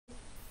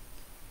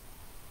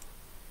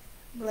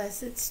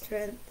Blessed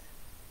strength.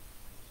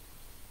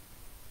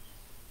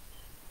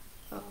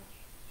 Oh,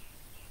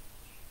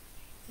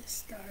 it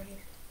started.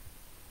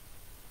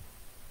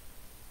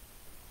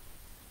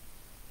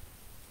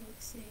 Let me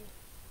see.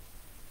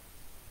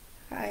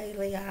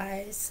 Haile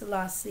I,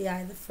 Selassie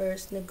I the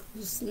First,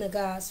 Nagus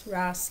Nagas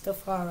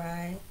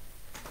Rastafari.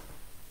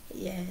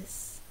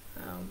 Yes.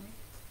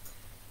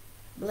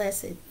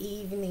 Blessed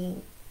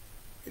evening.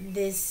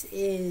 This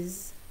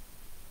is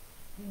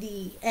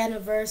the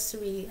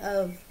anniversary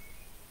of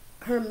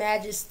Her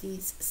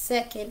Majesty's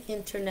second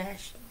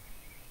international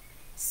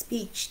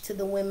speech to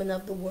the women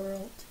of the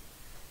world.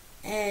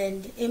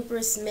 And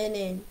Empress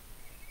Menen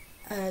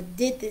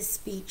did this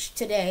speech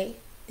today.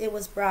 It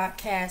was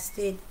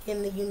broadcasted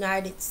in the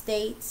United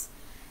States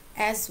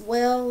as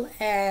well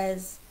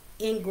as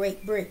in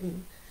Great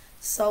Britain.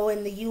 So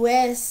in the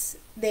US,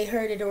 they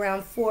heard it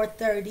around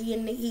 4:30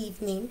 in the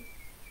evening,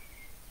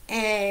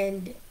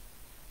 and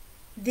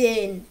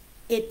then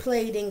it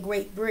played in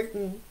Great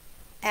Britain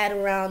at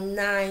around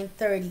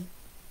 9:30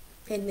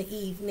 in the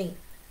evening.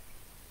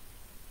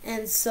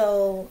 And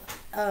so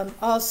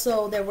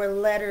also there were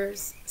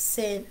letters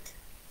sent,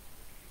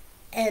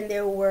 and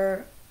there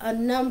were a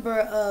number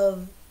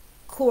of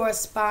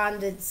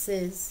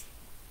correspondences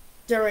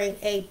during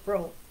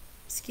April.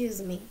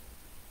 Excuse me.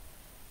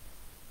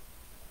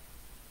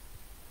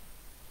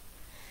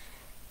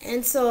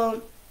 And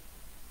so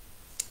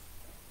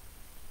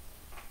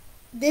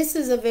this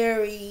is a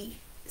very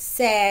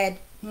sad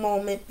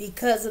moment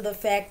because of the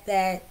fact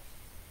that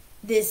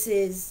this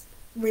is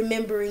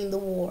remembering the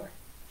war,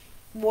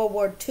 World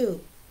War II.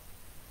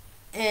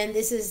 And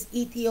this is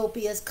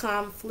Ethiopia's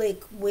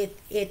conflict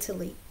with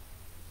Italy.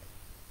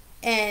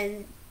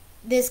 And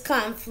this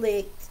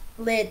conflict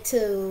led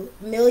to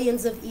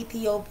millions of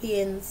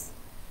Ethiopians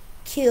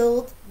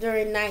killed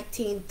during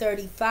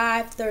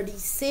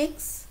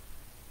 1935-36.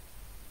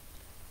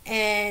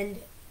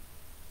 And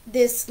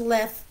this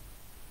left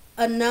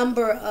a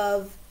number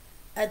of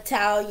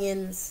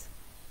Italians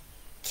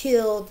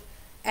killed,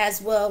 as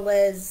well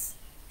as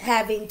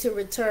having to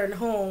return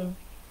home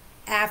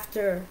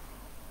after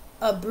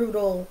a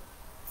brutal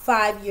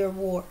 5-year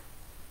war,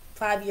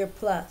 5-year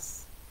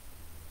plus.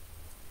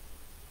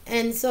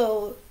 And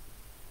so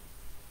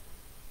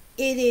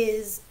it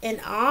is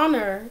an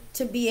honor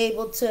to be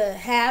able to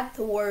have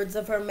the words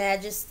of Her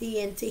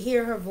Majesty and to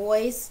hear her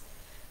voice,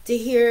 to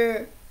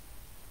hear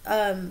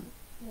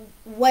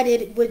what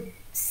it would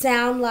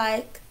sound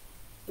like.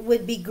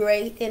 Would be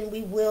great, and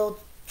we will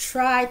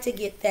try to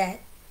get that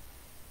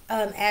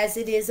as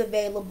it is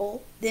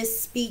available. This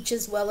speech,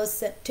 as well as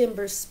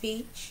September's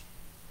speech,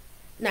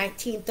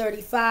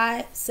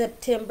 1935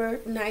 September,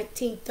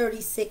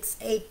 1936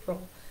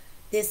 April,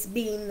 this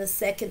being the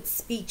second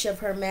speech of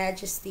Her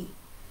Majesty.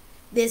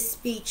 This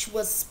speech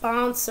was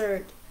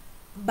sponsored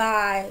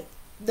by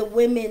the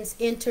Women's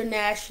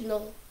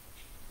International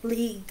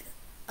League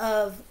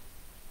of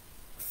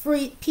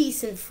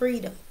Peace and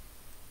Freedom.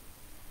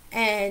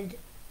 And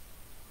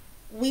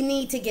we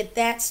need to get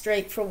that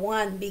straight, for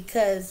one,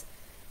 because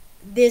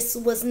this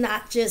was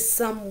not just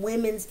some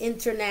women's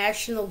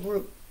international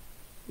group.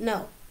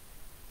 No,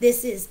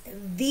 this is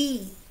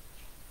the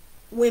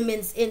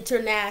Women's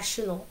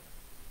International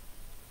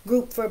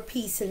Group for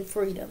Peace and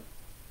Freedom.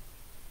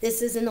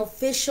 This is an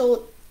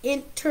official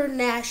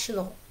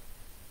international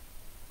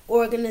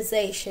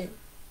organization.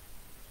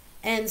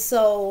 And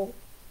so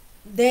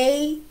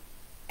they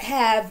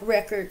have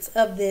records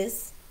of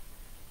this,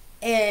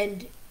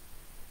 and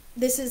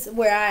this is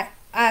where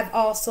I've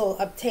also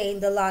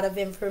obtained a lot of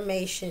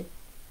information.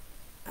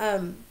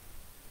 Her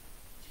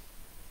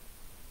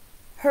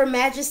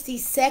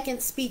Majesty's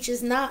second speech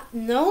is not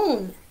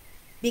known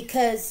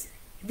because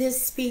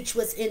this speech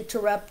was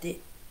interrupted.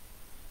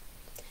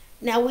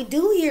 Now, we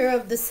do hear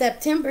of the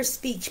September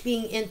speech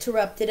being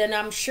interrupted, and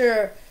I'm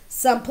sure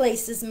some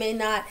places may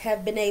not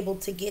have been able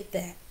to get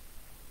that.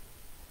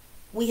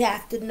 We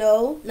have to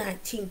know,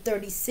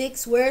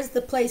 1936, where's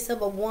the place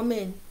of a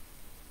woman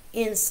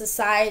in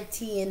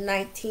society in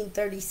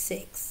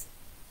 1936?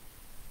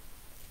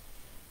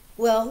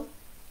 Well,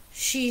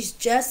 she's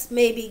just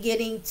maybe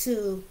getting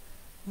to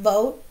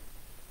vote.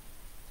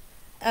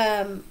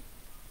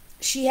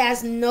 She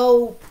has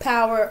no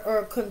power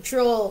or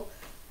control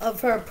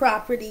of her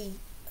property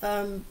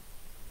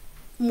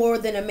more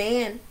than a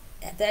man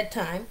at that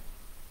time.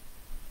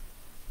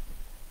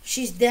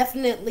 She's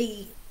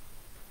definitely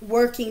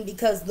working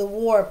because the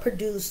war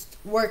produced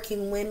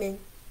working women.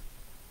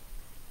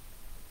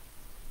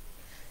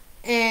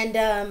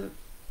 And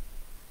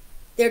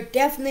they're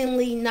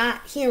definitely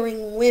not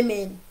hearing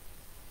women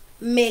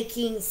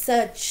making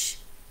such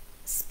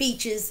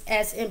speeches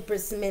as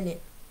Empress Menen,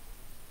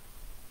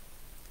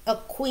 a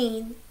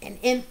queen, an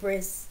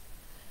empress,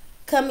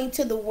 coming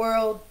to the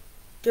world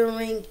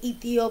during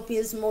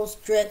Ethiopia's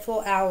most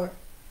dreadful hour.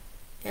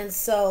 And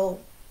so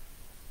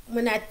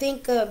when I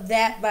think of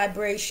that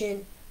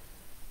vibration,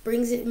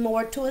 brings it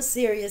more to a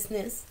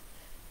seriousness.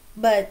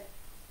 But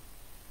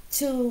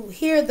to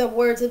hear the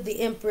words of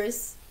the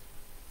Empress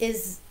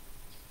is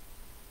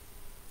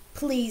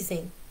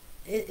pleasing.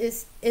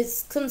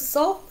 It's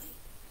consoling.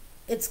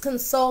 It's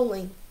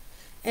consoling,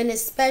 and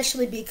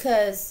especially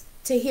because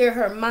to hear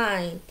her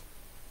mind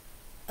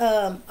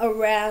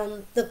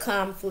around the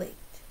conflict.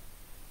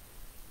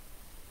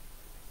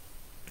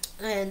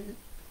 And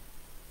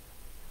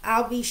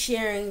I'll be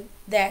sharing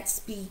that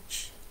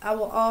speech. I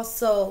will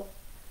also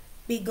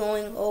be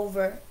going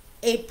over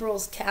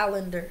April's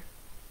calendar.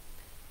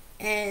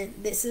 And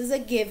this is a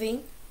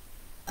giving.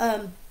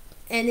 And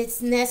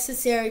it's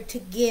necessary to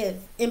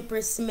give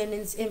Empress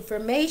Menen's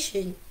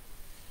information,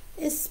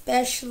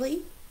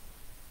 especially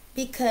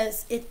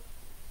because it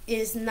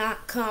is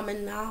not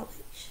common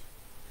knowledge,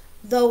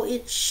 though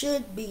it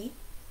should be.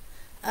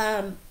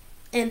 And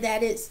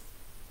that is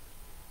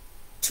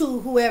to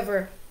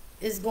whoever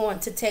is going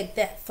to take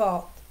that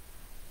fault.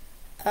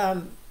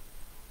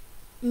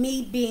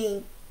 Me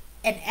being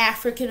an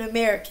African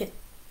American,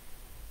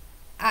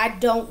 I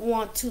don't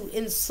want to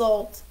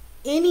insult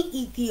any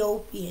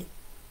Ethiopian,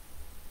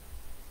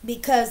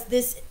 because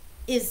this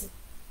is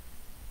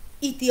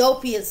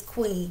Ethiopia's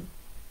queen.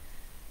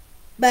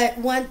 But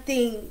one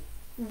thing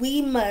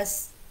we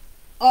must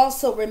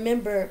also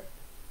remember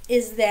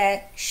is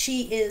that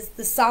she is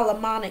the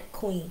Solomonic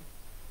queen.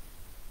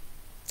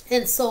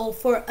 And so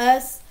for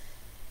us,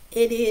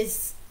 it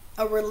is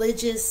a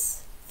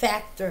religious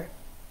factor.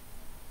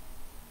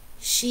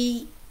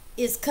 She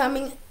is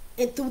coming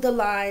in through the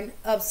line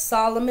of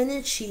Solomon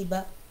and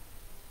Sheba.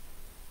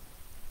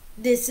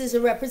 This is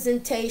a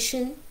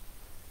representation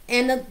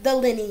and the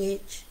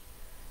lineage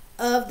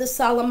of the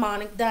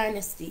Solomonic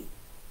dynasty.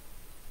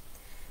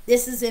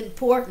 This is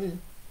important,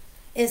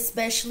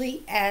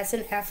 especially as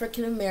an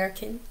African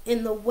American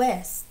in the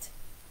West.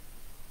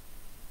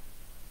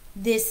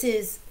 This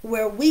is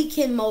where we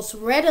can most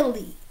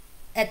readily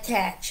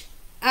attach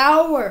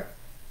our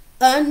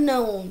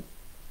unknown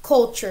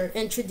culture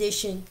and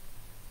tradition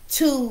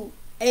to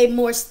a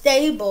more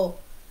stable,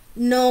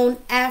 known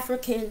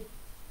African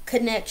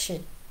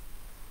connection,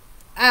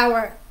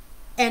 our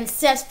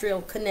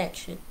ancestral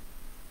connection.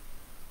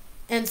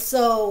 And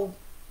so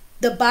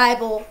the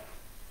Bible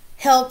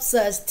helps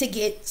us to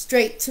get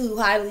straight to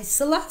Haile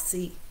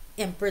Selassie,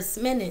 Empress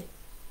Menen.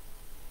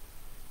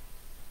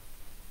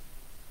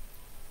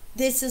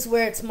 This is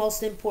where it's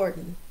most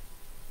important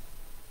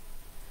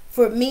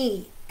for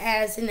me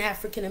as an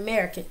African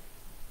American,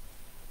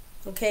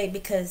 okay,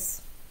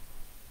 because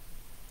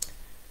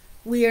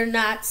we are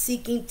not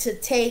seeking to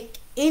take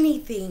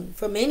anything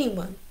from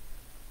anyone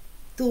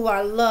through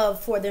our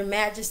love for their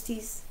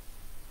majesties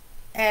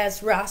as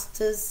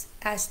Rastas,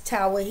 as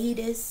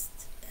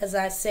Tawahidists, as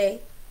I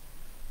say,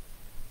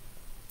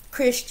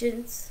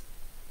 Christians.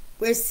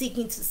 We're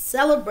seeking to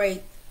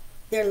celebrate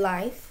their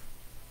life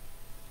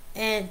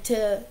and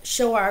to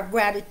show our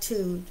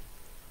gratitude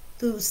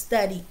through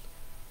study.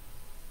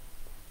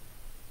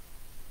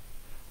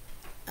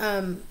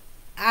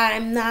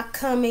 I'm not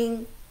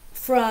coming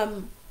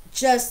from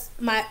just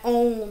my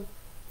own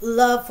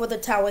love for the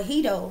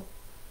Tawahedo,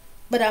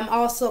 but I'm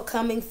also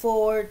coming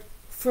forward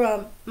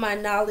from my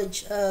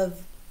knowledge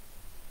of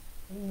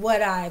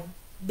what I've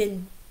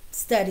been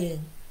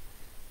studying.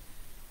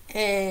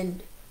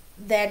 And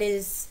that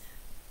is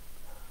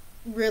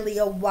really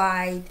a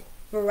wide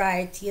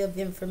variety of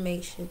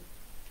information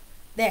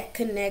that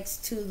connects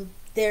to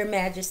their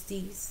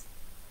majesties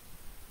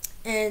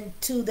and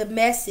to the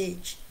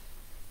message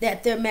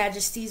that their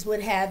majesties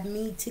would have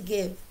me to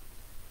give.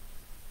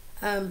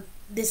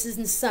 This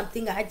isn't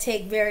something I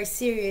take very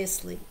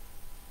seriously.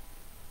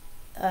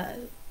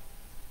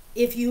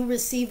 If you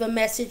receive a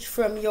message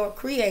from your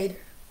creator,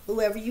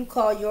 whoever you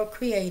call your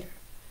creator,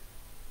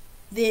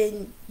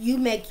 then you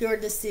make your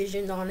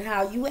decision on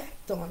how you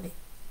act on it.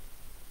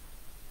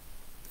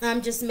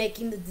 I'm just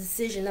making the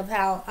decision of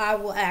how I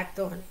will act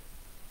on it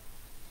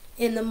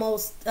in the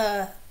most,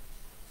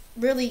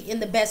 really in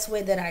the best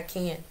way that I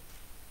can.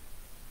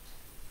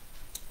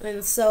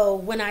 And so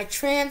when I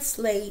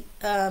translate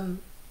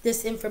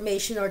this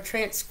information or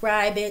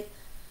transcribe it,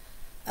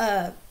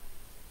 I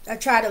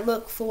try to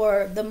look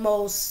for the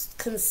most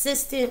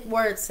consistent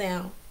word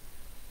sound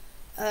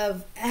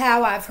of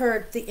how I've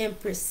heard the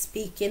Empress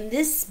speak. And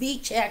this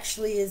speech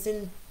actually is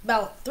in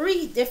about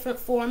 3 different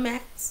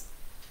formats.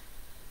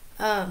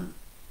 And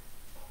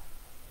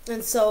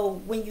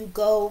so when you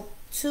go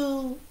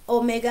to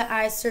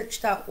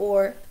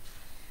omegaisearch.org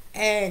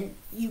and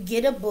you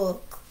get a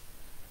book,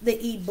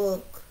 the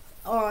ebook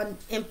on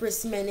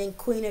Empress Menen,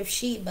 Queen of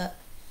Sheba,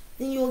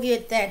 then you'll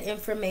get that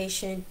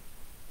information.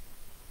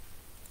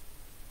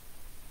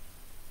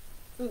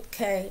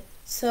 Okay,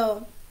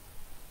 so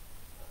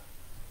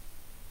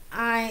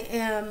I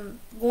am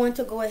going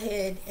to go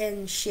ahead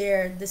and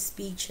share the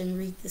speech and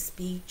read the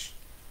speech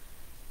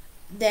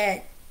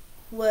that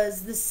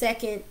was the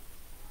second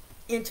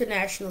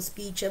international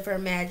speech of Her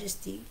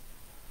Majesty.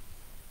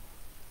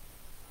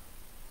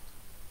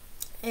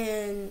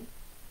 And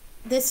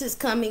this is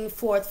coming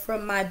forth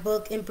from my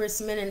book,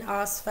 Empress Menen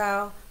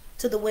ASFAW,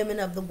 to the women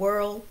of the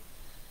world.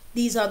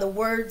 These are the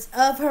words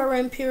of Her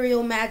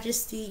Imperial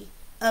Majesty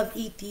of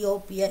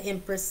Ethiopia,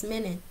 Empress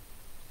Menen.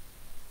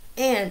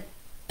 And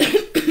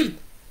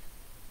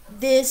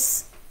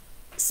this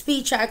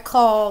speech I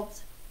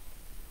called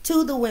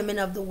 "To the Women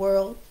of the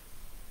World."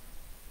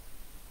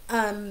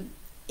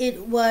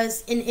 It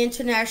was an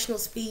international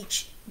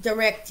speech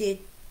directed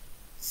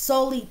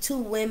solely to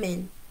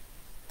women,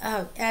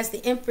 as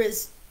the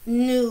Empress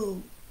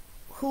knew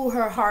who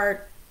her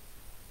heart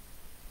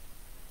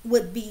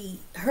would be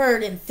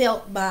heard and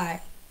felt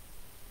by,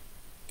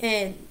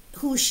 and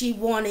who she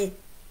wanted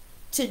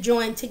to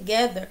join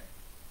together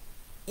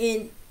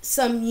in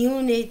some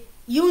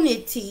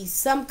unity,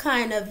 some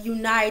kind of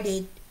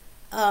united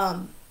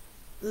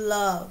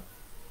love,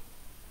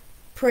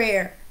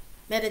 prayer,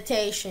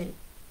 meditation,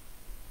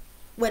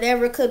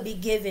 whatever could be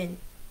given,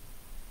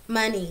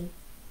 money,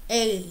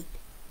 aid,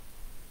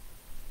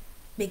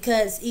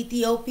 because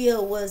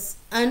Ethiopia was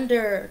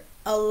under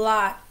a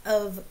lot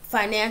of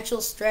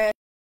financial stress.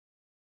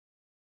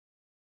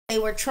 They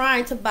were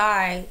trying to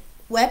buy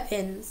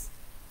weapons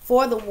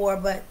for the war,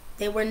 but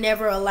they were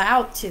never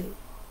allowed to.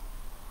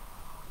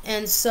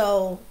 And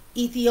so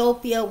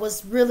Ethiopia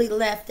was really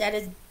left at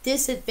a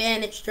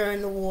disadvantage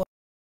during the war.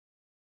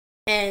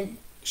 And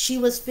she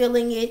was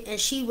feeling it, and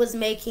she was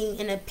making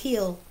an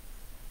appeal.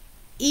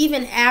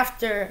 Even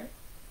after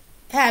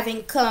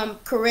having come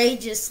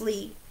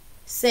courageously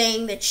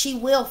saying that she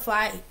will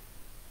fight,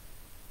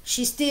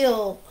 she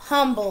still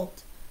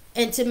humbled,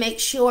 and to make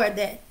sure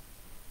that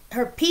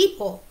her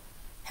people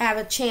have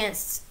a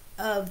chance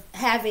of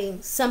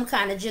having some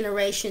kind of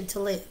generation to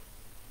live.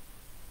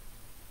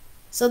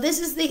 So this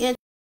is the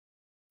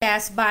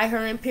cast by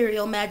Her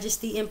Imperial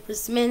Majesty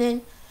Empress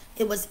Menen.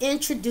 It was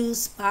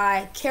introduced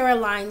by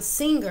Caroline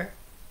Singer,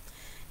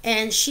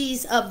 and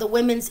she's of the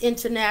Women's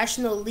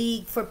International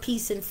League for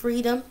Peace and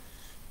Freedom.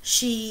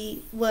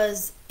 She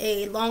was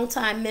a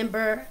longtime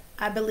member,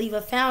 I believe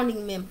a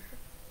founding member.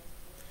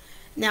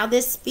 Now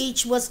this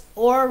speech was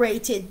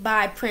orated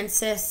by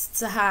Princess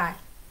Suhayl.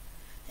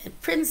 And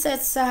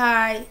Princess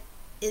Suhayl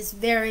is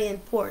very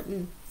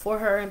important for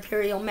Her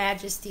Imperial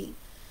Majesty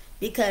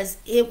because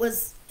it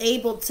was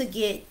able to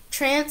get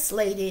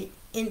translated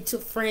into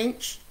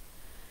French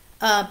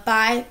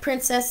by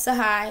Princess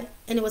Suhayl,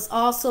 and it was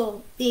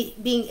also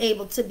being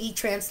able to be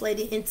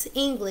translated into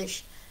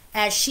English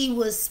as she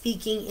was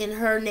speaking in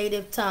her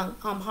native tongue,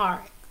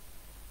 Amharic.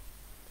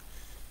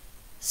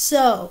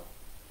 So,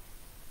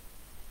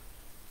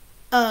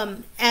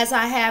 as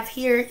I have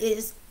here,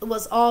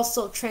 was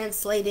also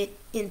translated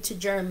into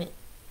German.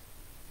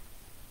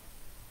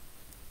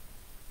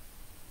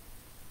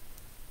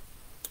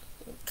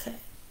 Okay.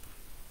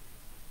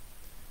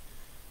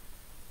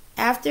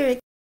 After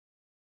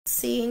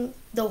seeing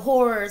the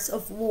horrors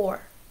of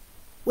war,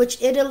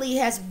 which Italy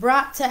has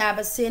brought to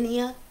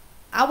Abyssinia,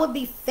 I would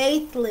be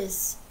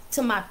faithless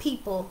to my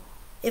people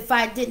if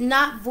I did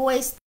not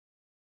voice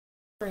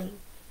suffering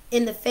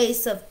in the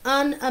face of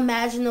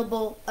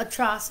unimaginable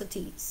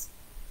atrocities.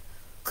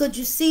 Could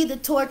you see the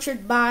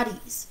tortured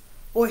bodies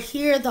or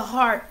hear the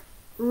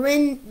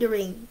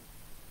heart-rending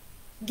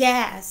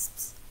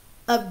gasps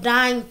of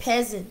dying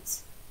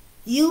peasants,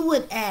 you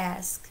would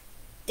ask,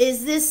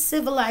 is this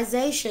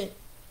civilization?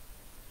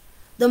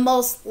 The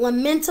most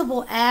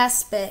lamentable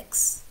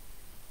aspects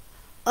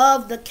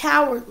of the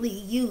cowardly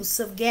use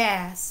of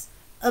gas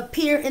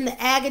appear in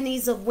the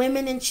agonies of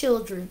women and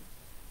children.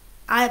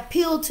 I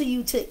appeal to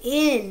you to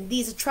end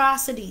these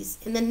atrocities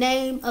in the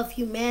name of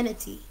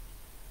humanity.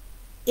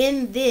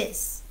 In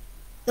this,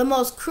 the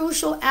most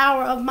crucial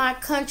hour of my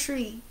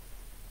country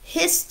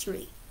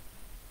history,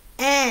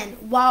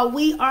 and while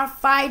we are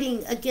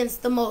fighting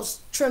against the most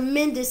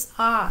tremendous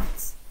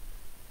odds,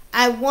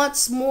 I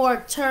once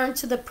more turn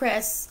to the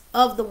press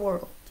of the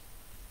world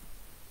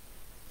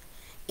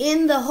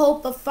in the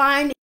hope of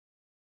finding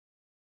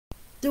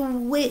through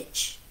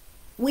which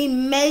we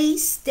may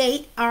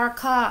state our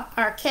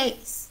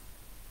case.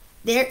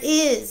 There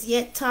is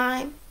yet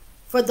time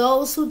for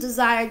those who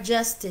desire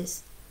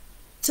justice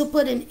to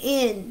put an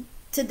end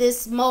to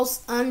this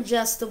most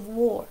unjust of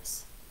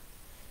wars,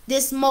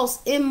 this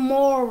most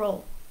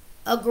immoral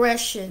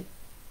aggression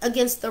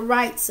against the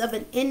rights of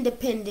an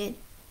independent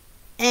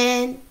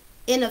and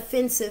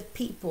inoffensive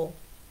people.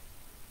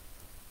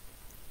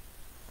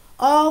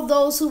 All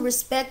those who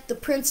respect the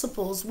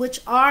principles which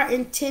are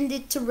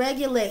intended to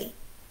regulate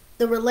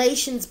the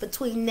relations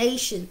between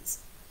nations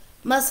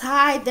must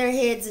hide their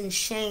heads in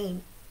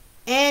shame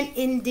and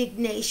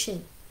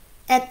indignation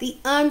at the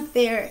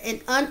unfair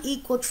and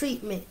unequal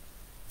treatment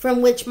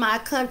from which my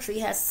country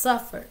has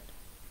suffered.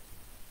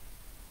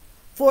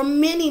 For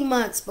many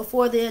months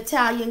before the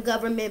Italian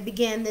government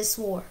began this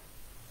war,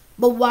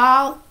 but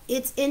while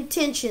its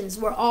intentions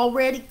were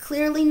already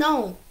clearly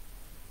known,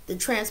 the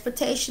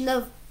transportation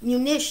of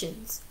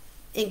munitions,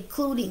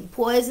 including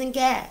poison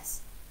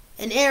gas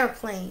and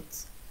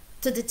airplanes,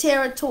 to the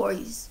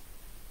territories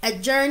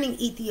adjoining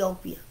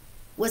Ethiopia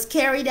was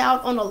carried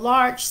out on a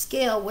large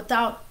scale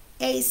without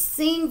a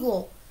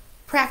single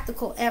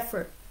practical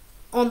effort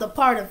on the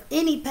part of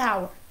any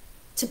power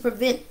to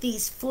prevent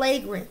these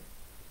flagrant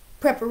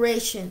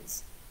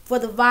preparations for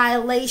the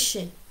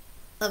violation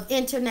of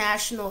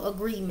international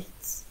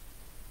agreements.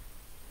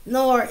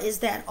 Nor is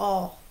that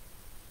all.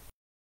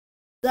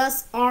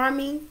 thus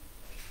arming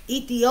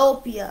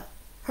Ethiopia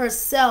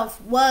herself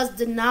was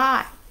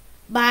denied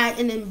by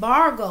an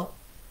embargo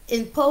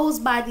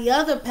imposed by the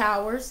other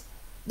powers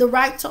the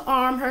right to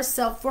arm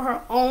herself for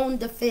her own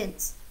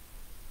defense.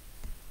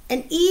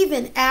 And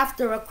even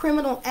after a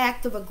criminal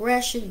act of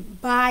aggression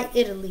by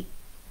Italy,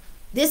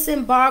 this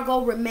embargo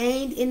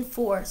remained in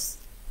force.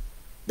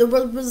 The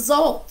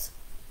result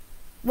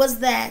was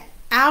that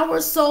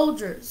our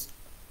soldiers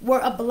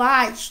were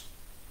obliged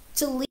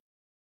to leave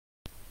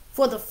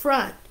for the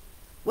front,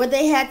 where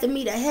they had to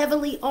meet a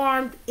heavily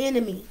armed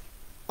enemy,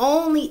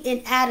 only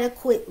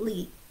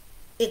inadequately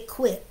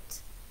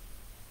equipped.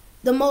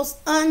 The most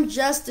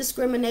unjust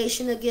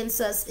discrimination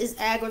against us is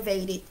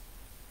aggravated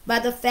by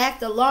the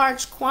fact a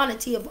large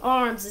quantity of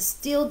arms is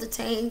still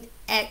detained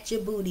at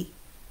Djibouti,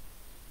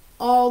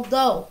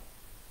 although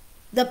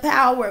the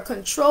power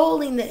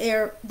controlling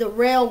the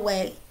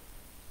railway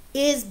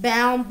is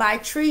bound by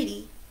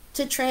treaty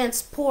to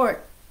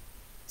transport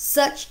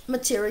such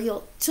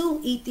material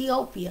to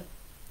Ethiopia.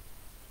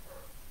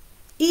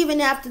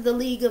 Even after the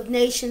League of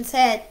Nations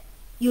had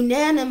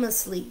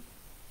unanimously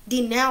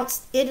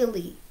denounced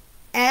Italy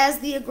as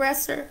the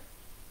aggressor,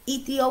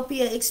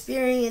 Ethiopia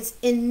experienced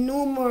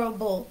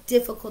innumerable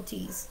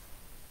difficulties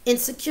in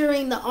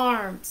securing the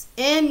arms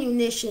and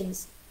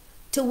munitions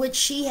to which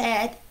she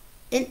had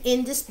an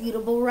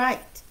indisputable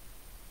right.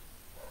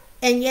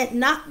 And yet,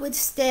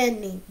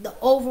 notwithstanding the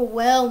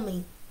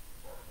overwhelming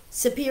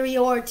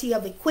superiority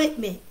of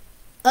equipment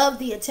of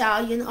the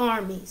Italian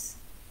armies,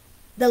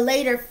 the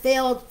latter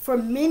failed for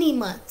many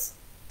months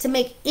to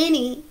make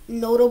any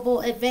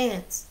notable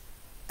advance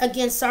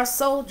against our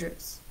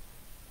soldiers.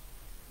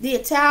 The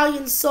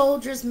Italian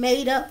soldiers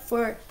made up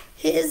for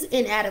his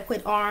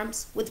inadequate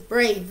arms with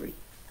bravery.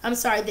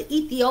 The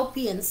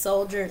Ethiopian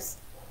soldiers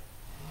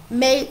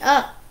made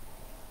up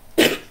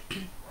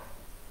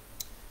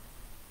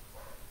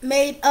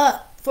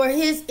for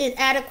his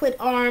inadequate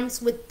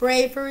arms with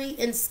bravery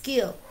and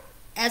skill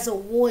as a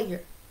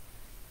warrior.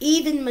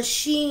 Even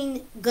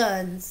machine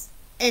guns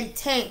and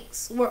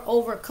tanks were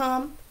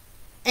overcome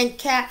and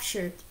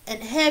captured,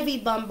 and heavy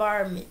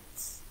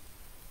bombardments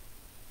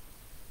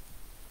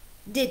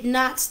did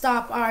not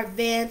stop our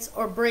advance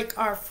or break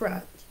our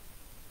front.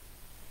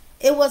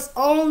 It was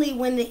only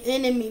when the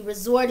enemy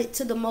resorted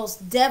to the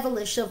most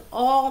devilish of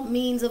all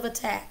means of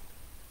attack,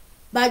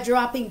 by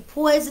dropping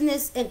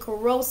poisonous and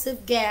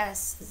corrosive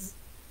gases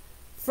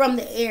from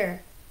the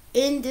air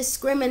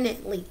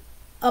indiscriminately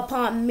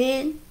upon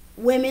men,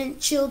 women,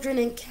 children,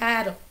 and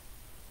cattle,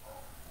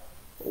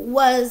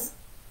 was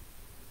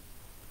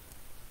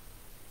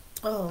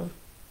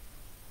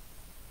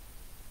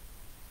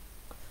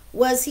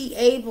he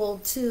able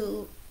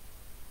to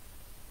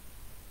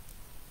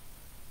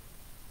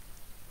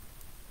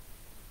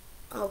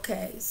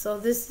so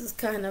this is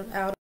kind of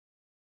out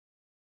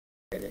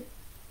of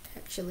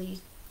actually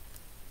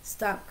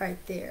stop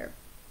right there.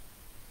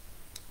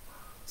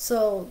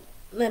 So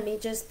let me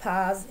just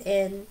pause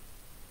and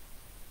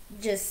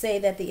just say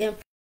that the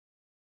Empress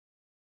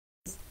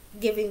is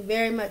giving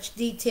very much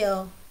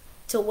detail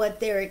to what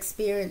they're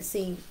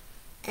experiencing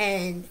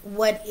and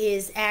what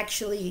is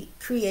actually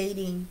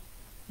creating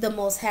the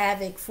most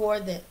havoc for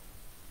them.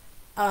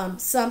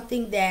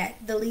 Something that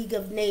the League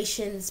of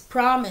Nations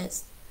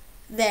promised,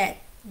 that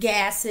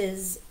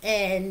gases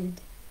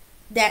and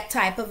that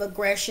type of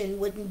aggression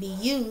wouldn't be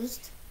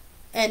used,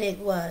 and it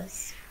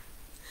was.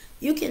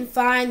 You can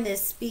find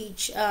this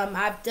speech.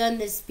 I've done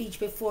this speech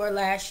before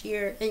last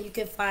year, and you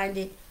can find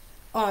it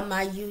on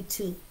my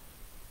YouTube.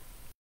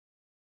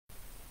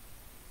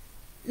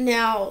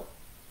 Now,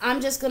 I'm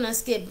just going to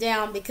skip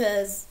down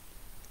because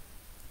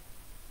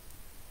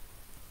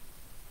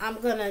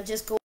I'm going to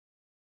just go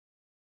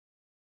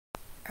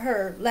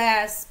her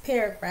last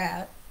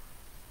paragraph.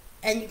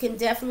 And you can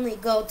definitely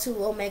go to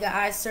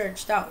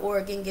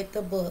omegaisearch.org and get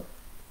the book.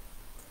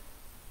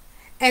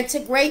 And to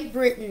Great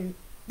Britain,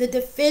 the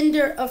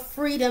defender of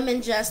freedom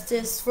and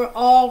justice for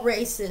all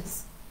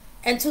races,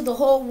 and to the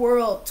whole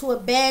world, to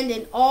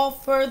abandon all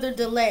further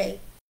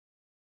delay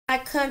my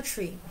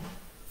country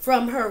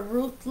from her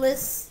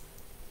ruthless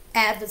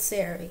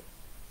adversary.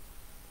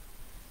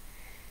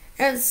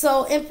 And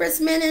so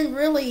Empress Menen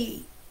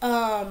really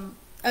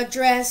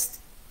addressed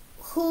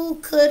who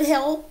could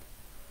help.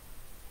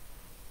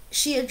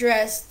 She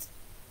addressed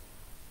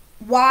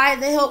why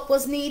the help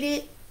was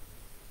needed,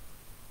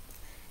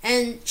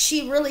 and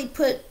she really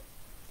put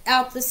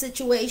out the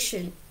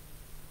situation.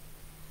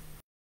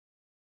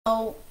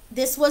 So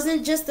this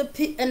wasn't just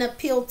an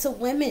appeal to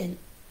women,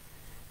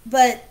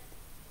 but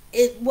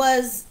it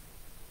was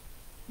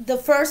the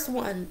first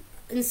one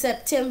in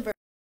September.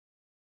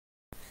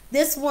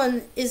 This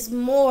one is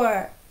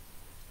more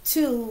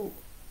to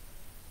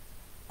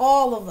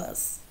all of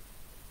us,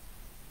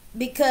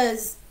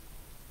 because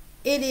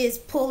it is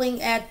pulling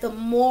at the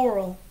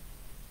moral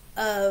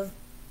of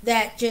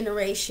that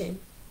generation.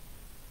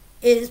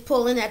 It is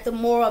pulling at the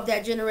moral of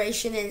that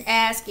generation and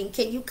asking,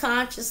 can you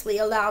consciously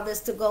allow this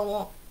to go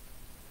on?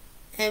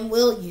 And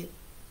will you?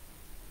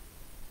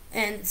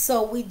 And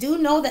so we do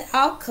know the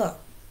outcome.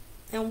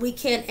 And we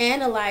can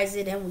analyze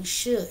it, and we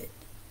should,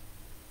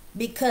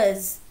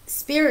 because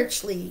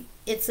spiritually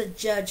it's a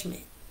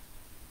judgment.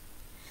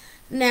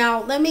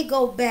 Now let me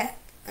go back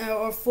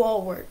or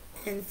forward,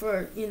 and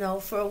for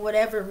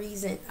whatever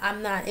reason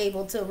I'm not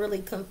able to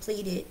really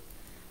complete it,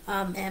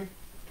 and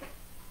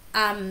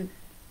I'm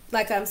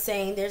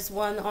saying, there's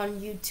one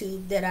on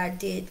YouTube that I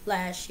did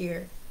last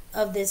year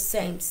of this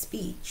same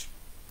speech.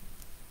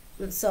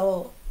 And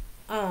so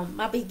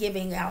I'll be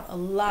giving out a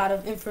lot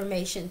of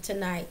information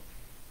tonight.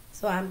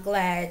 So I'm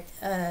glad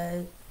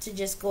to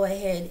just go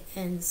ahead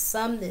and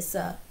sum this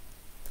up.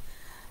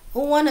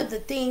 One of the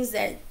things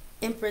that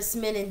Empress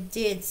Menen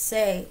did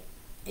say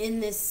in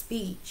this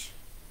speech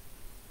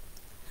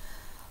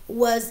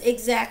was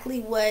exactly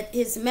what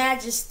His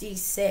Majesty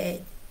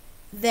said,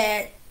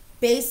 that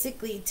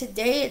basically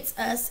today it's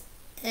us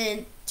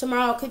and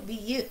tomorrow could be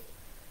you.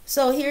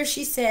 So here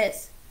she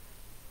says,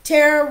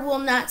 terror will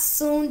not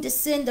soon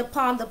descend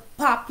upon the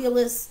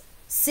populous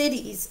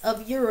cities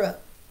of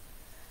Europe.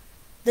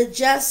 The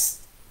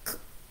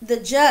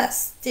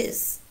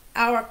justice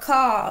our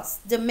cause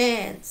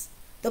demands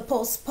the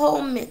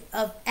postponement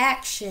of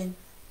action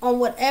on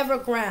whatever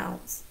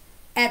grounds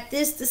at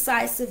this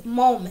decisive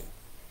moment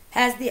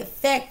has the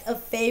effect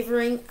of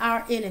favoring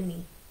our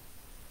enemy.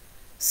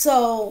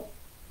 So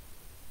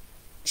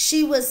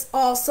she was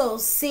also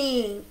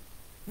seeing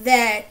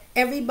that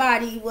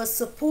everybody was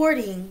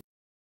supporting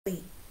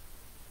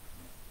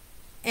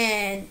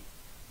and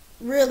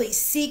really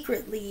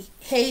secretly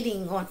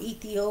hating on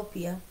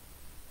Ethiopia.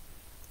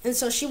 And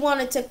so she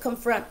wanted to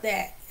confront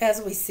that,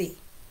 as we see.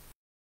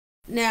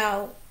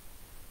 Now,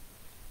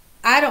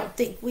 I don't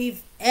think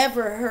we've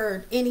ever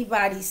heard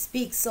anybody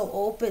speak so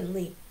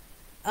openly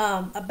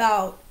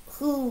about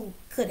who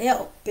could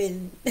help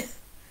and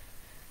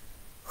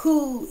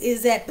who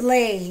is at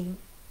blame.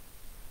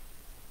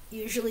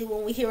 Usually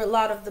when we hear a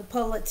lot of the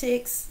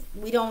politics,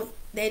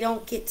 they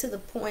don't get to the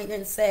point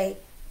and say,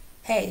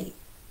 hey,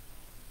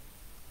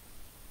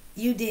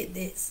 you did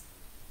this,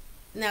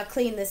 now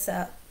clean this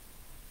up.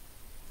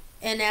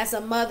 And as a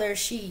mother,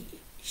 she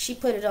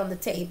put it on the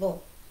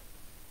table,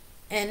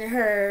 and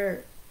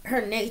her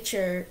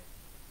nature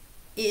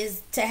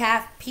is to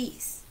have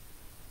peace.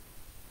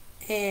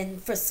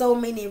 And for so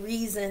many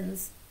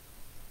reasons,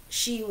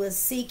 she was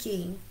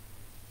seeking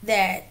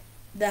that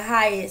the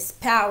highest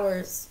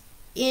powers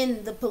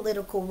in the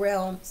political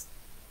realms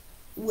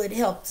would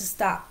help to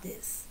stop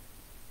this.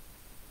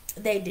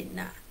 They did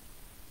not.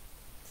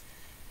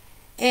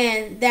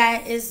 And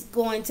that is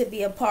going to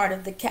be a part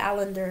of the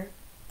calendar.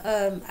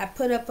 I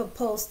put up a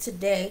post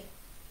today,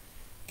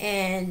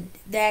 and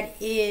that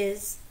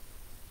is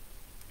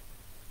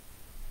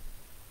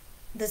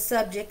the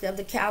subject of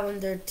the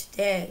calendar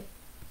today.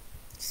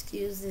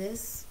 Excuse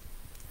this.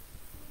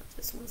 I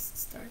just want to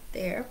start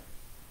there.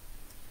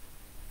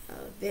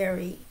 A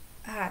very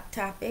hot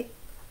topic.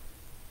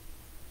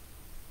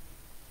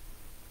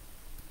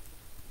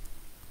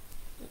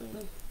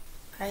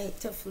 I hate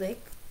to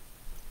flick.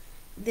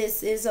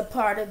 This is a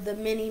part of the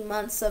many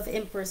months of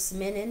Empress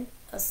Menen,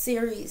 a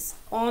series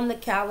on the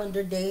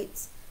calendar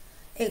dates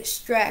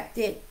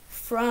extracted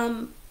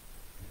from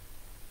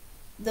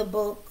the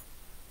book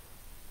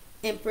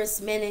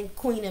Empress Menen,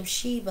 Queen of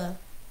Sheba.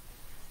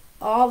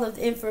 All of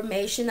the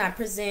information I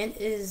present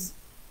is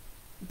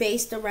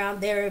based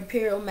around their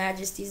Imperial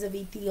Majesties of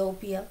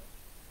Ethiopia.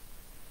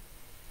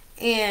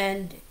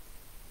 And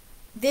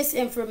this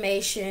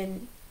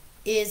information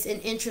is an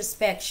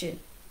introspection.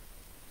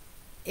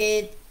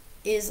 It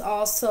is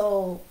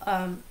also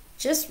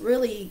just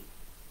really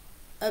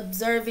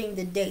observing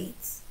the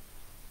dates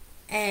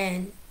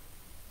and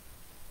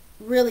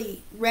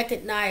really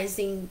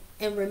recognizing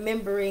and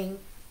remembering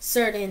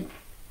certain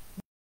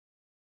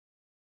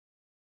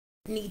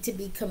need to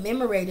be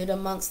commemorated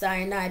amongst I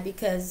and I,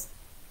 because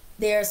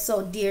they are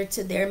so dear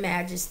to their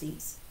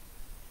majesties.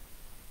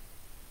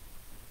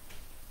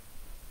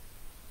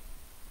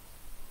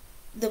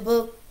 The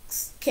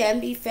books can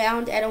be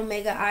found at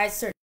Omega I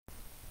Search.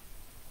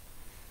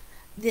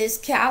 This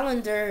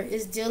calendar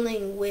is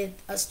dealing with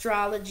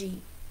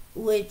astrology,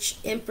 which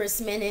Empress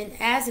Menen,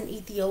 as an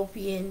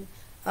Ethiopian,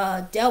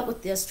 dealt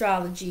with the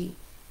astrology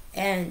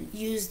and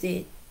used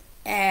it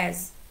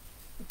as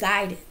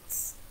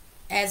guidance,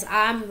 as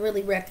I'm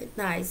really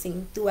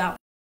recognizing throughout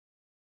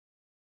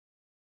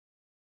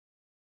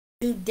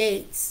due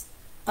dates.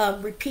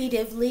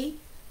 Repeatedly,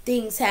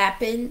 things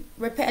happen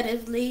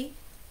repetitively,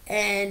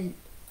 and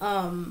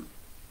a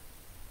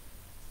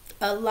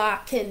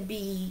lot can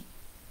be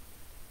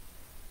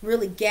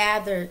really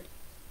gathered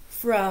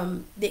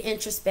from the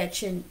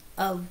introspection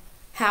of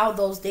how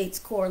those dates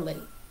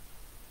correlate.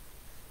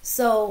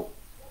 So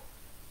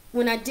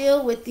when I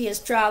deal with the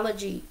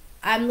astrology,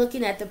 I'm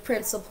looking at the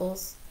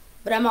principles,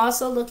 but I'm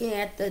also looking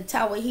at the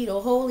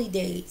Tawahedo holy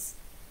days,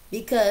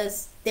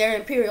 because their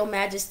Imperial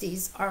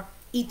Majesties are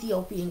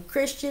Ethiopian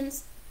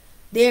Christians.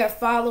 They are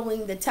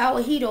following the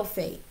Tawahedo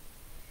faith,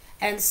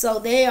 and so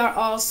they are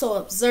also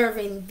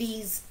observing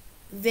these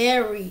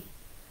very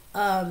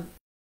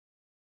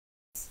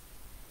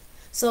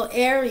so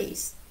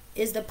Aries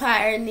is the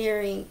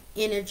pioneering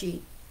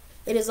energy.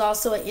 It is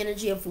also an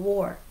energy of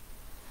war.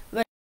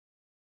 But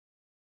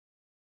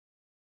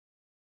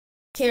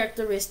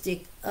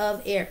characteristic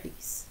of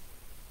Aries.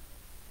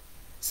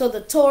 So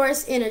the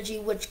Taurus energy,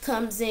 which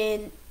comes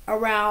in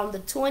around the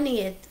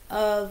 20th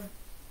of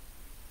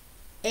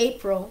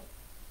April,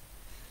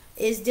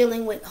 is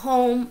dealing with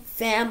home,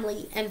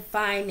 family, and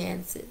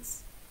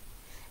finances.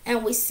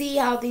 And we see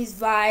how these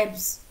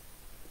vibes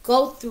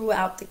go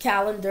throughout the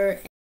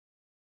calendar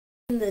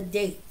and the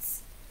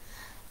dates.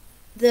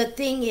 The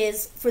thing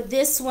is, for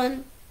this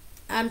one,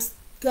 I'm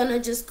gonna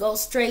just go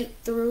straight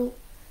through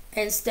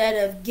instead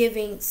of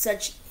giving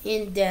such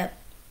in-depth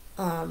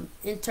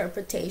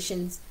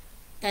interpretations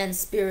and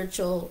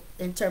spiritual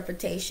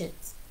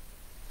interpretations.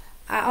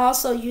 I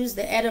also use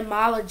the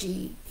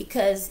etymology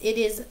because it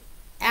is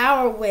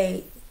our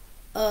way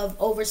of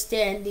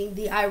understanding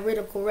the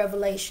iridical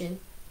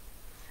revelation,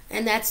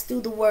 and that's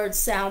through the word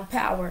sound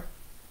power.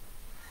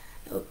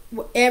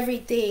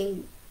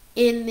 Everything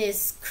in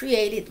this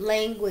created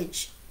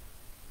language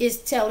is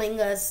telling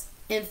us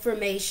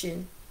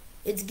information.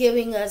 It's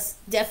giving us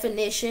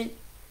definition,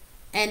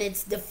 and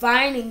it's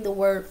defining the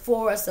word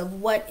for us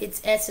of what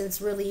its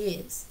essence really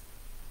is.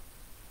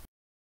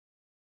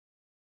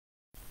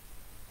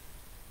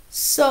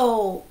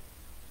 So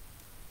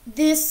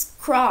this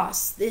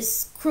cross,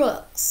 this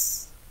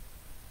crux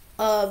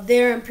of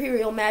their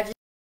Imperial Majesties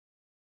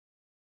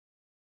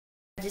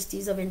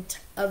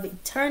of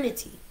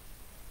eternity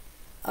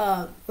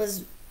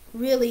was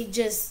really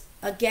just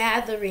a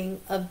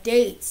gathering of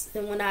dates.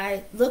 And when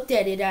I looked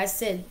at it, I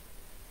said,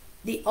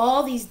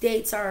 all these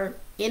dates are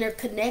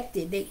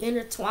interconnected. They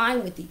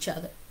intertwine with each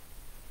other.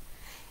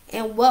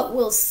 And what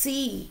we'll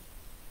see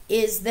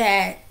is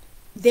that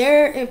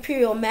their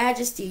Imperial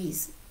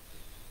Majesties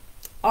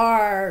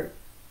are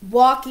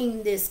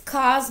walking this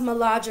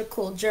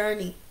cosmological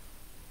journey,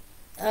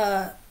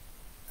 a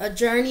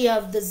journey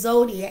of the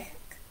zodiac,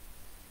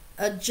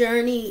 a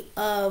journey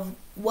of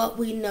what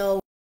we know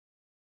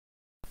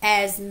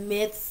as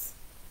myths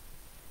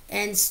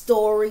and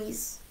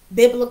stories,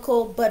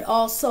 biblical, but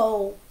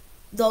also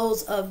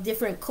those of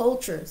different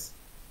cultures,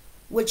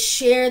 which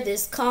share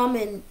this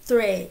common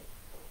thread,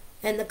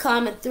 and the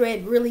common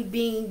thread really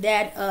being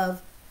that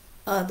of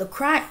the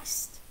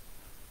Christ,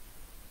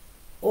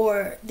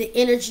 or the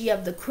energy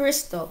of the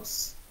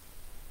Christos,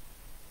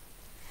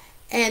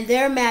 and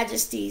their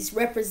majesties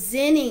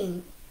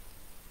representing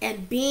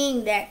and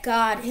being that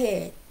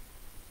Godhead,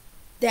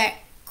 that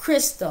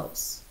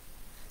Christos.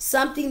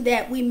 Something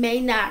that we may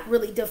not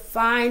really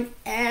define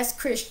as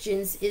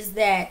Christians is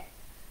that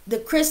the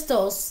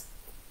Christos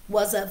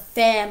was a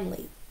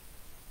family.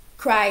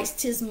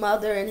 Christ, his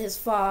mother and his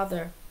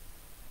father,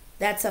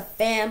 that's a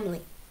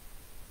family.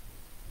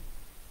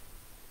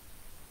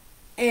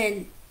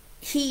 And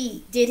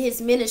he did his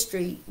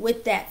ministry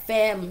with that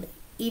family,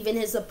 even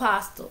his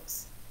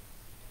apostles.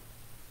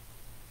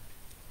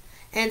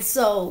 And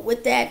so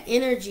with that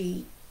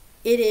energy,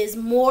 it is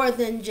more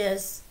than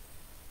just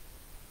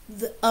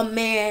a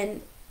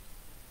man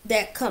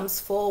that comes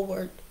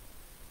forward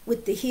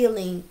with the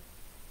healing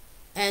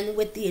and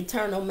with the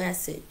eternal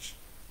message.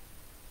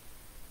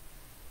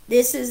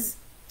 This is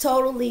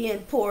totally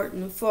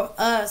important for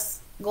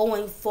us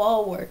going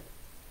forward,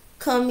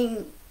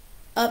 coming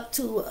up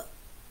to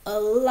a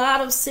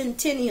lot of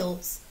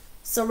centennials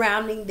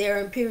surrounding their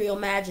Imperial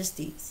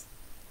Majesties,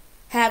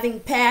 having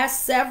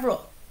passed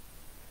several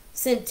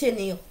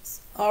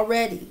centennials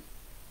already.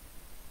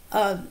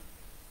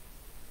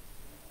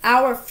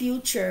 Our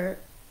future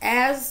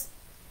as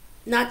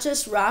not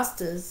just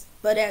Rastas,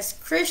 but as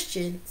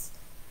Christians,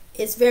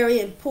 is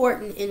very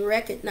important in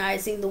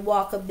recognizing the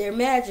walk of their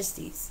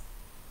majesties,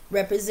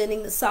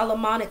 representing the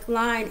Solomonic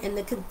line and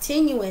the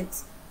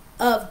continuance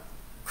of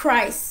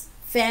Christ's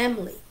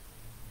family.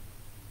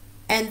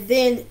 And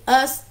then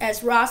us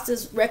as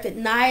Rastas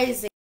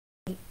recognizing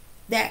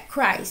that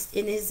Christ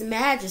in his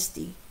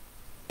majesty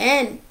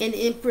and in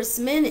Empress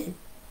Menen,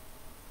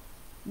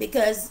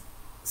 because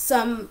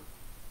some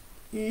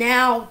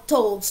now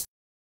told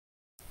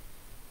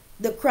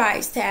the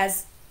Christ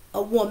has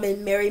a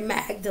woman, Mary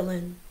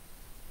Magdalene,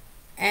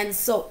 and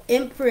so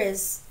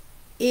Empress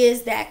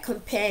is that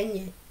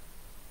companion,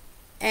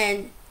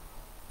 and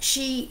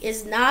she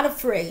is not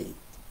afraid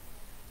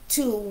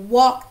to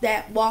walk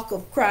that walk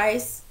of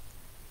Christ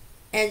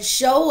and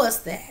show us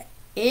that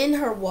in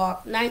her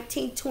walk,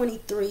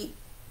 1923,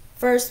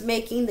 first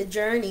making the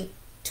journey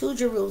to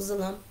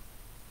Jerusalem.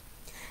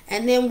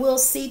 And then we'll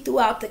see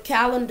throughout the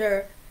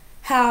calendar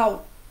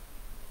how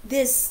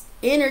this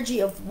energy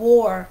of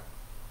war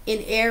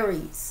in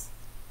Aries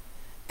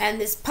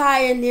and this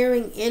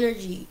pioneering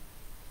energy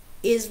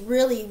is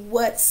really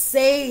what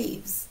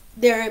saves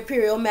their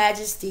Imperial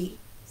Majesties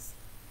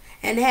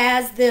and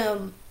has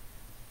them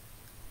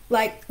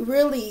like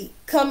really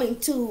coming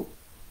to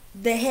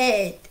the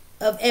head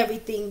of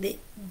everything,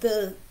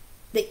 the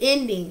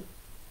ending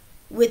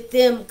with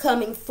them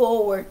coming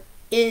forward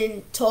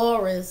in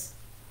Taurus,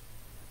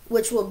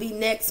 which will be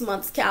next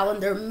month's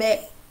calendar,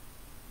 May,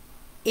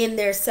 in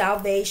their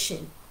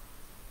salvation.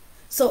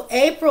 So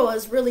April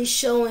is really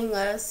showing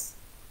us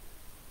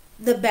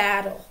the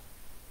battle.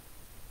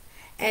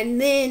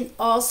 And then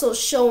also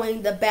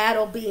showing the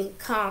battle being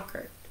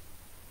conquered.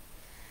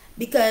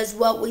 Because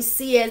what we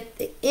see at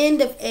the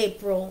end of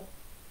April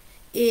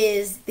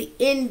is the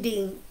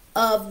ending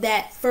of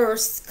that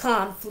first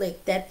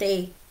conflict that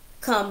they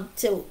come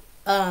to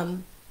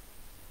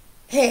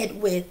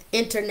head with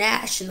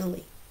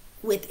internationally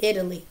with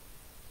Italy.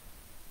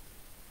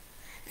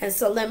 And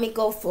so let me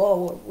go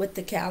forward with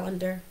the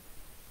calendar.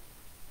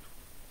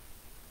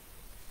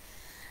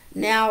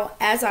 Now,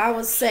 as I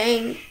was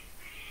saying,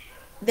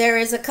 there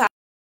is a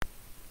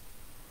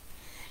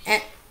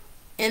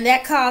and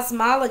that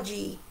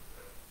cosmology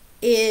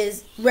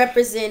is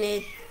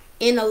represented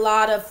in a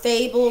lot of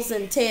fables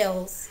and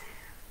tales.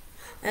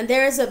 And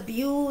there's a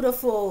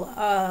beautiful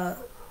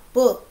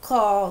book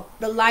called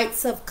The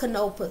Lights of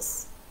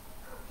Canopus.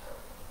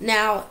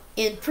 Now,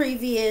 in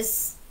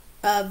previous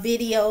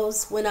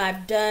videos, when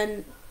I've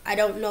done, I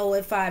don't know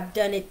if I've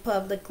done it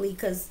publicly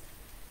because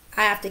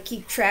I have to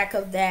keep track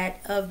of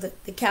that, of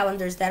the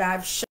calendars that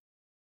I've shown.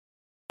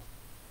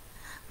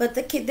 But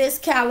this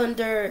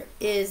calendar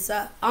is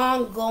an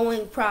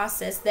ongoing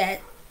process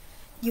that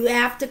you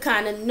have to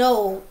kind of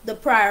know the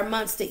prior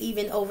months to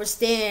even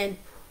understand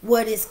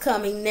what is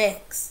coming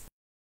next.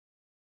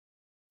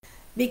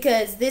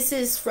 Because this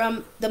is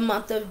from the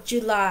month of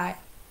July.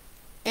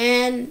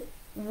 And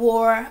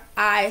War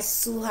I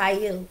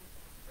Suhayl.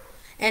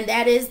 And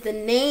that is the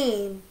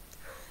name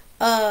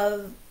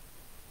of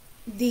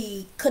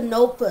the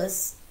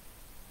Canopus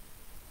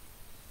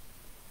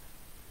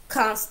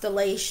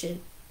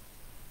constellation.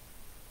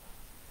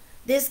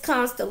 This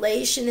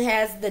constellation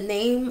has the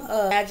name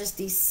of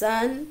Majesty's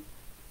son,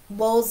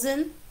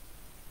 Bolzan.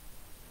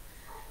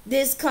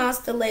 This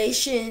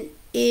constellation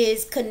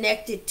is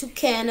connected to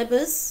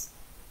cannabis.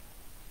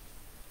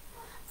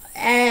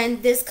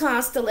 And this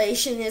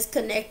constellation is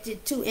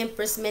connected to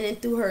Empress Menen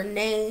through her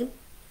name,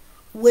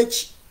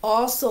 which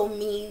also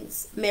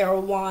means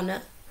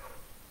marijuana.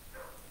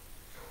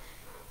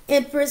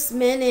 Empress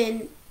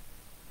Menen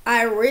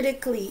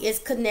ironically is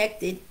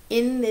connected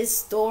in this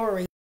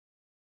story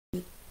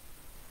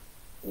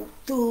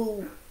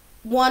through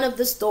one of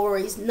the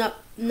stories,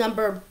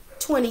 number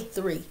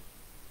 23.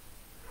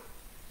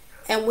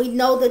 And we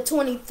know the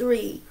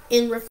 23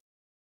 in reference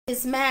to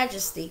His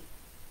Majesty.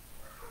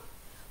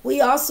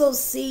 We also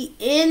see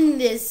in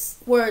this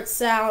word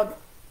sound,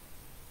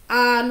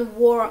 An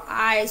War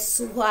I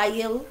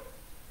Suhayl,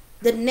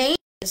 the name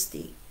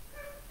Majesty,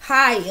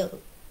 Hayl.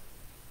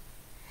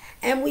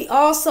 And we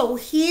also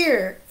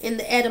hear in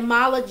the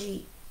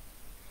etymology,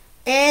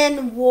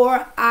 An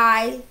War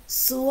I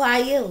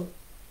Suhayl.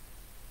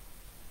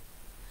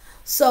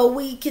 So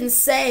we can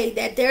say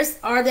that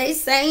are they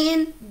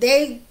saying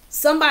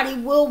somebody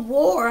will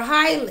war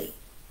highly?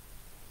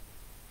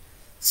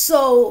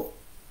 So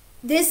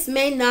this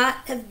may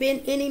not have been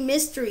any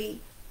mystery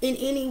in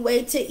any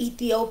way to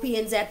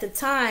Ethiopians at the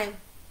time,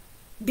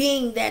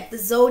 being that the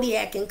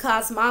zodiac and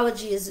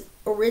cosmology is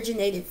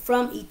originated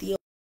from Ethiopia.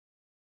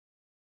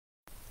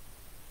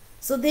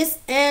 So this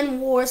An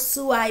War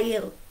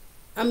Suhayl,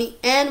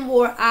 An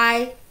War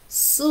I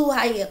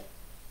Suhayl,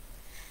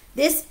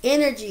 this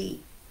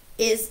energy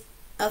is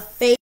a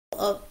fable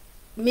of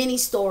many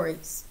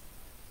stories,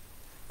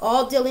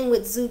 all dealing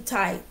with zoo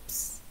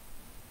types.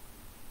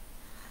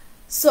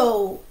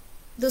 So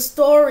the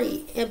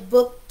story in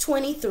book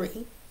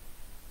 23,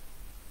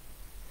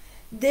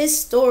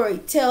 this story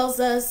tells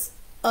us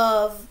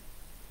of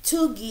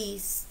two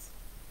geese,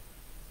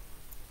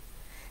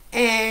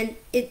 and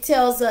it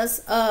tells us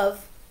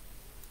of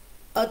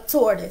a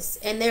tortoise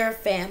and their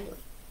family.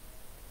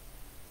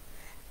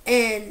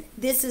 And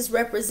this is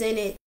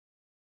represented,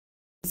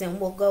 and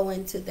we'll go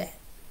into that.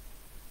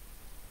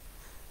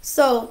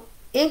 So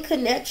in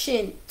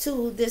connection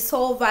to this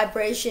whole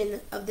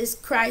vibration of this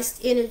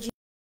Christ energy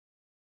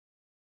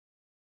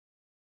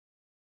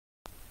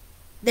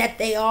that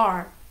they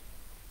are,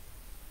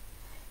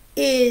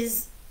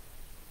 is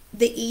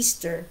the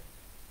Easter.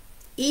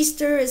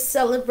 Easter is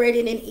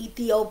celebrated in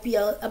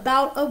Ethiopia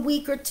about a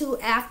week or two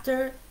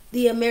after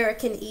the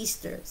American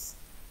Easters.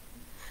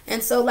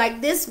 And so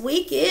like this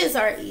week is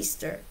our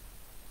Easter,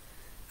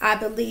 I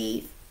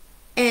believe.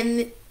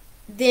 And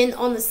then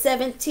on the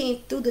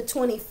 17th through the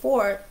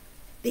 24th,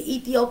 the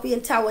Ethiopian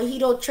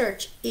Tawahedo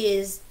Church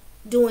is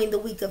doing the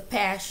week of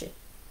Passion.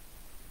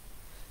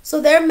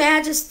 So their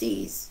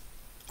majesties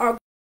are in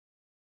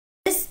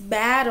this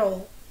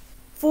battle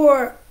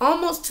for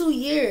almost 2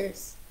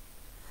 years.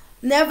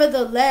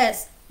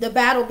 Nevertheless, the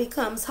battle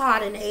becomes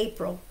hot in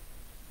April.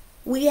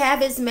 We have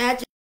His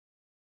Majesty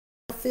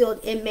field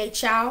in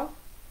Machau,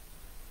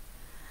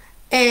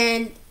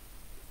 and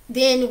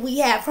then we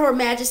have Her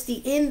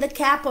Majesty in the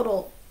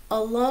capital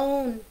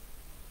alone,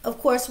 of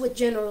course with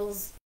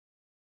generals,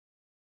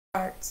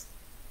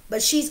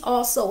 but she's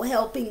also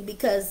helping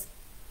because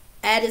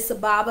Addis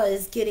Ababa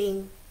is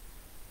getting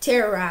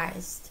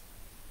terrorized.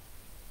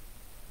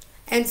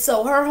 And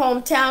so her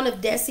hometown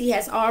of Dessie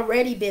has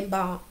already been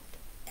bombed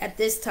at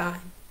this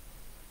time.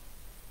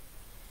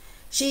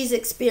 she's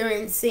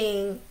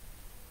experiencing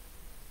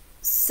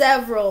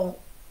several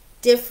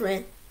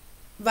different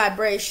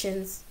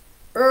vibrations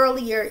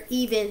earlier,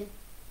 even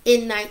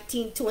in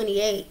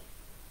 1928.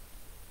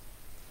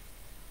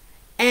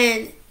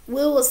 And we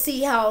will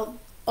see how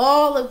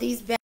all of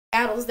these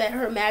battles that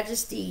Her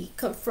Majesty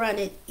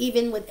confronted,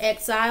 even with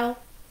exile,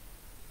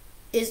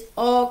 is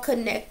all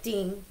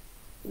connecting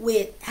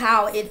with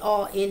how it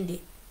all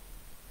ended.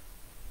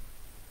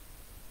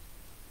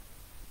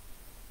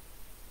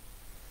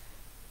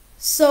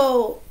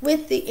 So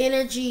with the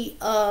energy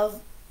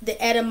of the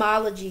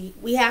etymology,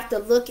 we have to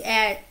look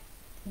at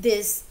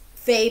this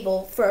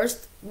fable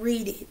first,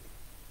 read it,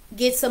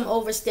 get some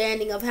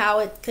understanding of how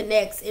it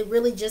connects. It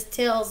really just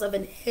tells of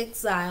an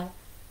exile.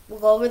 We'll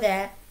go over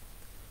that.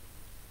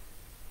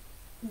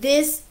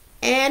 This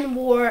and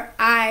war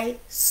I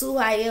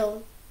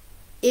Suhayl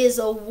is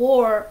a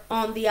war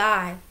on the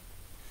I.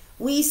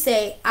 We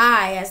say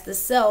I as the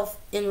self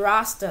in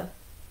Rasta.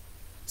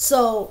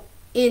 So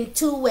in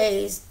two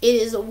ways, it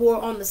is a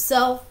war on the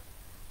self,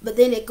 but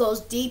then it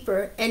goes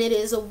deeper and it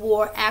is a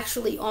war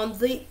actually on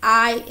the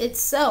I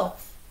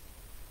itself.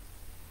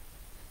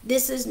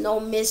 This is no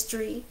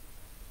mystery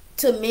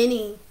to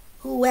many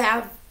who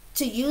have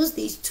to use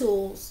these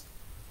tools,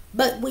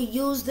 but we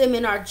use them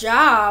in our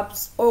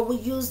jobs or we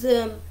use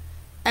them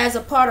as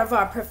a part of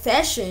our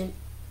profession,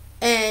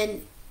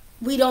 and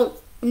we don't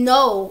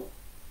know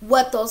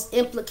what those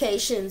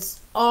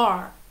implications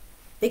are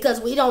because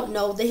we don't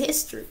know the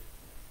history.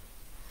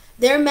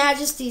 Their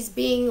Majesties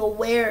being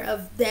aware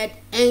of that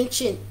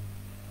ancient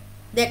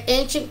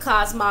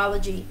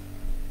cosmology,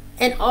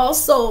 and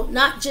also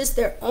not just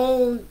their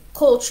own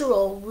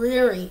cultural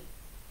rearing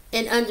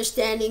and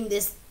understanding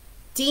this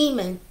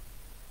demon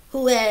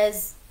who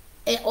has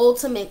an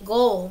ultimate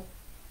goal.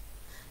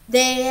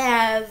 They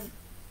have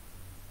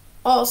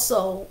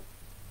also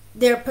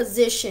their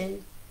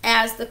position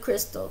as the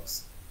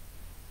crystals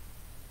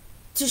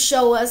to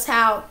show us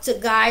how to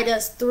guide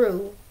us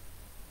through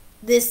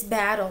this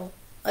battle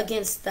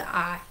against the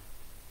I.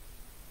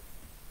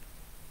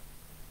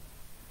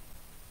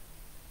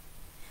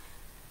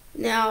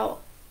 Now,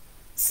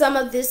 some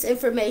of this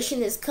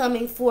information is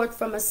coming forth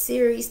from a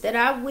series that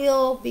I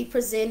will be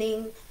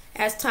presenting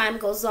as time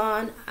goes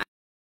on. I'm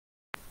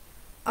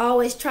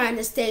always trying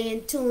to stay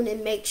in tune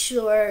and make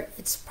sure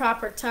it's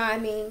proper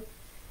timing,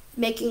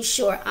 making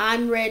sure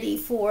I'm ready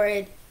for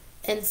it,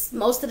 and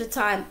most of the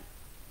time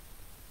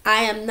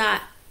I am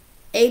not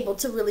able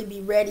to really be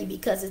ready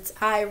because it's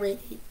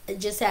already, it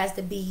just has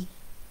to be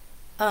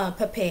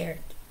prepared.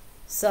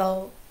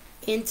 So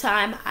in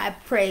time, I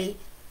pray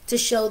to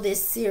show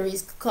this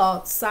series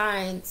called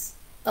Signs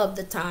of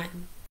the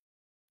Time.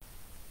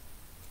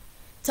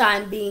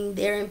 Time being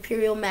their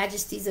Imperial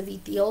Majesties of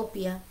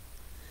Ethiopia,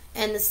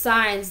 and the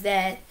signs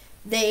that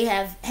they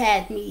have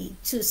had me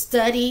to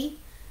study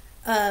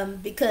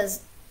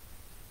because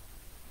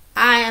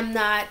I am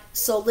not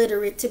so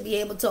literate to be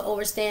able to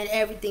understand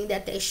everything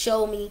that they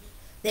show me.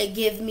 They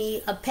give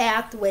me a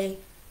pathway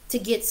to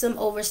get some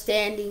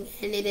understanding,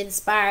 and it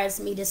inspires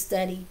me to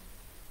study.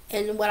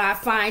 And what I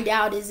find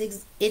out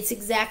is it's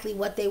exactly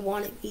what they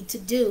wanted me to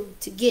do,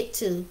 to get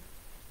to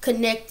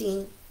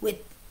connecting with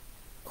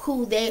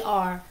who they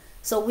are,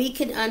 so we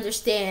can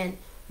understand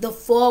the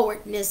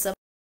forwardness of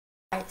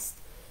Christ.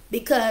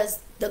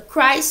 Because the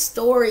Christ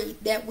story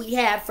that we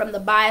have from the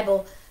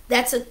Bible,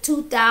 that's a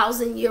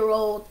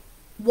 2,000-year-old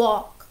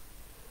walk.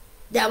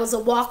 That was a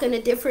walk in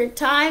a different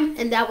time,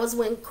 and that was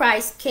when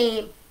Christ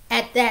came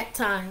at that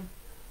time.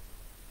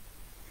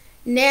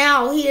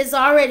 Now he has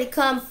already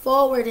come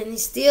forward, and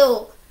he's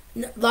still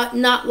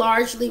not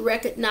largely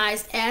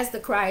recognized as the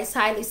Christ,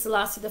 Haile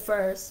Selassie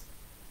I.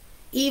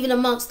 Even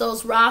amongst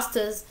those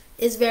Rastas,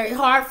 it's very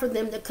hard for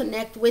them to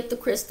connect with the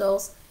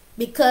crystals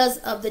because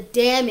of the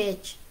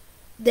damage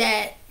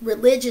that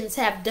religions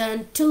have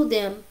done to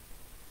them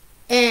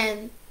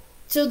and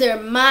to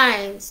their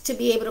minds to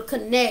be able to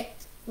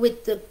connect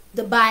with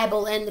the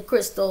Bible and the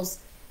crystals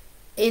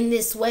in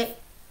this way.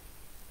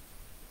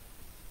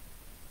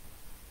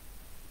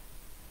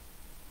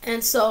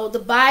 And so the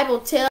Bible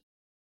tells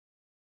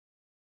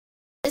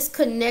is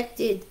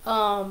connected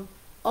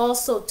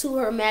also to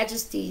Her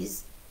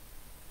Majesty's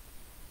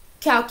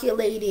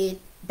calculated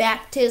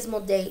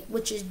baptismal date,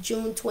 which is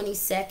June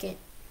 22nd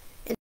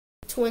and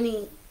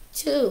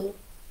 22,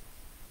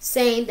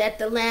 saying that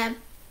the lamp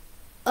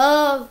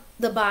of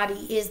the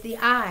body is the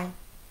eye.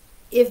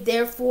 If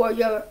therefore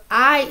your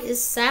eye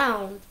is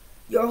sound,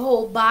 your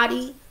whole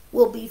body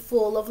will be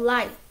full of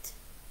light.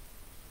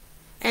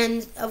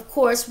 And of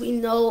course we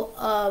know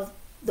of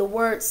the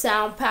word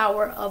sound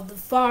power of the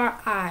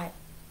far eye.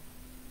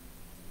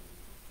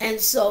 And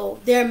so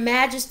their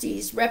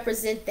Majesties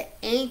represent the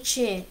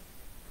ancient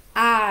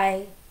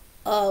eye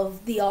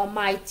of the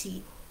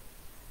Almighty.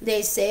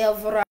 They say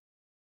of Ra,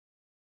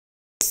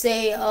 they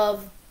say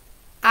of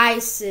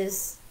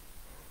Isis,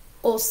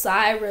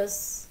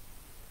 Osiris,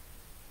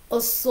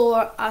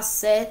 Osor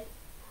Aset,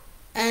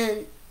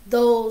 and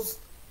those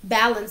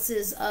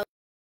balances of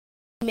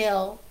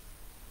female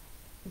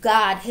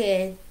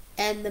Godhead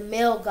and the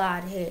male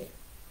Godhead.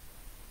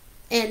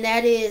 And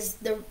that is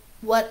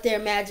what their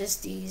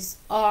majesties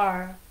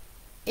are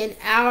in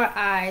our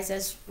eyes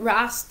as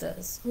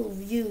Rastas who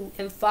view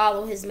and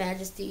follow His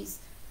Majesty's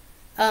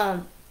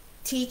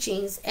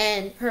teachings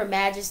and Her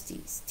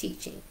Majesty's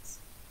teachings.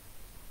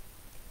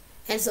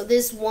 And so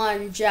this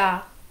one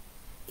Jah,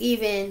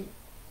 even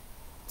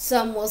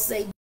some will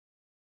say,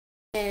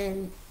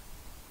 and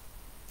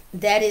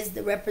that is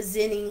the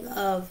representing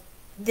of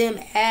them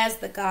as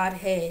the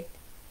Godhead.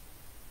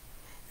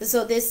 And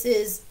so this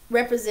is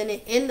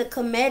represented in the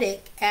Kemetic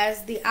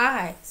as the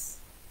eyes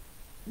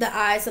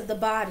of the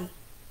body.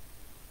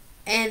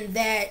 And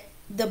that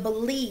the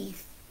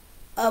belief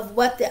of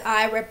what the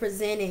eye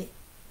represented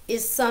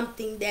is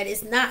something that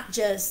is not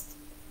just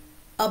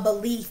a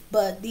belief,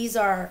 but these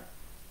are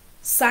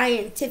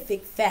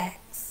scientific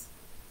facts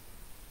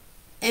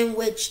in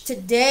which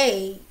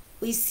today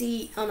we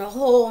see on a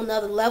whole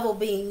nother level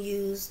being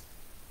used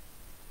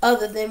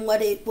other than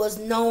what it was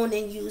known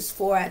and used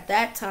for at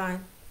that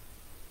time.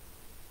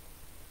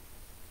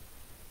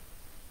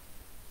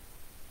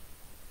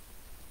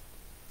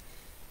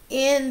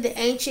 In the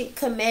ancient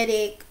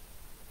Kemetic,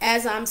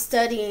 as I'm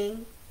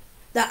studying,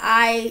 the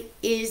eye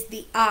is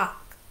the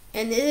Ak,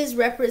 and it is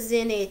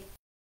represented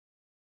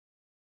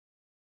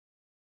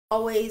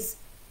always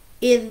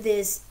in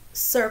this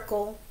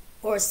circle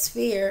or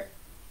sphere,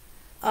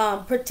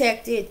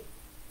 protected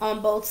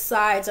on both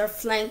sides or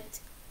flanked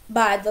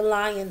by the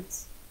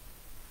lions.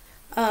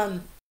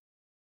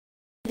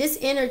 This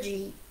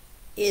energy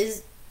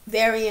is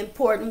very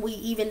important. We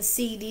even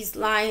see these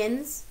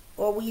lions,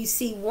 or we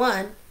see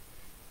one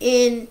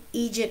in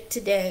Egypt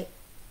today.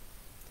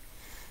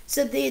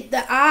 So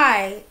the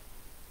eye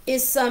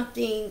is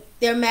something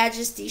their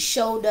majesty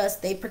showed us.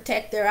 They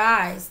protect their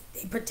eyes.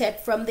 They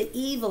protect from the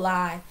evil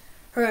eye.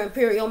 Her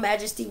Imperial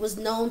Majesty was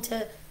known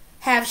to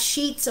have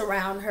sheets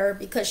around her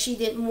because she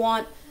didn't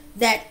want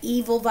that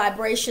evil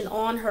vibration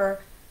on her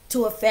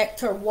to affect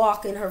her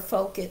walk and her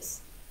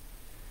focus.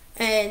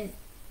 And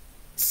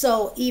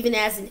so even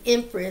as an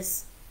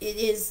empress, it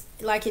is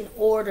like an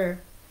order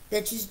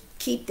that you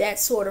keep that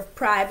sort of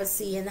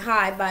privacy and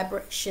high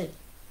vibration.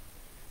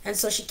 And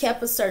so she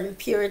kept a certain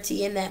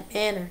purity in that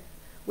manner.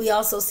 We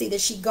also see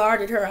that she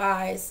guarded her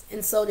eyes,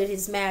 and so did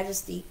His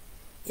Majesty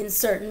in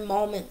certain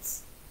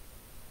moments.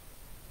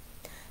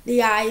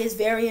 The eye is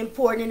very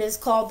important and is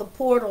called the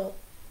portal,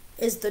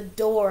 is the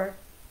door.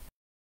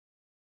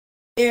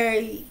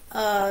 Very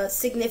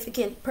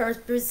significant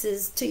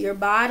purposes to your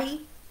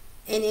body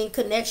and in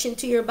connection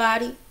to your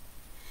body.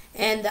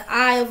 And the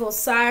eye of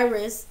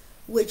Osiris,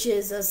 which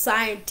is a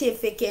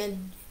scientific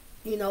and,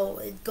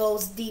 it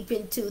goes deep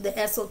into the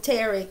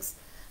esoterics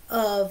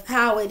of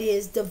how it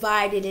is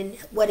divided and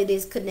what it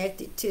is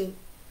connected to.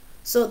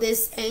 So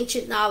this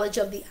ancient knowledge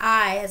of the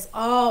eye has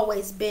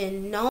always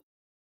been known.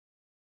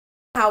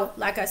 How,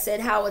 like I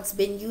said, how it's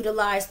been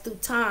utilized through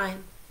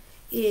time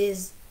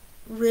is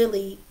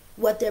really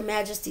what their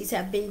majesties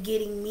have been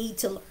getting me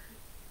to learn.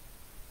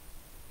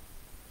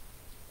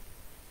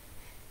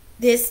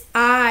 This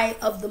eye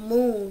of the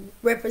moon,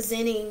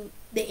 representing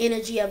the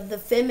energy of the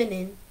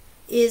feminine,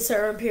 is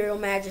Her Imperial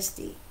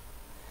Majesty.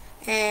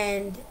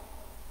 And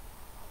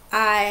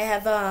I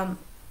have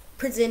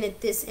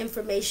presented this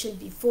information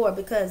before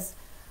because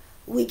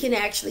we can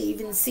actually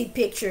even see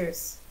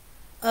pictures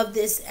of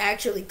this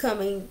actually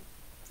coming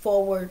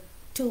forward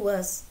to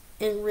us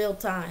in real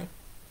time.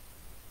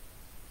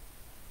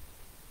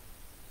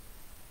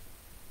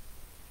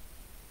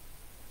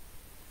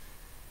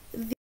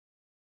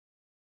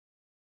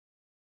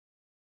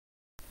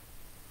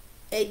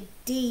 A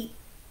deep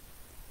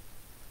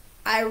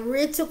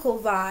iridical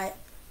vibe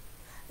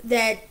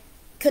that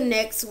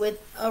connects with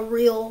a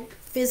real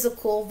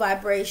physical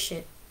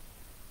vibration.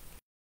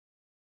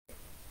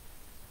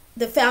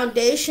 The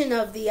foundation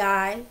of the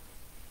eye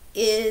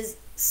is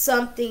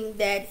something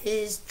that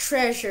is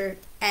treasured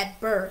at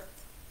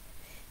birth,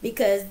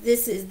 because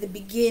this is the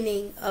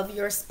beginning of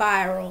your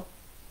spiral,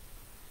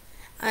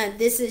 and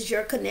this is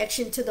your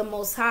connection to the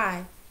Most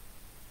High.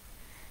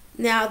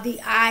 Now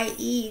the eye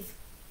Eve,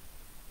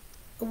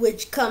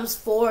 which comes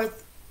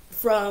forth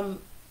from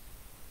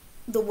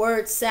the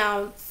word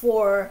sound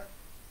for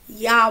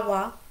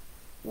Yahweh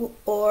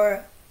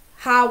or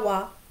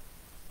Hawa,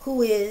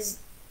 who is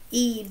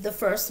Eve, the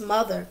first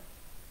mother.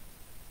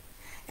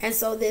 And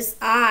so this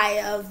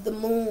eye of the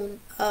moon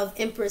of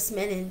Empress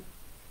Menen,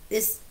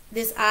 this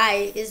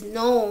eye is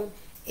known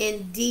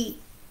in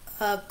deep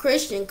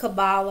Christian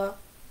Kabbalah,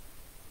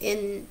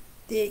 in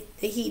the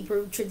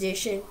Hebrew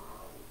tradition.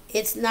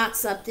 It's not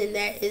something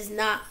that is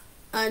not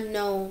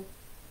unknown,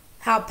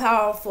 how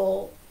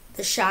powerful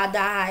the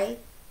Shaddai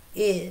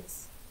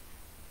is.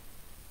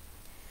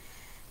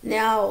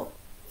 Now,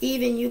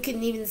 you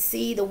can even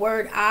see the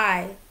word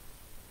eye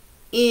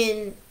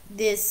in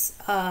this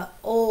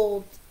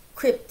old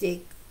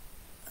cryptic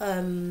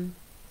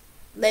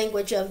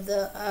language of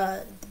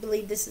I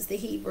believe this is the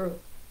Hebrew.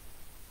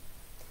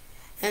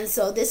 And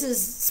so this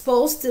is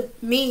supposed to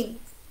mean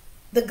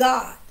the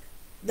God,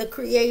 the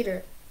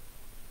creator.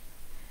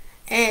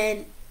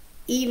 And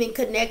even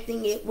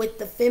connecting it with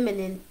the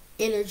feminine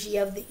energy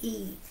of the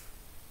Eve,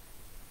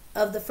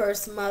 of the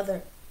first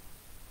mother.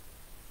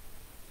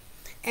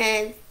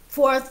 And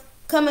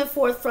coming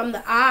forth from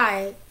the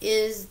eye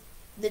is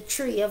the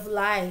tree of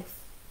life.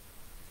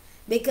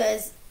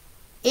 Because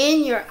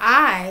in your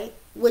eye,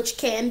 which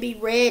can be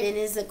read and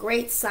is a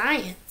great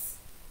science,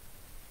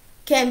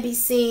 can be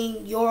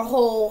seen your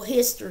whole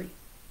history.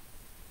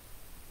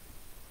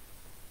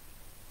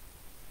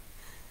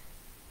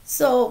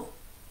 So,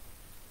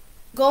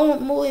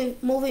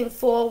 moving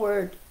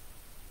forward,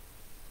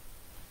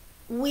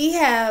 we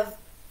have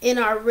in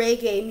our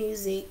reggae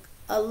music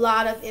a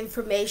lot of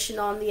information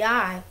on the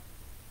eye.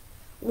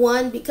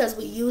 One, because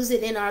we use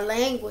it in our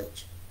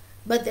language,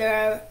 but there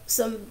are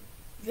some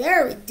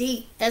very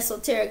deep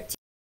esoteric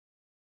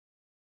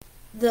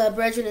the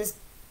brethren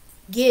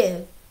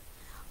give.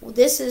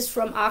 This is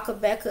from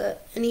Akabeka,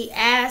 and he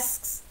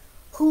asks,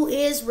 who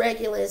is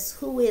Regulus?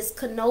 Who is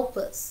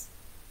Canopus?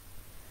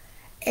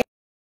 And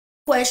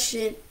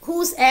question,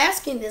 who's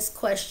asking this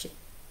question?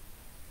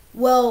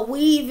 Well, we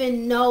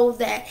even know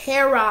that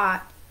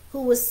Herod,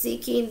 who was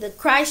seeking the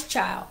Christ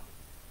child,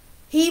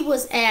 he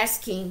was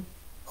asking,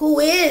 who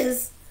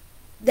is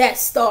that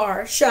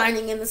star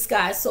shining in the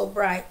sky so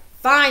bright?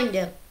 Find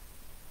him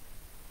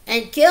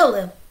and kill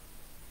him.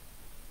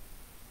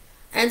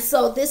 And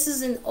so this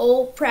is an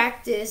old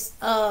practice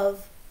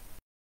of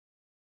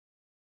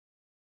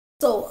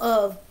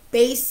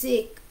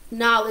basic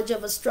knowledge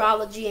of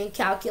astrology and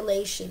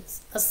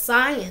calculations, a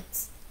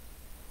science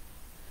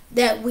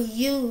that we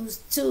use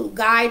to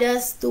guide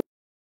us through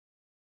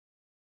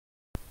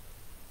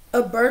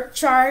a birth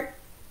chart.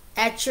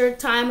 At your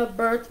time of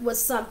birth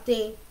was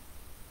something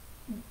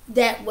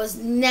that was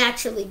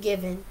naturally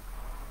given,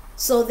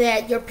 so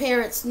that your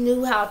parents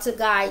knew how to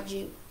guide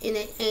you in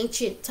an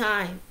ancient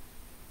time.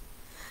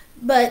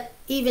 But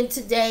even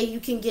today,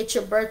 you can get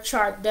your birth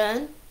chart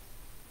done,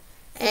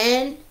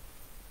 and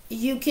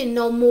you can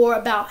know more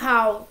about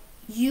how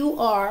you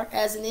are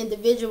as an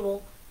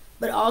individual,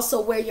 but also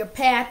where your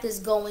path is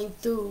going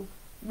through,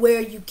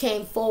 where you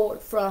came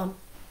forward from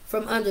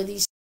under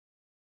these.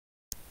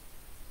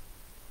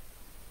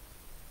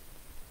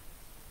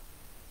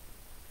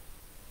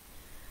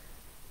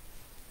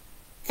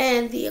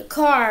 And the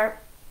akar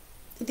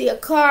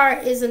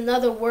is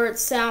another word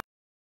sound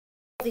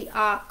the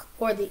ak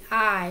or the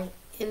eye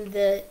in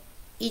the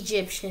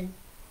Egyptian.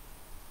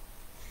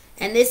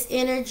 And this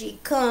energy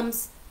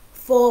comes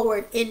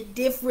forward in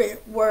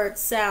different word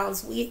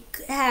sounds. We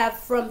have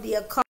from the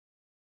akar,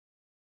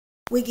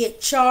 we get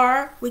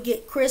char, we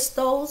get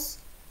Christos,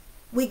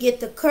 we get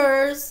the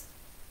kurs,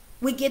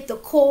 we get the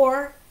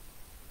core,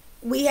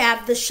 we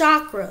have the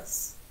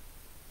chakras.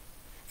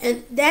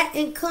 And that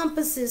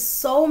encompasses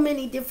so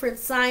many different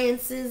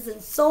sciences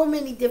and so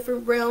many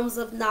different realms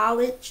of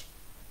knowledge.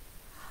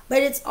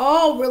 But it's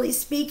all really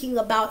speaking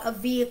about a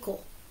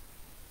vehicle.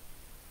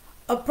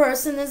 A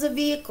person is a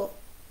vehicle.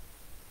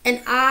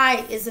 An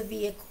eye is a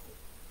vehicle.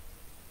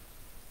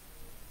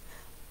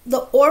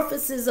 The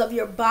orifices of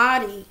your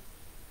body,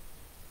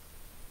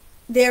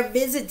 they're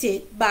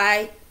visited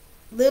by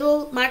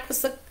little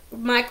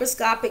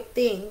microscopic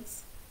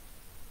things.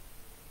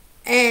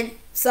 And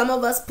some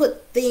of us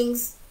put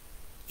things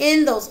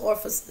in those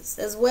orifices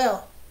as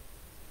well.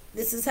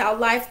 This is how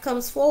life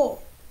comes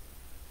forward.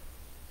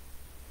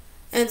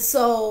 And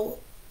so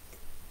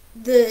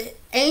the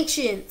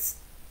ancients,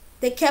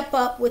 they kept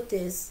up with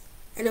this,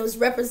 and it was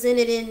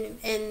represented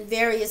in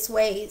various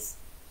ways.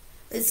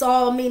 It's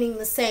all meaning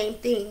the same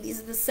thing. These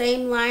are the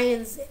same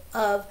lions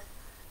of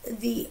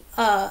the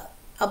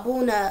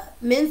Abuna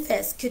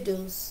Memphis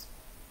Kudus.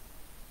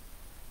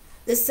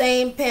 The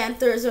same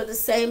panthers or the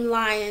same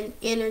lion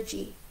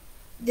energy.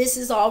 This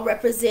is all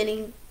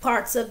representing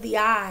parts of the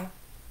eye.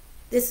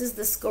 This is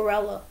the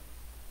sclera.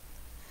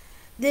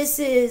 This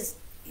is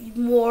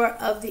more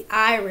of the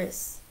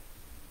iris.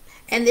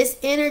 And this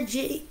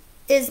energy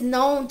is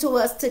known to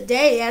us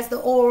today as the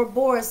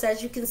Ouroboros.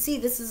 As you can see,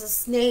 this is a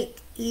snake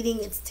eating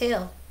its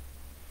tail.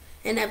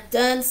 And I've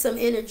done some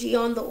energy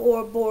on the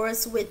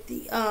Ouroboros with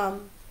the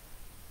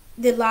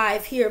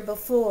live here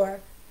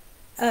before.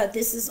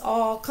 This is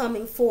all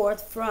coming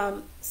forth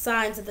from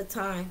signs of the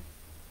time.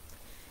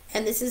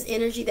 And this is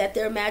energy that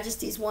their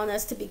majesties want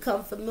us to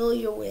become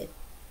familiar with.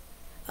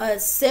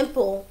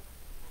 Simple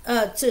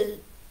to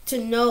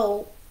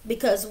know,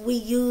 because we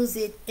use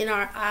it in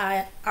our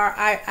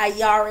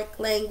Ayaric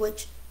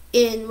language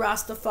in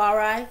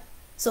Rastafari.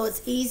 So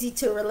it's easy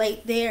to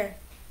relate there.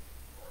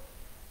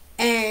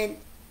 And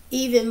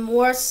even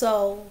more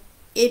so,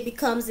 it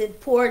becomes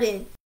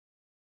important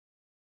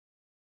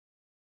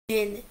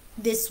in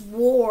this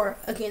war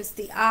against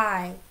the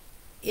eye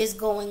is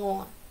going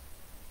on.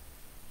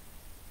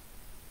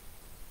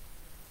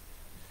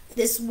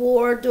 This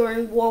war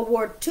during World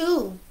War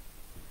II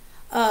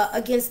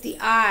against the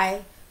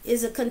eye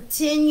is a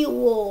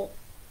continual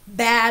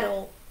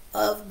battle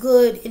of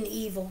good and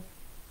evil.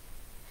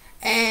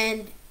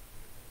 And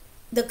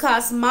the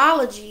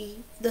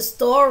cosmology, the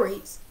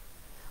stories,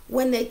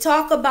 when they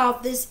talk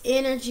about this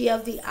energy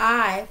of the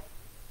eye,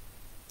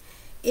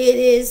 it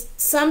is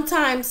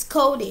sometimes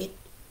coded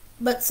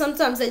but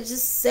sometimes they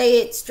just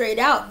say it straight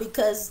out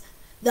because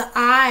the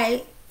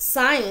eye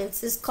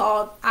science is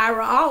called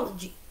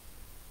iridology.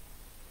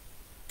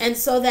 And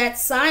so that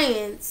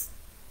science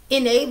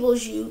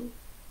enables you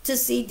to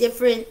see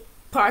different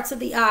parts of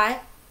the eye,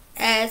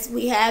 as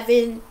we have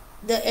in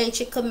the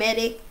ancient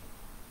Kemetic,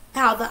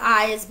 how the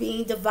eye is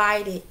being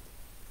divided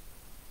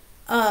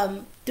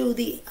through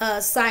the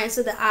science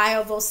of the eye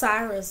of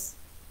Osiris.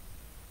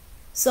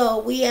 So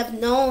we have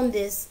known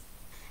this,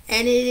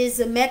 and it is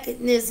a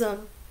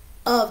mechanism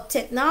of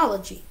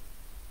technology.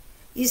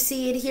 You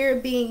see it here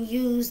being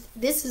used.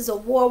 This is a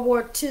World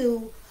War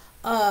II.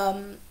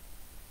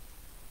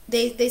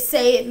 They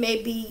say it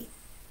may be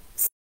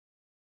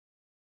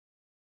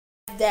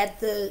that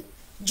the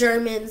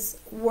Germans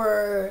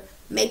were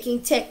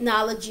making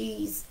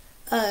technologies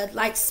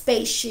like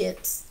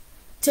spaceships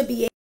to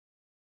be able.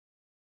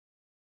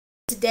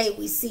 Today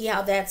we see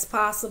how that's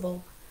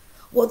possible.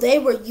 Well, they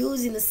were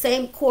using the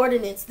same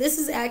coordinates. This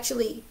is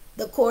actually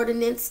the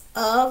coordinates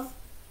of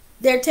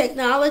their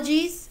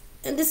technologies,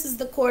 and this is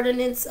the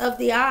coordinates of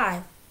the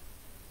eye.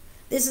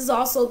 This is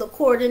also the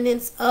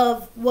coordinates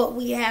of what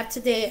we have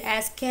today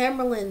as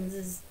camera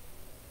lenses.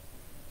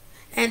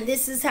 And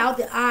this is how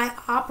the eye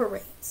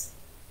operates.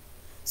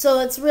 So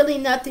it's really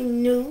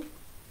nothing new.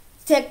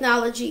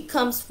 Technology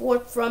comes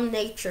forth from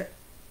nature.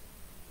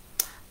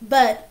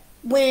 But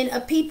when a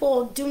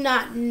people do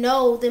not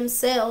know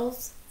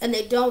themselves and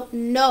they don't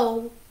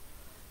know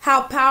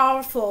how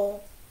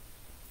powerful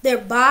their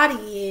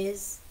body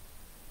is,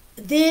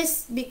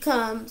 this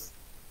becomes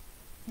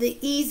the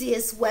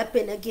easiest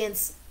weapon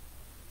against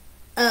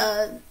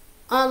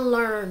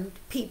unlearned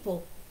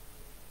people.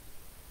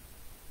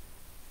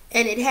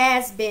 And it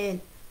has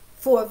been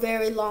for a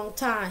very long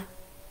time.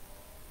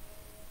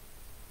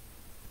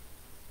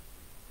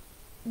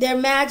 Their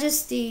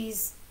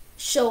Majesties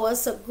show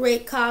us a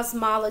great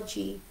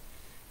cosmology,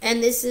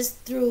 and this is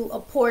through a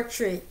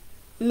portrait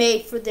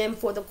made for them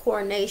for the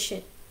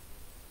coronation.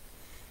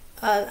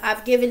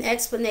 I've given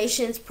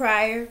explanations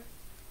prior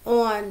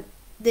on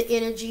the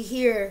energy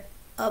here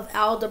of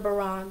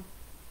Aldebaran.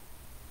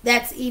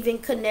 That's even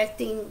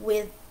connecting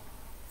with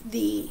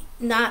the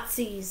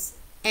Nazis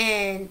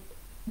and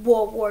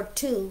World War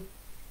II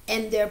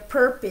and their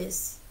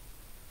purpose,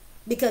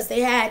 because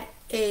they had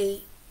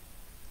a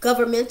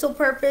governmental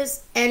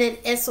purpose and an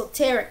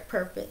esoteric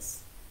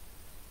purpose.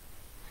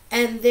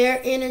 And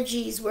their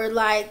energies were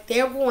like,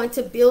 they're going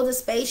to build a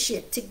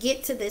spaceship to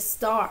get to this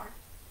star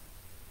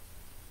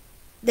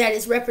that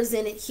is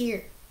represented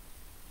here.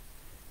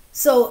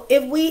 So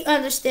if we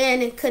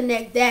understand and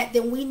connect that,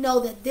 then we know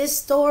that this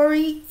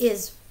story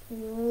is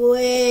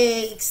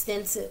way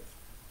extensive,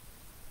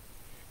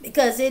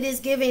 because it is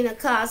giving a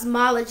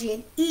cosmology,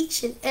 and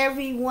each and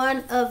every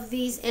one of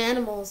these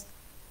animals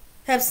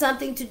have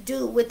something to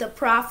do with the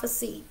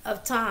prophecy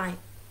of time,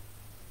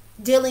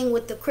 dealing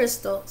with the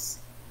Christos,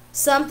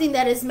 something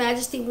that His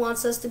Majesty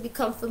wants us to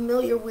become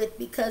familiar with,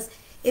 because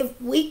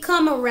if we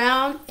come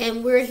around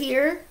and we're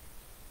here,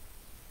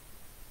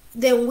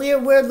 then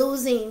we're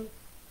losing,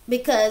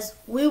 because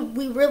we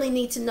really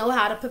need to know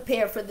how to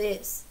prepare for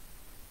this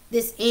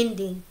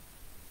ending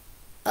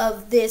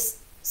of this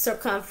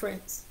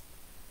circumference.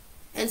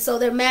 And so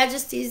their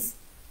Majesties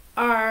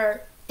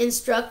are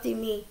instructing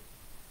me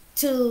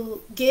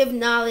to give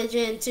knowledge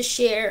and to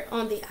share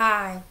on the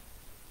eye,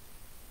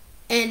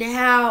 and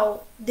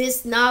how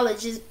this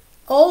knowledge is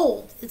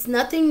old, it's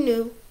nothing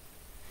new,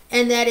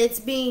 and that it's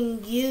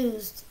being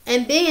used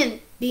and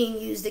being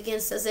used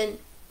against us. And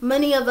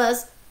many of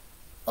us,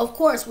 of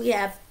course, we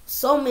have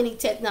so many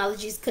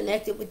technologies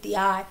connected with the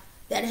eye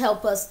that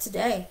help us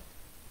today,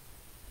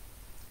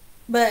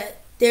 but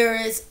there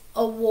is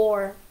a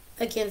war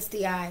against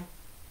the eye.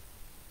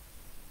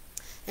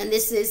 And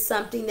this is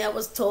something that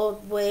was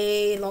told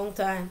way long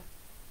time.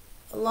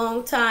 A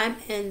long time,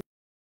 and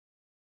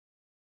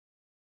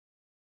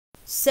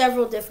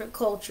several different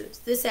cultures.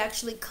 This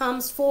actually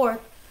comes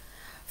forth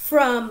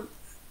from,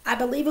 I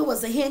believe it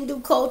was a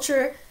Hindu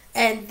culture,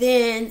 and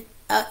then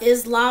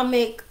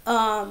Islamic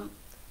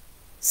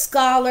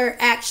scholar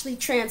actually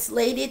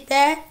translated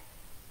that,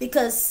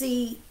 because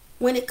see,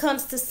 when it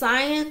comes to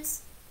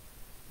science,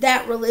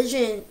 that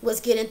religion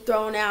was getting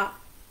thrown out.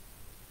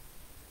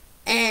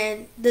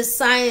 And the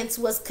science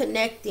was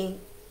connecting.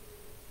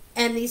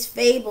 And these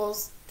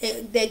fables,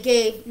 they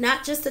gave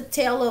not just a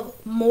tale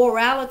of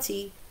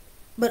morality,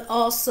 but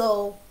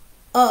also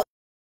of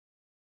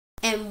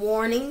and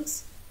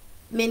warnings,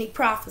 many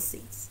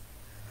prophecies.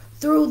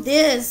 Through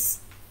this,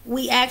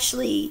 we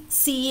actually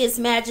see His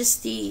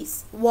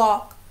Majesty's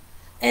walk.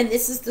 And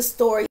this is the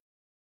story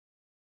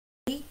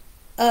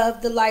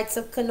of the Lights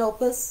of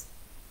Canopus,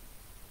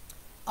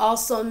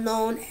 also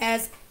known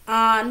as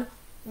An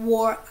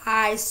War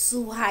I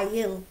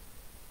Suhayl.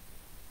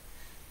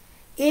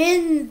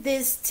 In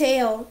this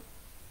tale,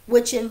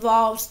 which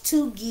involves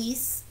two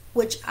geese,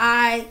 which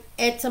I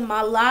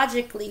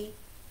etymologically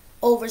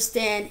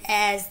understand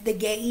as the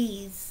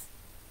gays,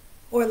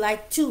 or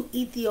like two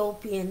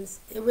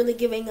Ethiopians, really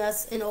giving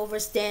us an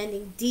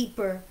understanding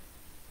deeper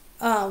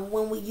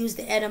when we use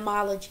the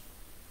etymology.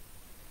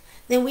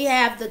 Then we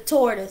have the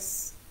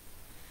tortoise.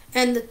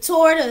 And the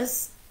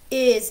tortoise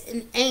is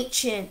an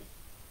ancient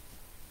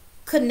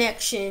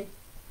connection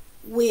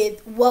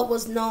with what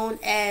was known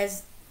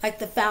as like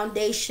the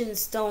foundation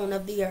stone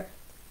of the earth,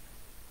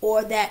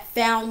 or that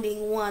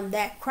founding one,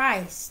 that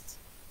Christ.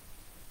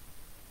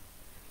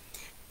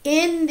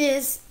 In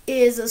this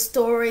is a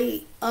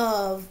story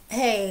of,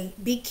 hey,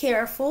 be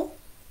careful.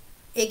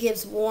 It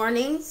gives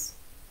warnings.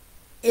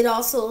 It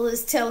also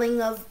is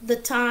telling of the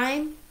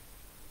time,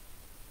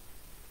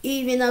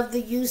 even of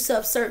the use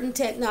of certain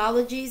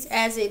technologies,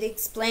 as it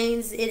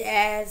explains it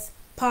as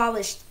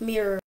polished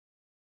mirror,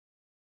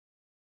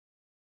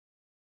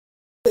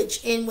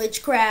 which in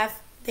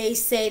witchcraft they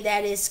say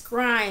that is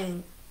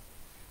scrying,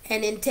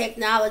 and in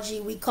technology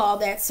we call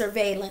that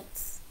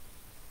surveillance.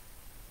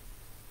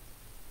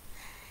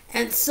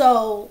 And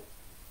so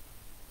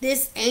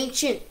this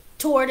ancient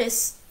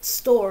tortoise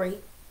story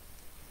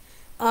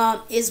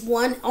is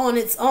one on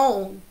its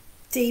own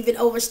to even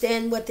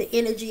understand what the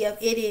energy of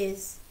it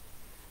is.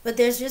 But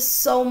there's just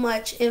so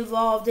much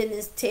involved in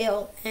this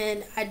tale,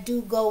 and I do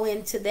go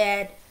into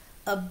that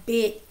a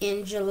bit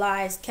in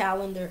July's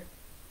calendar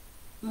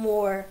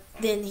more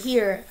than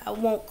here. I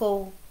won't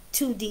go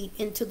too deep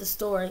into the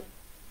story,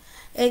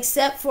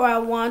 except for I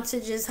want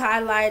to just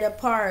highlight a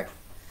part,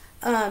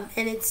 and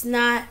it's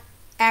not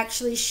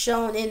actually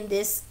shown in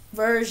this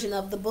version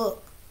of the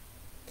book.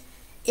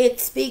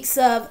 It speaks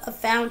of a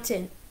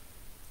fountain,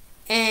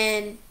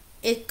 and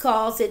it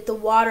calls it the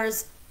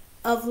waters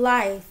of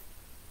life.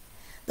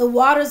 The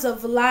waters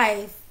of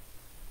life,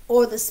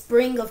 or the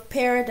spring of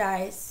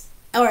paradise,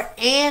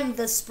 and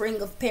the spring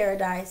of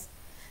paradise.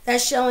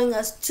 That's showing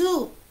us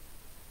two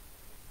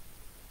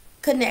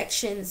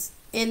connections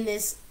in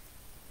this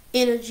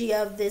energy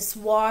of this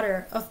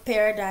water of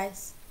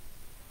paradise.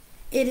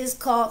 It is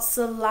called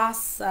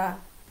Salasa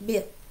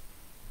Bil.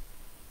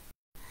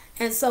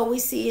 And so we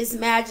see His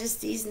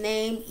Majesty's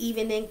name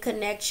even in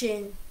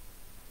connection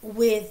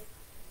with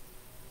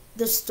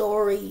the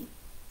story,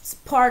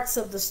 parts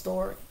of the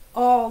story,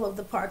 all of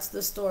the parts of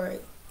the story.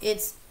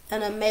 It's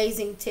an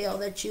amazing tale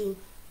that you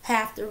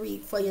have to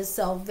read for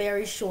yourself.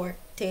 Very short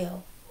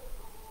tale.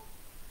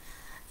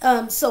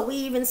 So we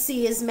even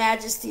see His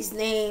Majesty's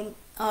name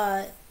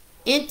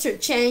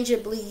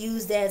interchangeably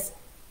used as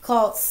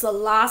called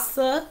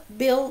Salasa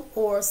Bil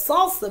or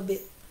Salsa Bil.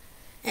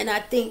 And I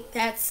think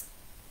that's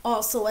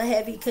also a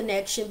heavy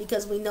connection,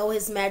 because we know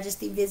His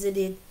Majesty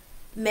visited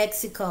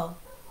Mexico.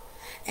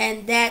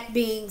 And that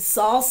being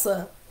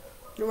salsa,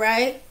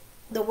 right?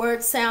 The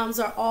word sounds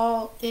are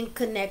all in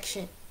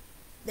connection.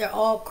 They're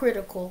all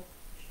critical,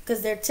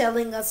 because they're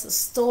telling us a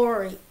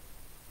story.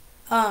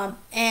 And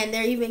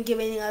they're even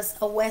giving us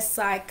a West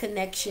Side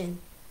connection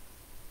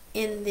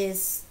in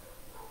this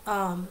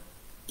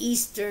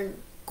Eastern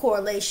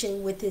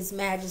correlation with His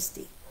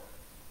Majesty.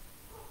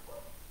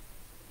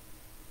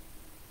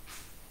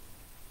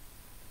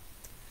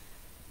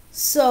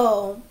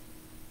 So,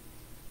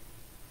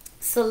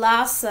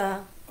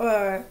 Salasa,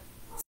 or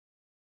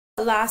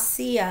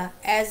Salasia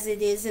as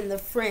it is in the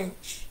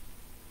French,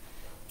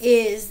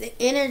 is the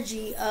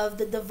energy of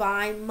the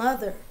Divine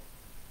Mother.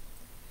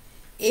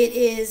 It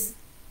is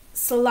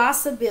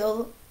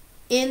Salasabil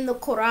in the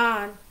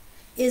Quran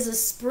is a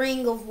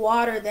spring of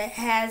water that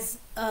has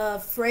a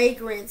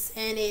fragrance,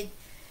 and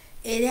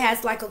it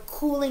has like a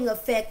cooling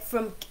effect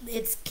from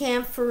its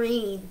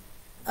camphorine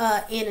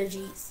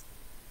energies.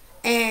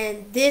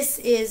 And this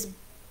is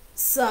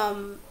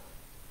some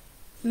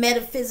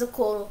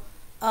metaphysical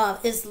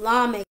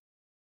Islamic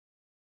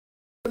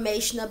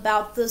information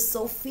about the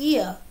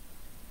Sophia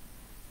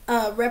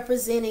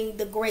representing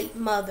the Great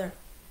Mother.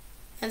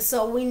 And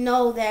so we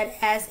know that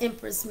as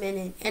Empress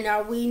Menen. And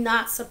are we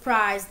not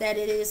surprised that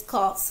it is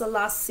called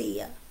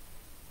Selassie,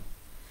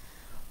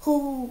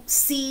 who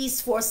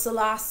sees for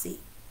Selassie,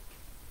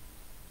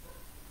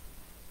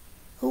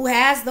 who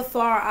has the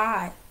far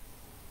eye.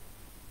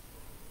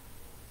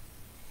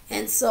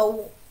 And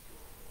so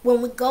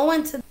when we go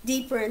into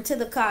deeper into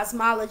the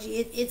cosmology,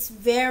 it's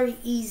very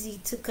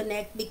easy to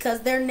connect,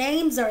 because their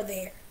names are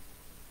there.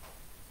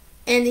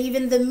 And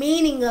even the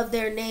meaning of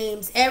their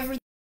names, everything,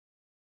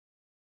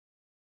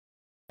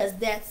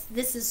 because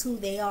this is who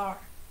they are.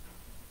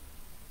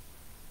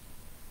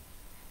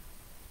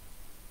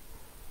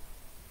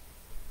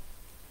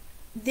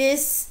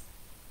 This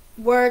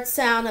word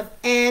sound of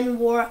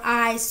Anwar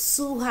I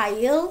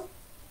Suhayl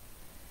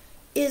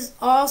is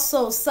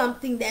also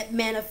something that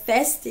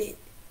manifested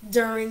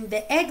during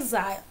the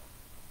exile.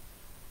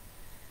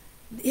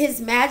 His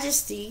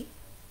Majesty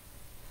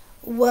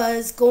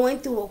was going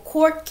through a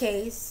court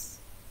case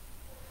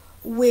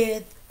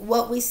with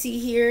what we see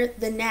here,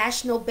 the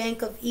National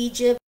Bank of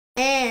Egypt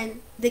and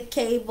the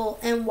Cable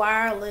and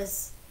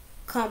Wireless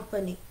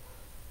Company.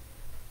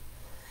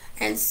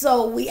 And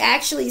so we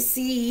actually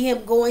see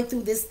him going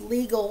through this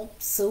legal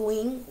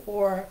suing,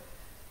 or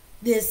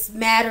this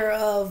matter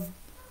of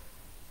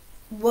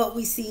what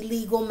we see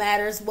legal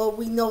matters. Well,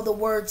 we know the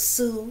word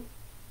sue.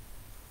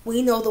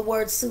 We know the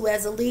word sue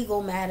as a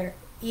legal matter.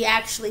 He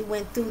actually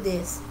went through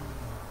this.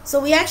 So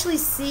we actually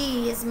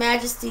see His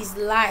Majesty's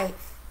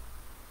life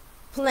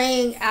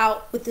playing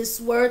out with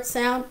this word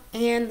sound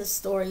and the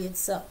story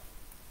itself.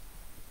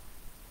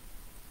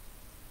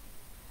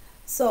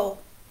 So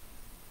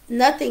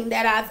nothing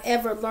that I've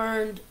ever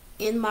learned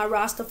in my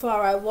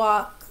Rastafari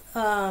walk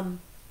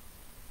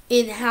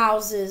in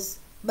houses,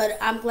 but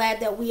I'm glad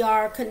that we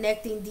are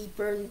connecting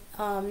deeper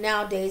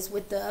nowadays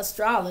with the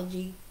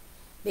astrology,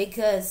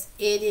 because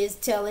it is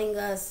telling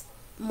us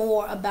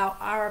more about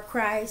our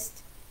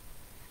Christ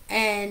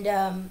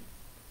and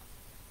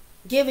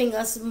giving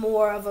us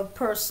more of a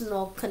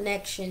personal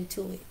connection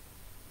to it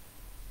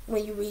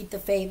when you read the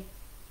fable.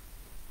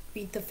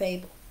 Read the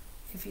fable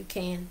if you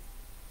can.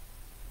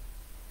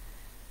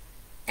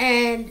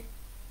 And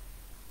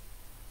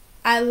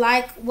I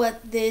like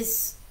what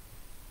this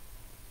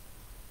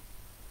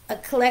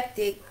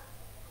eclectic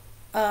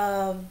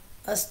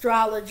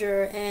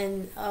astrologer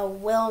and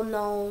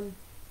well-known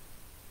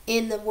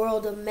in the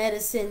world of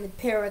medicine,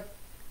 Paracelsus,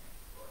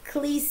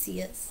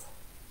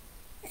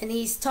 and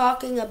he's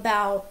talking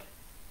about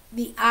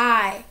the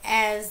eye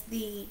as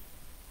the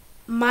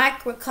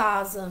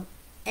microcosm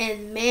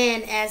and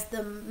man as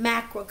the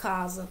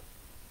macrocosm.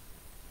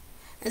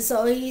 And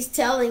so he's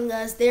telling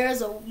us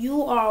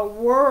you are a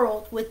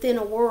world within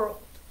a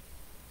world.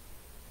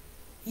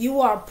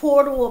 You are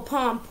portal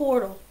upon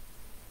portal.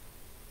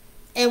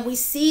 And we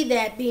see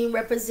that being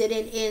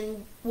represented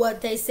in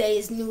what they say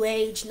is New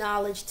Age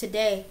knowledge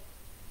today,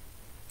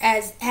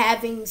 as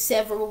having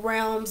several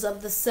realms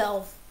of the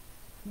self,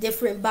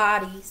 different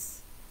bodies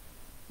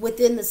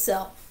within the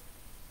self,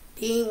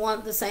 being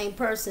one the same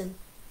person,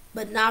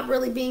 but not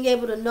really being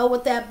able to know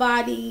what that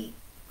body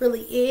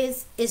really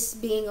is. It's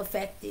being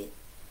affected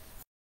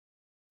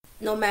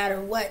no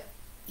matter what,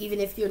 even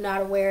if you're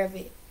not aware of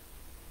it.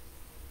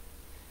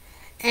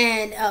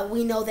 And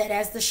we know that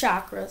as the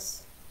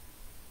chakras.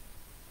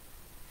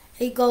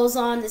 He goes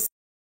on to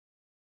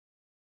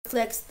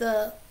reflects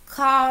the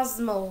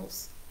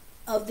cosmos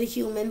of the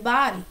human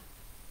body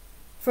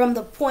from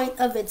the point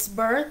of its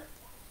birth,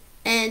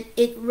 and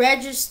it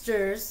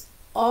registers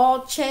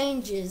all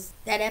changes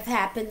that have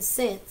happened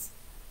since.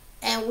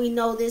 And we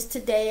know this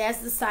today as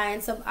the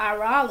science of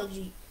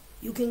irology.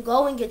 You can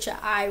go and get your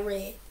eye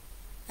read,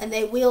 and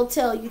they will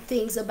tell you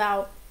things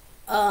about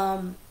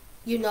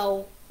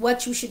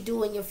what you should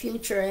do in your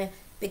future,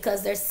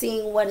 because they're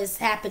seeing what has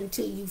happened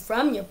to you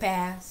from your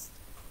past.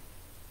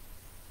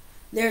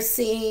 They're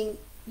seeing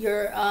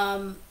your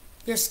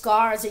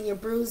scars and your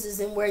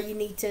bruises and where you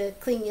need to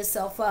clean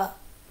yourself up.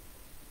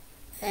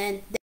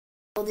 And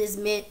that is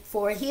meant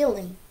for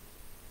healing.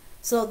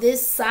 So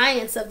this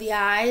science of the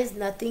eye is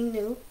nothing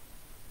new.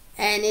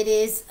 And it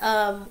is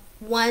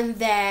one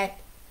that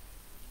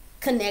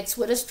connects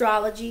with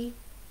astrology.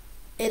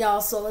 It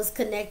also is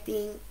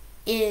connecting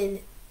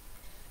in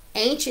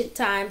ancient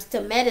times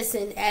to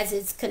medicine, as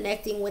it's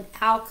connecting with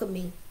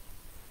alchemy.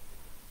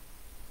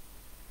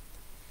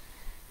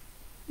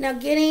 Now,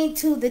 getting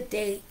to the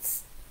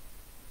dates,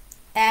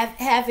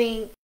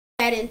 having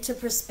that into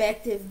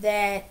perspective,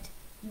 that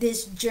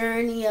this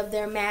journey of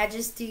their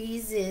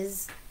majesties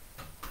is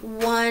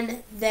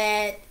one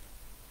that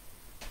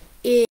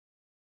is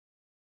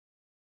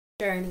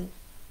a journey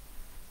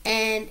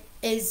and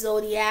a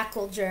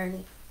zodiacal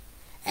journey.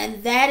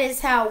 And that is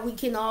how we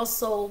can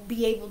also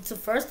be able to,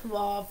 first of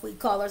all, if we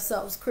call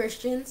ourselves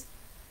Christians,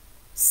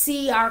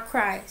 see our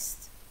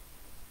Christ,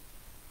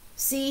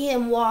 see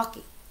Him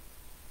walking.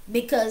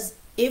 Because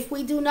if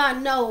we do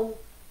not know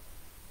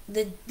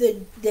the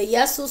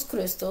Jesus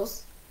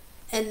Christos,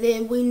 and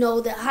then we know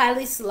that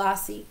Haile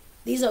Selassie,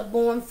 these are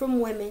born from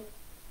women.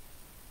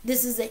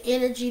 This is an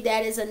energy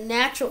that is a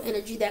natural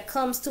energy that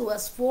comes to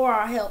us for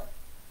our help.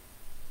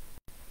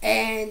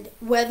 And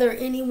whether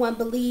anyone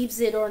believes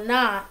it or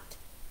not,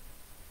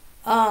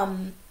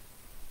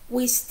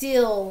 we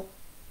still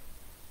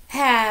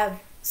have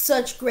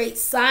such great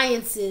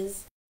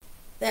sciences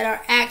that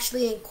are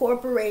actually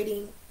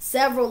incorporating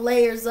several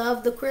layers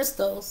of the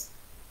crystals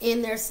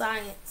in their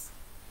science.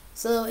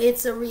 So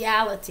it's a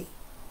reality.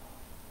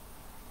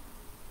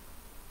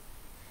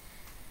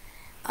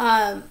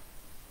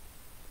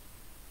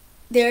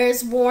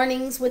 There's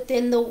warnings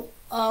within the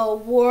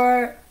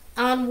War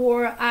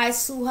I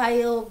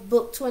Suhayl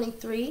book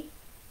 23,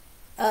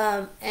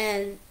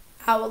 and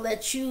I will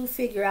let you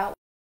figure out.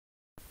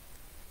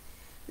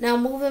 Now,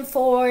 moving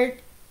forward,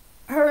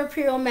 Her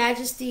Imperial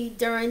Majesty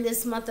during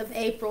this month of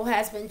April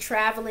has been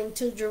traveling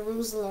to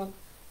Jerusalem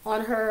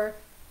on her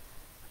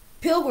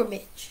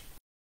pilgrimage.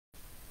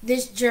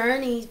 This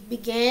journey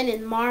began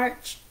in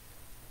March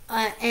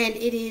and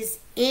it is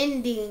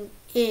ending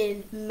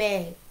in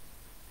May.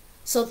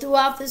 So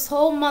throughout this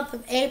whole month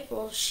of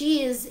April,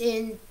 she is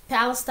in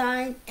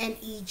Palestine and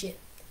Egypt.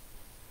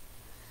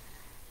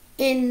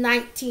 In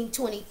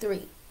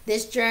 1923,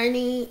 this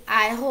journey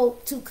I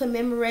hope to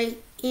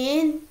commemorate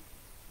in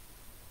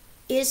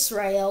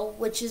Israel,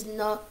 which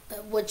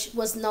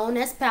was known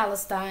as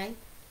Palestine.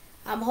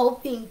 I'm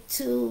hoping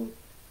to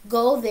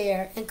go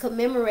there and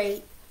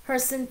commemorate her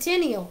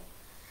centennial,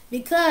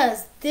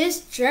 because this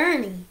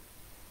journey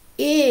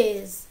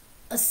is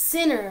a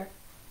center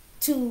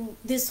to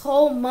this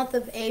whole month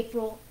of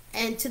April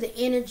and to the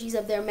energies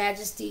of their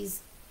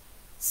majesties,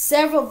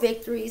 several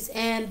victories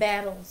and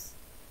battles.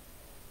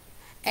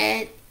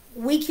 And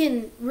we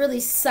can really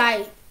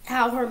cite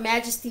how Her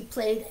Majesty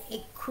played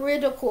a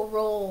critical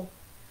role,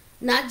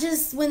 not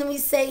just when we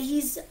say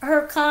he's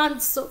her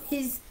consort,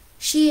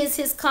 she is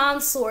his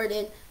consort,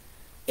 and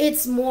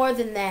it's more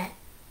than that.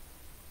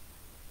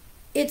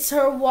 It's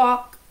her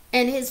walk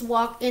and his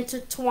walk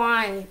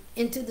intertwined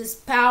into this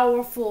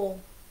powerful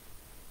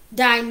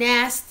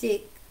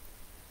dynastic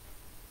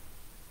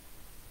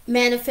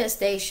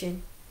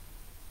manifestation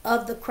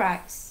of the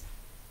Christ.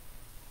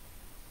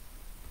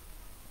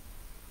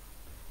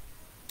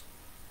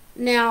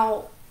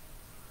 Now,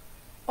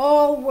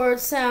 all word,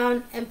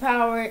 sound, and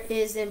power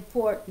is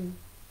important.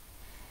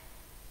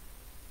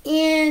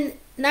 In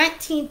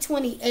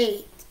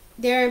 1928,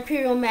 their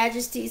Imperial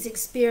Majesties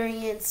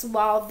experience,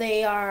 while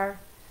they are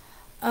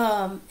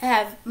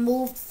have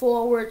moved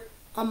forward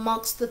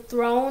amongst the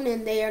throne,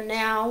 and they are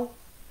now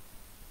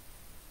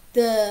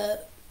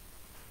the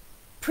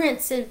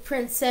Prince and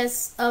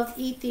Princess of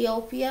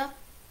Ethiopia,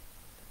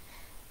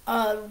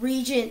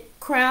 Regent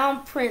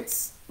Crown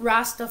Prince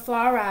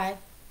Rastafari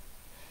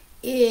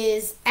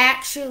is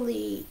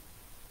actually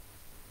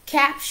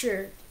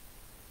captured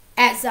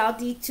at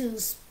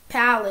Zalditu's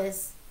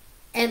palace,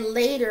 and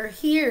later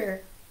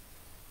here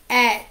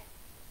at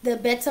the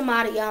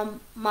Betamariam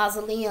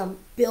mausoleum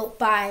built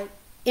by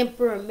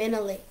Emperor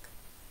Menelik,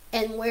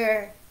 and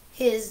where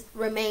his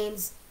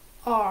remains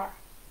are.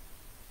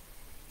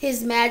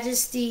 His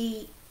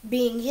Majesty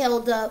being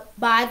held up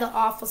by the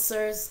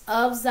officers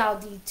of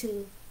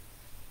Zalditu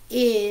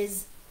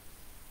is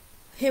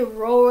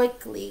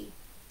heroically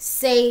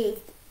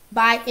saved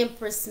by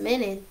Empress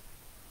Menen,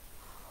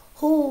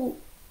 who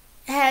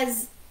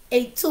has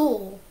a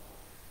tool,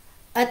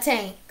 a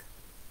tank.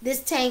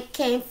 This tank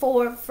came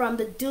forward from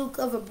the Duke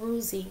of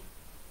Abruzzi.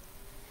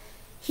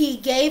 He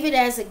gave it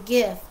as a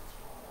gift.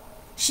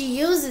 She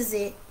uses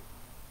it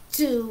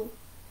to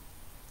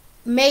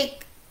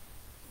make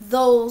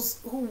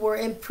those who were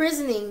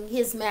imprisoning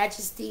His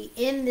Majesty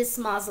in this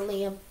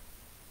mausoleum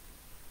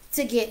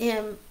to get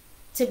him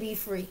to be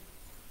free.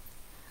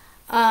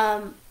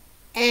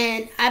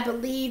 And I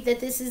believe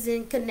that this is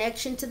in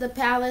connection to the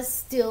palace,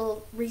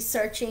 still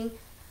researching,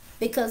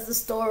 because the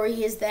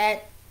story is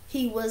that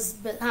he was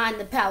behind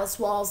the palace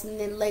walls, and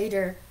then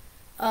later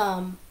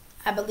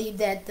I believe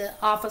that the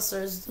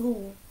officers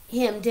who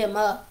hemmed him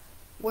up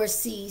were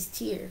seized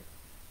here.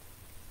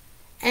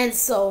 And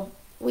so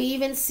we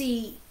even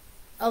see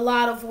a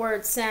lot of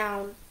word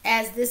sound,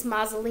 as this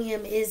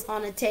mausoleum is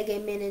on a Tege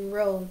Menen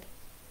road.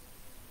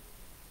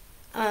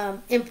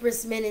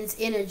 Empress Menen's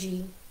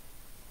energy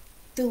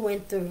through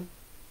and through.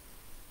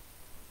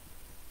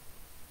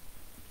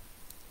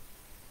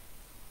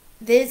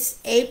 This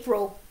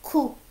April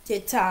coup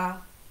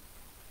d'etat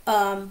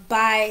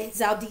by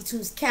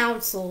Zalditu's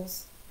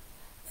councils,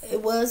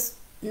 it was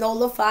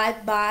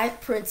nullified by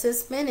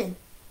Princess Menen.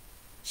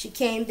 She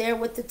came there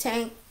with the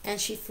tank and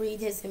she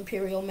freed His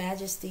Imperial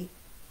Majesty.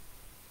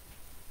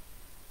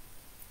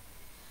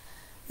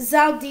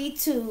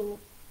 Zalditu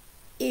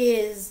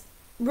is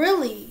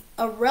really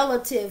a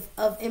relative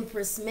of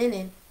Empress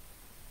Menen,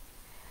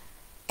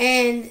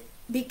 and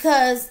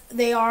because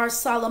they are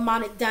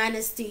Solomonic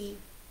dynasty,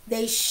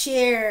 they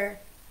share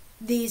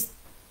this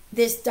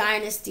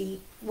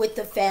dynasty with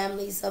the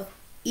families of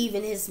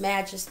even His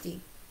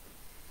Majesty.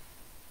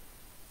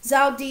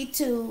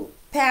 Zalditu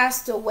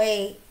passed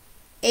away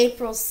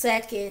April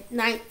 2nd,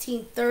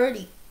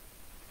 1930,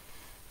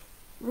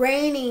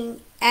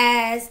 reigning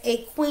as a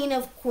Queen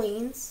of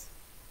Queens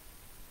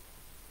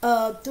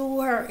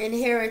through her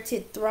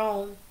inherited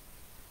throne.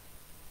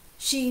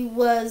 She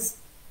was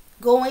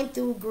going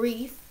through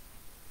grief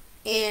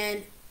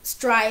and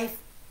strife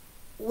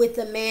with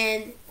the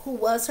man who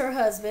was her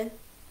husband,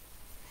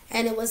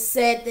 and it was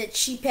said that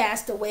she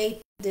passed away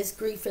through this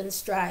grief and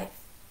strife.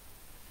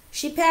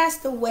 She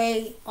passed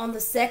away on the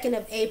 2nd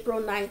of April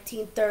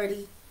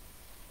 1930,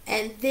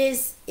 and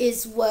this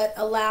is what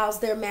allows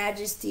their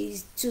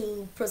majesties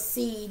to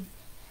proceed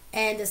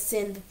and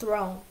ascend the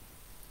throne.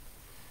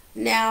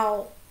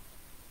 Now,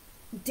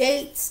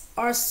 dates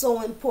are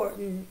so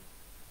important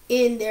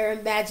in their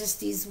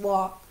majesty's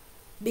walk,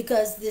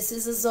 because this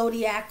is a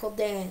zodiacal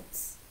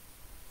dance.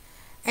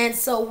 And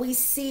so we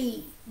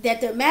see that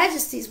their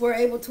majesties were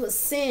able to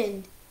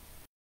ascend.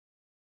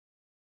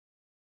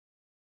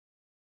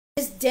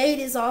 This date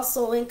is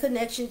also in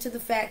connection to the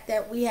fact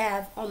that we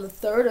have on the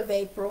 3rd of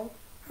April,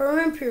 Her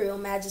Imperial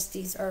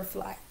Majesty's Earth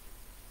flight.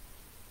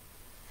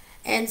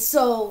 And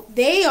so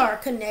they are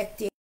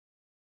connected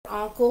to her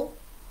uncle,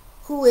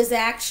 who is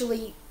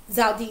actually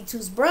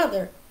Zalditu's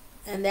brother,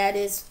 and that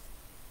is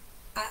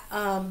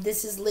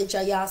this is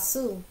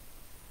Lijayasu.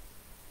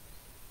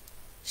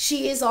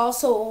 She is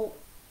also,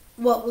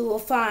 what we will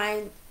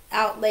find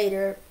out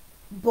later,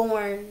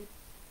 born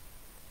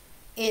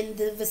in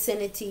the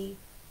vicinity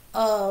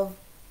of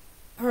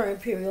Her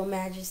Imperial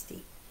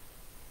Majesty.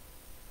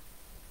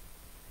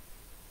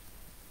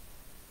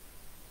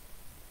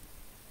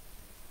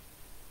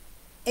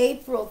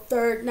 April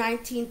 3rd,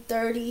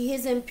 1930,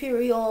 His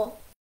Imperial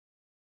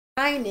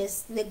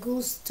Highness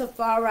Negus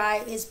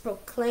Tafari is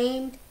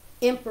proclaimed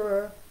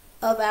Emperor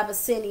of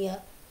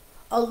Abyssinia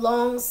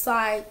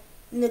alongside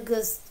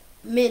Negus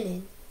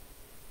Menen,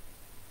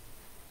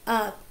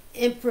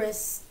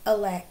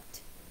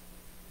 Empress-elect.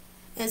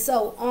 And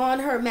so on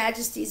Her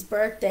Majesty's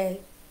birthday,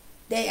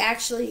 they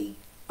actually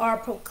are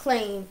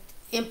proclaimed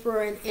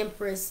Emperor and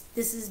Empress.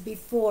 This is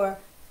before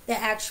the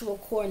actual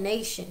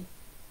coronation.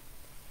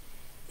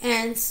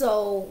 And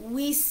so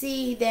we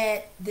see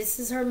that this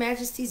is Her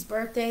Majesty's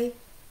birthday.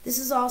 This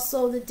is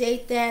also the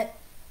date that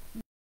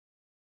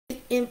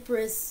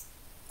Empress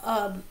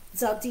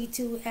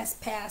Zalditu has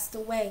passed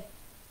away.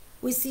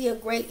 We see a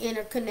great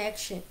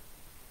interconnection.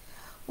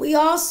 We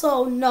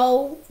also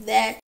know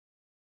that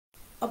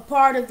a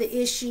part of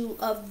the issue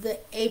of the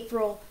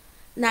April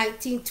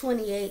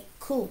 1928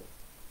 coup.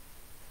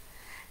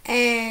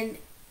 And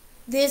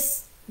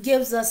this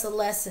gives us a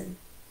lesson.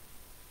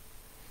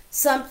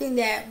 Something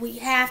that we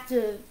have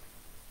to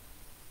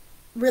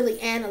really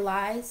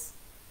analyze,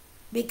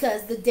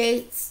 because the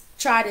dates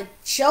try to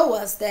show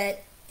us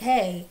that,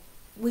 hey,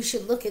 we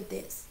should look at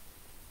this.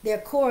 They're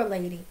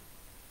correlating.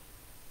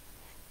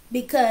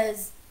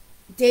 Because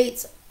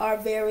dates are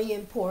very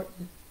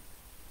important.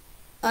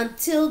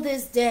 Until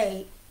this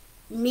day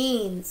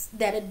means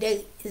that a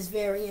date is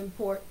very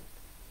important.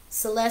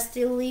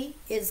 Celestially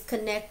is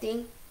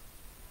connecting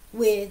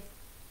with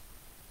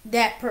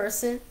that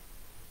person,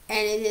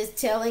 and it is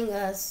telling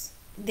us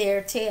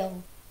their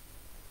tale.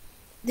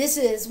 This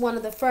is one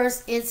of the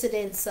first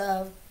incidents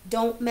of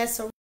don't mess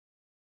around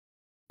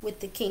with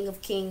the King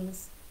of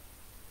Kings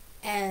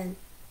and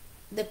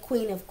the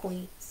Queen of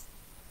Queens.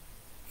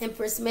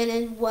 Empress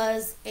Menen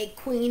was a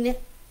queen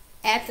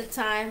at the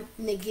time,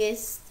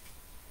 Negus,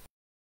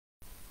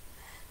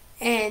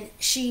 and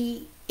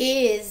she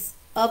is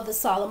of the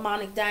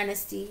Solomonic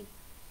dynasty.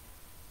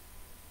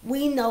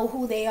 We know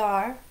who they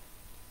are,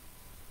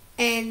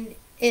 and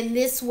in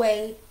this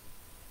way,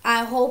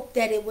 I hope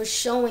that it was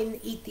showing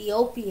the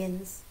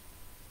Ethiopians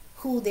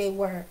who they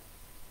were,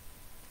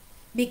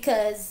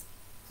 because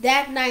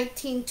that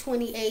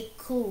 1928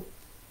 coup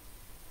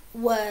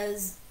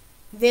was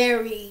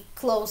very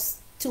close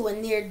to a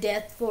near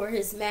death for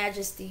His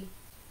Majesty.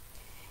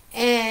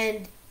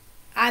 And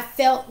I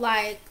felt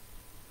like,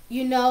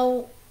 you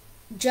know,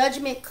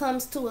 judgment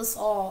comes to us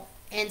all,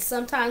 and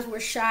sometimes we're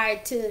shy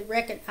to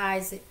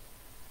recognize it.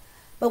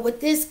 But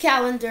with this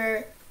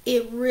calendar,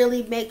 it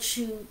really makes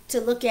you to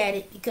look at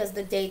it, because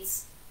the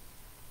dates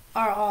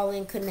are all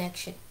in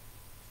connection.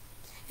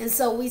 And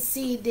so we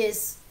see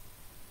this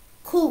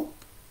coup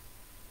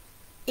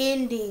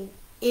ending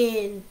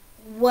in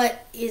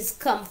what is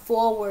come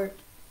forward,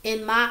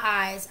 in my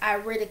eyes,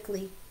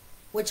 ironically,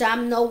 which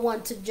I'm no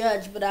one to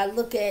judge, but I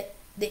look at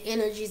the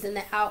energies and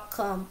the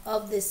outcome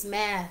of this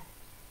math,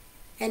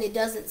 and it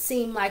doesn't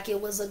seem like it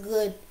was a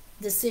good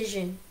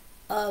decision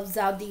of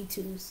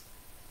Zalditu's.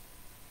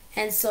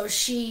 And so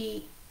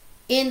she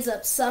ends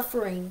up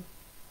suffering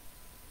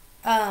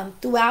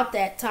throughout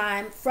that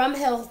time from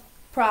health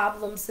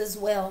problems, as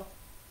well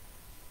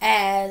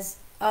as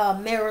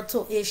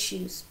marital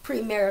issues,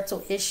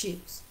 premarital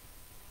issues.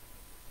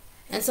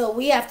 And so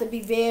we have to be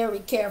very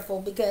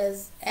careful,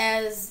 because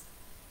as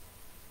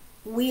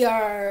we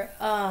are,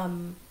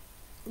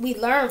 we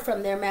learn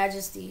from their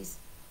majesties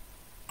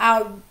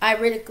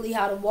ironically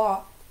how to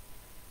walk,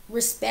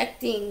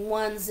 respecting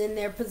ones in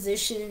their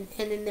position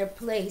and in their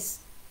place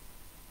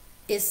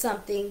is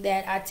something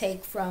that I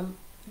take from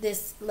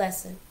this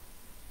lesson.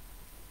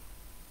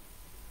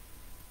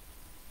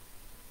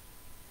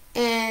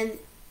 And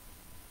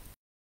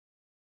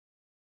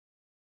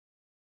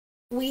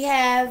we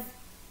have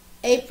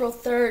April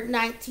 3rd,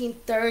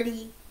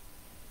 1930,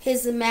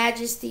 His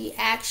Majesty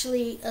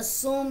actually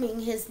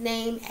assuming his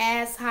name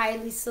as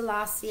Haile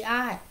Selassie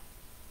I.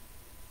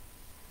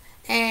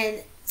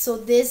 And so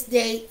this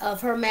date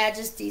of Her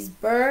Majesty's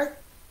birth,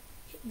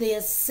 the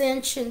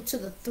ascension to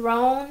the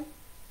throne,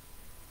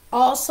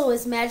 also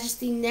His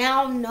Majesty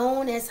now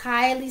known as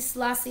Haile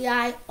Selassie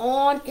I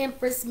on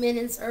Empress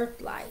Menen's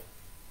earth life.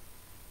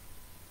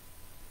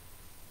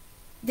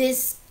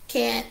 This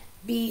can't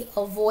be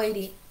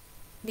avoided,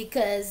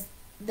 because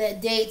the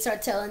dates are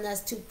telling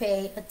us to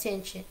pay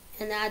attention.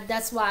 And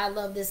that's why I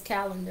love this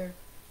calendar,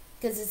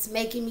 because it's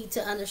making me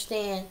to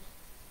understand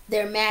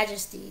their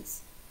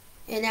majesties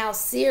and how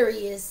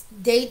serious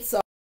dates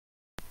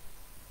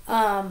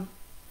are.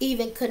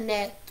 Even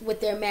connect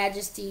with their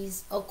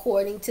majesties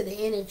according to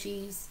the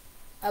energies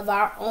of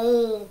our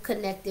own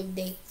connective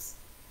dates.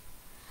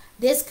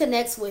 This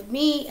connects with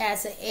me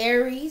as an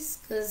Aries,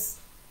 because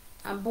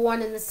I'm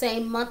born in the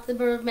same month of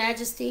Her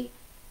Majesty,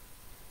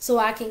 so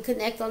I can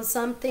connect on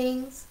some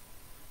things.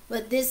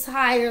 But this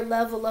higher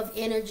level of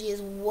energy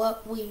is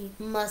what we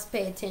must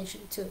pay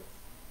attention to.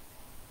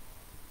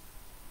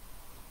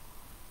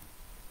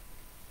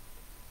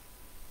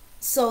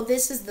 So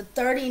this is the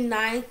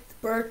 39th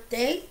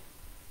birthday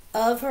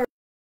of her.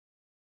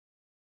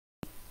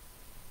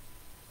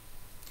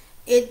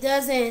 It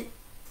doesn't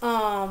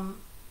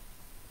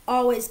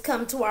always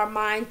come to our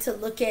mind to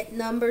look at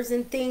numbers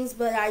and things,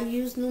 but I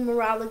use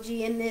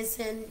numerology in this,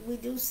 and we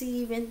do see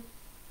even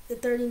the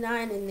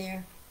 39 in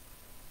there,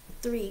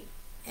 3.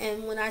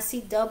 And when I see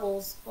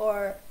doubles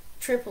or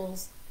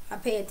triples, I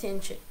pay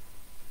attention.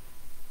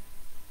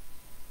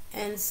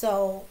 And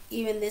so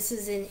even this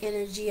is an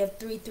energy of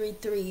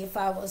 333 if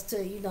I was to,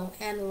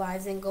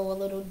 analyze and go a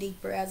little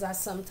deeper, as I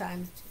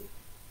sometimes do.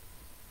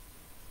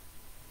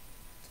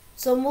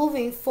 So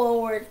moving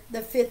forward,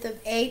 the 5th of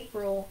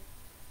April,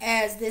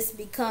 as this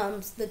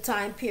becomes the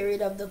time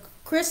period of the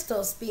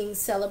Christos being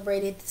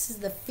celebrated, this is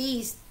the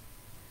feast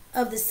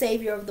of the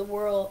Savior of the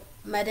world,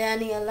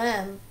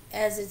 MAJESTIES,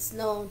 as it's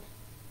known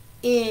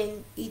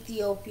in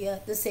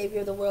Ethiopia. The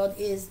Savior of the world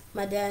is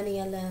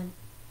MAJESTIES.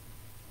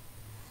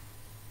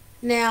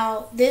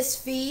 Now, this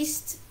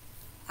feast,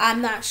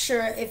 I'm not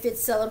sure if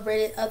it's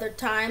celebrated other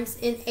times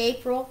in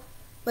April,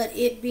 but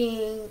it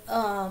being,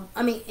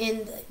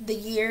 in the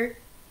year,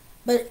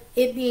 but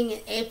it being in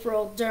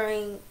April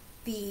during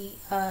the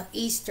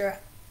Easter,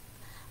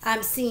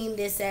 I'm seeing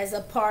this as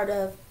a part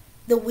of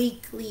the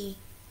weekly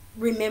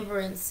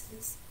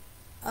remembrances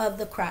of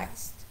the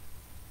Christ.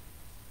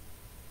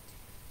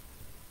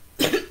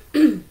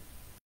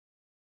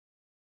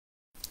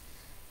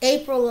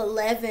 April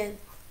 11th,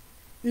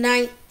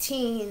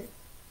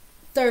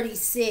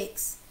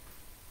 1936,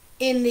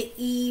 in the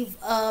eve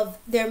of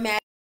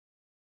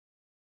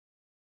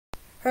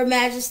Her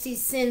Majesty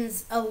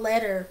sends a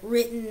letter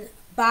written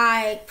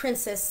by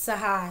Princess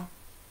Suhayl,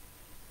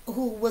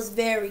 who was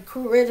very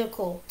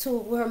critical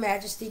to Her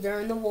Majesty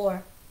during the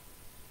war.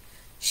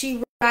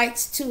 She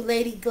writes to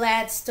Lady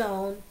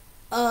Gladstone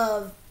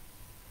of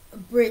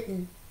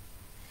Britain,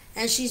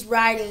 and she's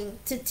writing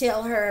to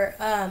tell her,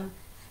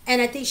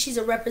 and I think she's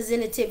a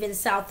representative in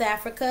South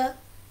Africa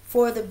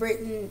for the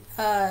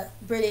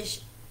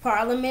British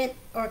Parliament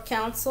or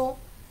Council.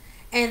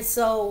 And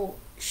so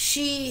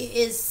she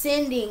is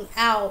sending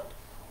out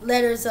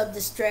letters of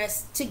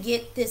distress to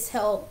get this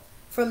help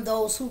from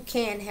those who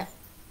can help.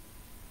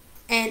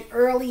 And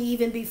early,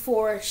 even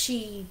before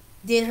she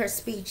did her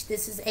speech,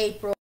 this is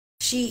April,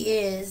 she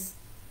is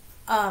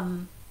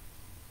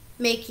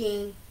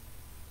making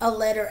a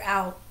letter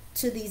out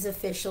to these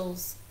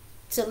officials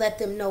to let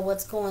them know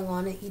what's going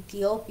on in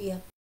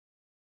Ethiopia.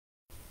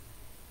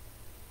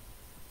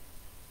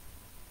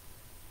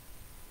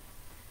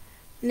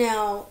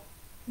 Now,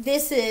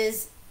 this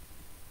is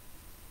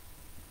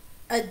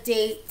a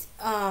date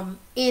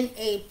in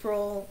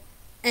April,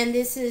 and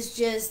this is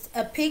just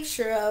a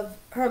picture of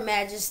Her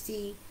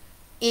Majesty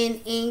in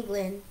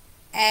England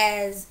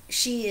as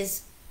she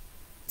is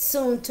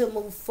soon to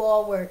move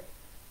forward.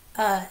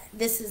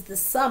 This is the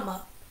sum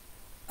up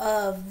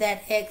of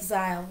that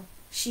exile.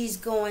 She's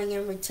going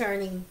and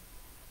returning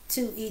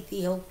to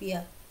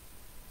Ethiopia.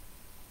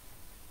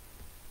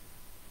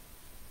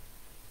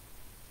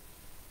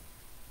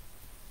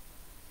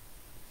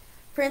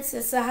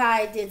 Princess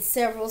Suhayl did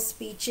several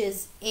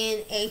speeches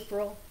in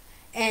April,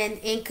 and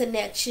in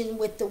connection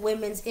with the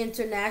Women's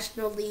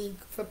International League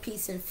for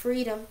Peace and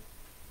Freedom.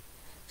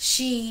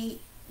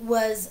 She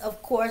was,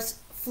 of course,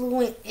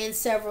 fluent in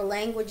several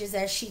languages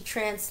as she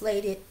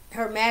translated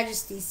Her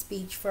Majesty's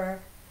speech for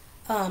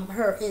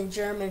her in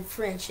German,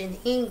 French, and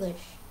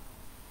English.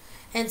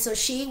 And so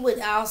she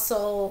would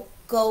also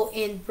go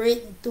in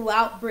Britain,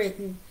 throughout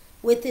Britain,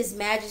 with His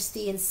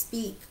Majesty and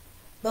speak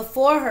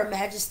before Her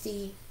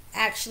Majesty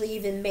actually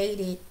even made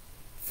it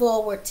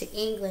forward to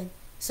England.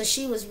 So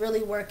she was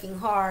really working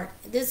hard.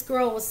 This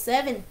girl was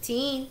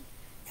 17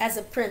 as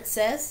a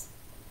princess.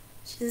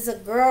 She's a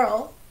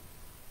girl,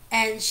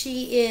 and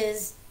she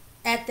is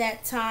at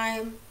that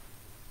time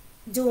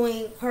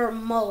doing her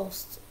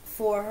most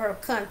for her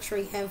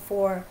country and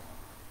for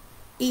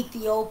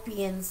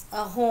Ethiopians,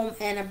 a home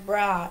and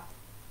abroad,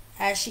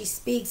 as she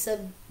speaks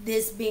of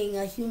this being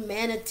a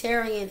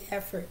humanitarian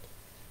effort,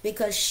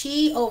 because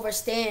she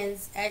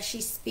understands, as she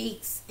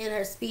speaks in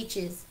her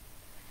speeches,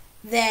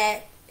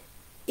 that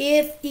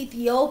if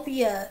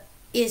Ethiopia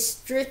is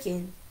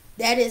stricken,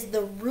 that is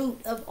the root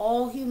of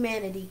all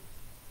humanity.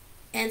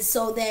 And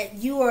so that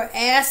you are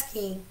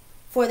asking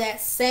for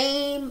that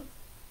same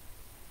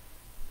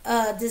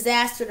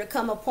disaster to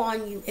come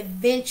upon you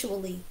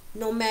eventually,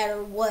 no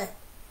matter what,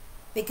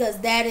 because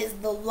that is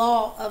the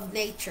law of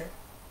nature.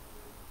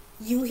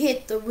 You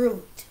hit the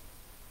root,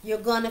 you're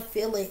going to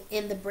feel it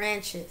in the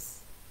branches.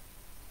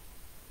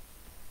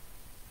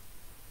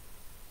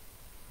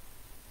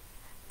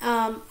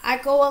 I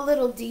go a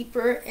little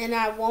deeper, and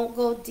I won't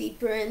go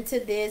deeper into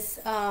this.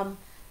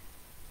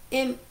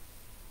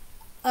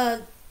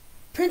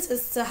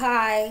 Princess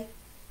Suhayl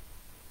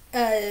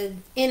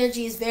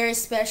energy is very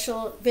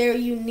special, very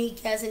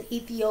unique as an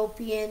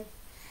Ethiopian,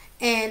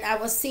 and I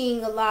was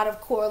seeing a lot of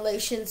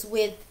correlations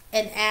with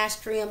an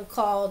astrium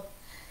called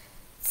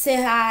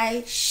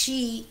Suhayl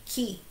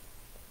Shiki,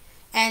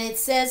 and it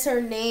says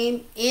her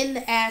name in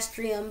the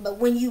astrium, but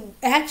when you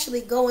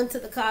actually go into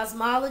the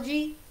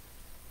cosmology,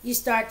 you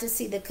start to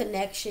see the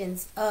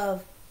connections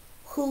of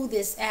who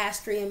this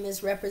astrium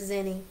is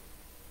representing,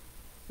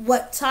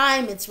 what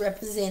time it's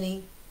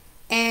representing,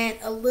 and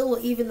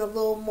even a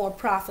little more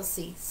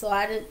prophecy. So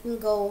I didn't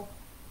go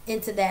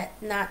into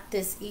that, not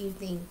this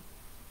evening.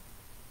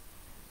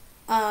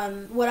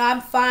 What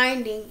I'm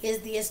finding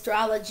is the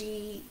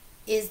astrology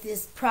is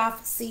this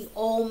prophecy,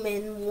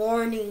 omen,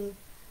 warning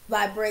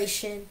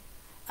vibration.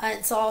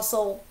 It's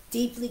also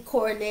deeply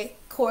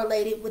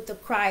correlated with the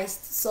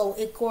Christ, so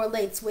it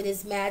correlates with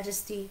His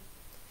Majesty,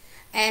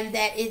 and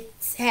that it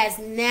has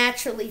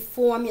naturally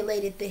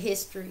formulated the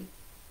history,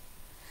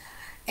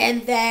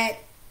 and that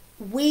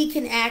we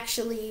can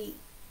actually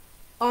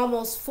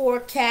almost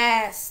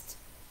forecast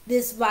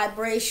this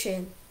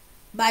vibration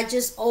by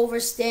just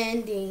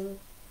understanding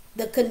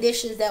the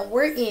conditions that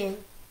we're in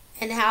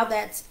and how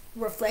that's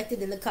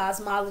reflected in the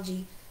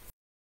cosmology.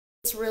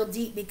 It's real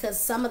deep because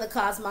some of the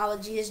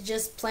cosmology is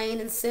just plain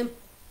and simple.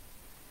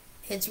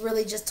 It's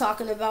really just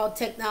talking about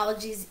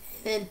technologies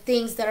and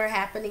things that are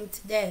happening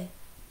today.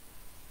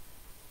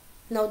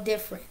 No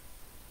different.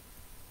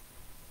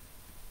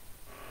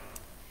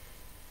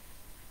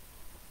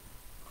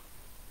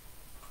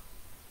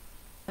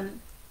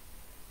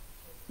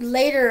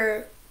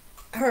 Later,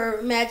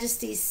 Her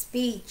Majesty's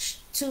speech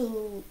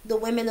to the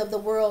women of the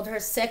world, her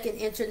second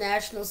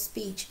international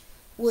speech,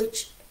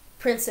 which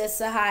Princess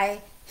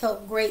Suhayl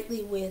helped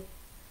greatly with,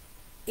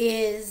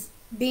 is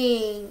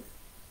being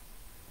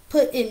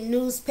put in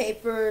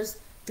newspapers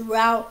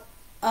throughout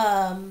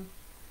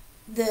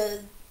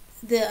the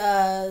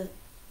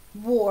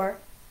war,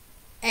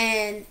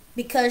 and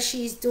because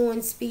she's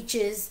doing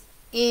speeches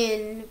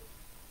in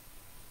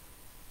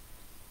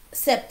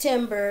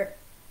September,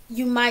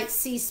 you might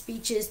see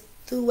speeches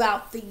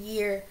throughout the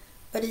year,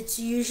 but it's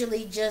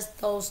usually just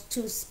those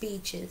 2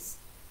 speeches,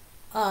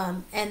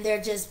 and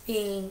they're just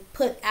being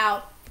put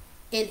out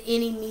in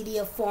any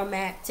media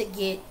format to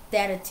get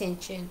that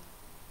attention.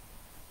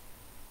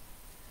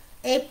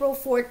 April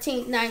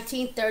 14th,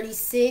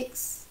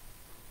 1936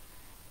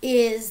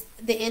 is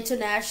the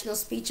international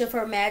speech of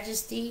Her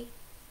Majesty,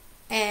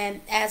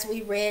 and as I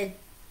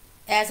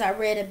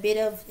read a bit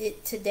of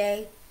it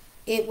today,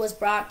 it was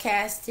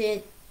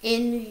broadcasted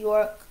in New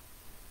York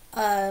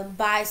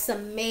by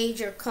some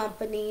major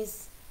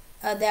companies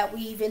that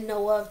we even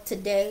know of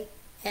today,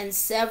 and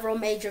several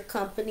major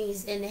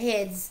companies and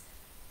heads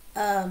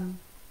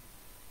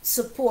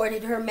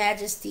supported Her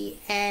Majesty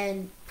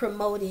and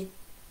promoted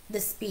the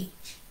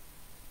speech.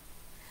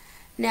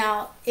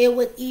 Now, it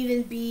would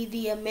even be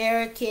the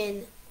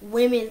American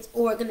women's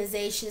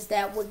organizations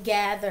that would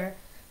gather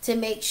to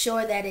make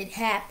sure that it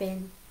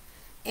happened,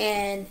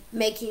 and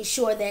making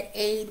sure that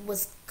aid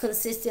was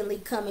consistently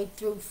coming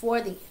through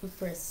for the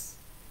Empress.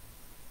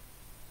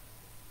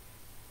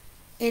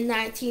 In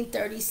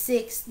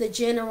 1936, the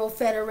General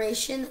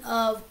Federation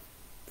of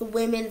the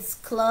Women's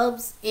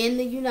Clubs in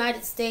the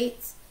United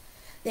States,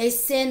 they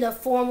send a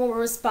formal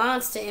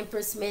response to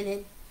Empress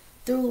Menen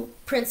through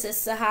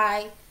Princess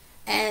Suhayl,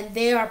 and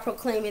they are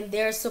proclaiming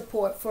their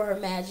support for Her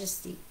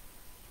Majesty.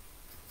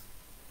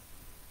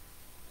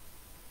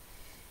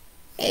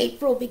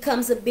 April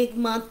becomes a big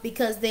month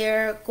because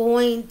they're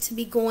going to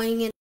be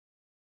going in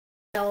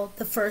the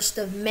 1st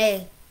of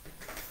May.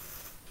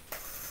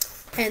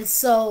 And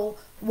so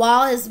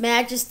while His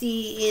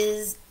Majesty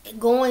is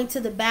going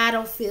to the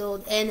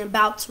battlefield and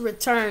about to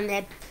return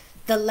at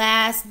the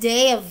last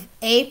day of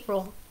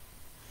April,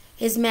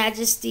 His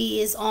Majesty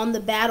is on the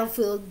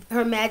battlefield.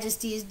 Her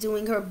Majesty is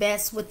doing her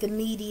best with the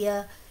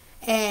media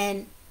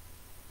and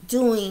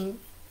doing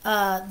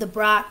the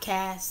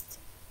broadcast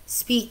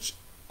speech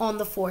on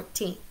the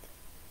 14th.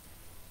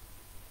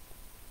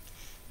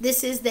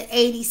 This is the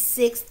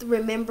 86th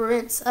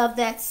remembrance of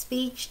that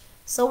speech,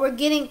 so we're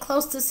getting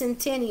close to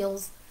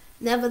centennials.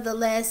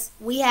 Nevertheless,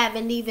 we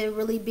haven't even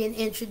really been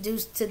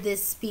introduced to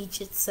this speech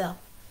itself,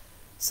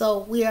 so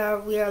we are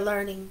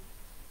learning.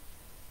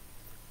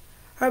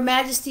 Her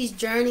Majesty's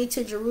journey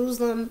to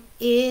Jerusalem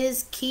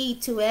is key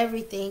to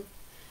everything,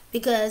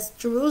 because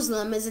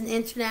Jerusalem is an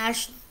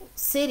international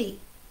city,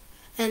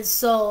 and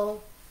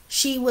so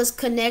she was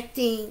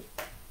connecting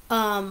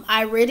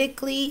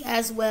iridically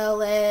as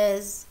well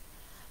as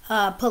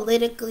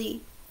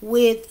politically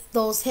with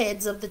those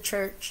heads of the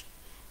church.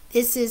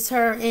 This is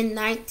her in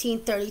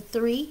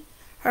 1933.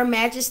 Her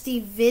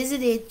Majesty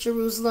visited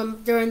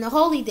Jerusalem during the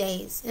holy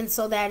days, and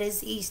so that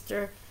is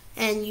Easter,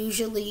 and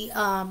usually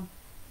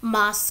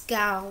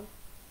Moscow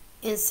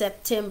in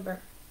September.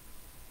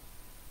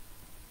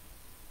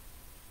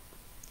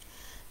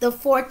 The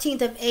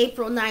 14th of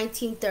April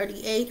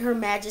 1938, Her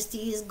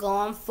Majesty has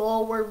gone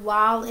forward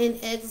while in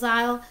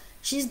exile.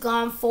 She's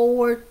gone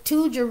forward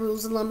to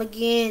Jerusalem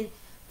again,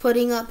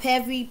 putting up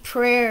heavy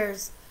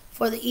prayers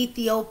for the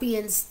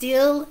Ethiopians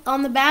still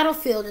on the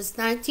battlefield. It's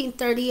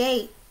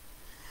 1938.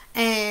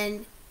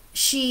 And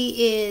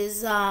she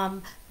is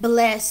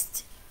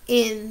blessed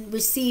in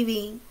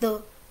receiving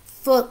the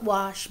foot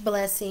wash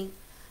blessing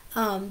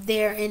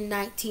there in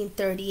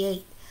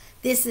 1938.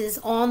 This is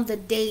on the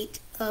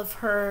date of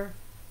her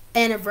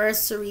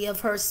anniversary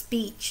of her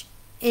speech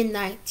in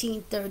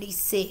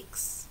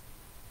 1936.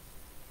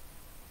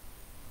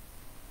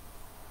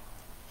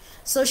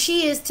 So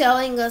she is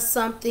telling us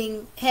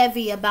something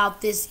heavy about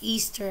this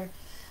Easter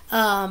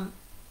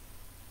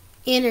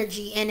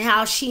energy and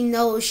how she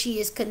knows she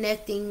is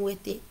connecting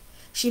with it.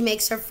 She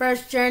makes her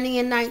first journey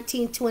in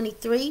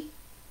 1923.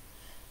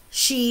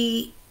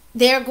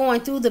 They're going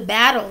through the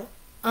battle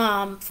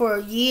for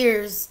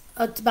years,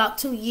 about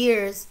 2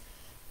 years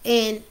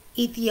in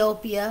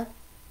Ethiopia,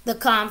 the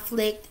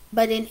conflict,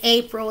 but in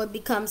April it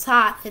becomes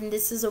hot, and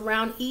this is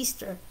around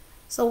Easter.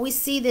 So we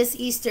see this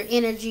Easter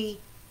energy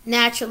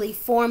naturally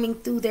forming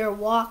through their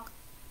walk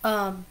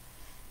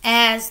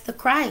as the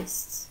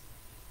Christs.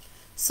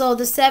 So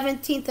the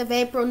 17th of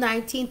April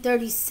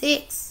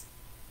 1936,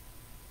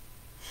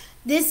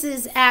 this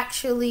is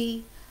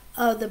actually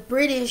the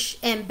British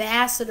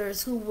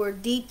ambassadors who were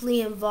deeply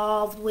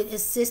involved with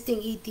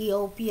assisting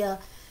Ethiopia,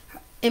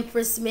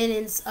 Empress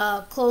Menen's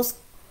close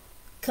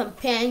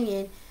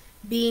companion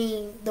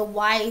being the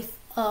wife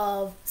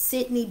of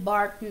Sidney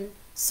Barton.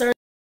 Sir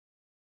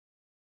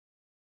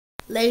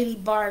Lady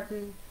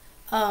Barton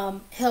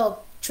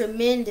helped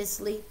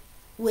tremendously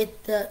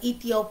with the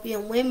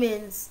Ethiopian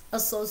Women's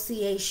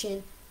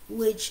Association,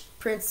 which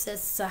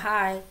Princess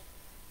Suhayl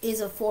is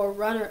a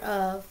forerunner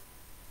of,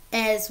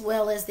 as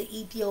well as the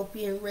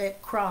Ethiopian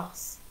Red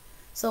Cross.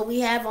 So we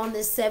have on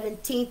this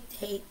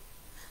 17th date,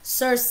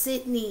 Sir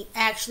Sidney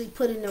actually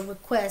put in a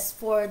request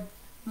for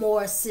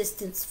more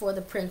assistance for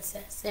the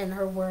princess and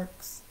her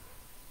works,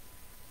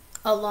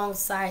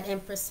 alongside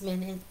Empress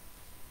Menen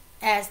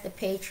as the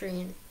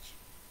patronage.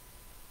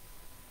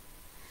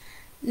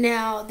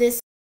 Now, they're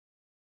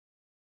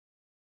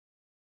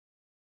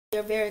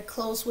very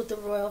close with the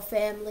royal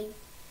family,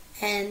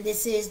 and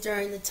this is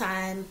during the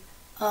time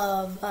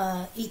of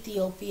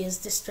Ethiopia's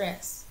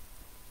distress.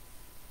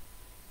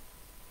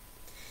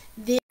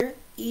 There,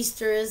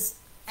 Easter is,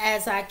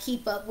 as I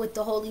keep up with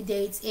the holy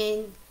dates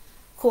in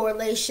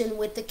correlation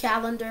with the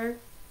calendar,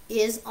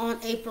 is on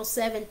April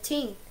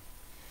 17th.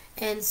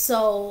 And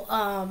so,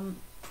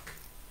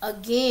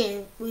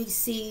 again, we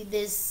see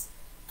this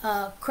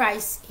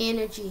Christ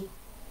energy,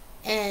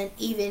 and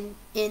even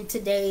in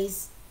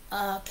today's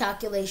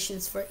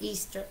calculations for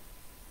Easter.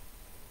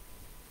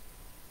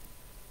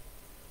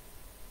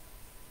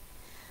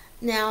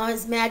 Now,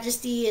 His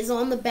Majesty is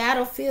on the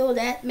battlefield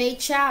at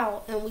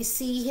Machau, and we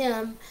see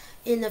him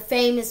in the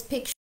famous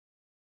pictures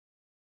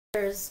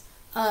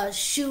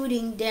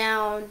shooting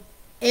down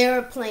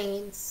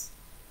airplanes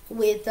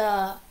with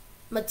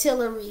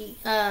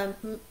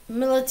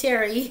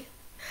military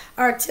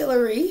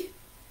artillery,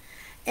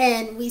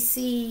 and we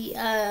see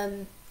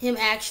him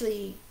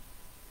actually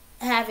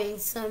having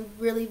some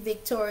really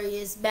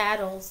victorious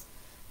battles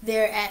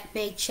there at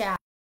Machau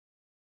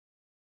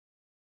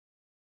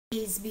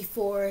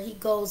before he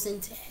goes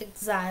into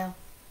exile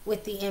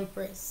with the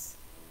Empress.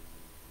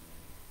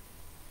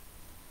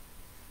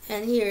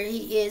 And here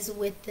he is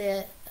with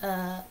the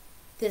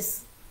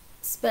this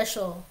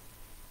special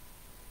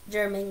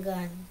German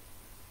gun.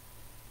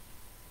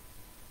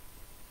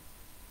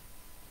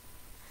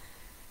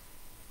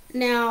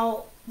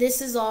 Now, this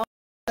is all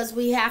because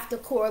we have to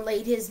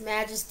correlate His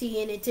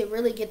Majesty in it to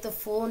really get the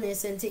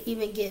fullness and to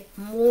even get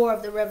more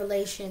of the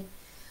revelation.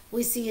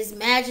 We see His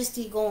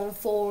Majesty going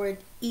forward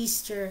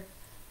Easter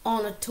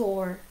on a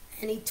tour,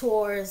 and he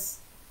tours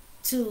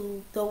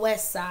to the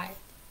west side.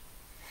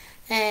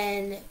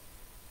 And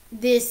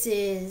this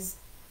is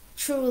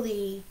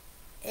truly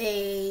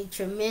a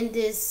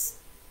tremendous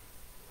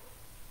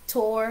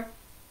tour,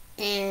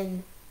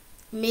 and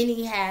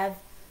many have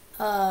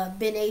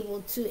been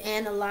able to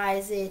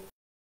analyze it.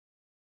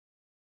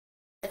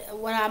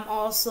 What I'm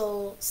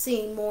also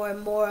seeing more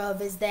and more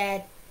of is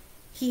that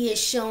he is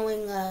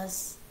showing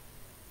us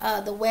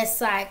the west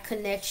side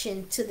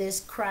connection to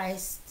this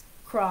Christ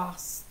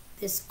cross.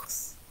 This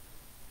cross.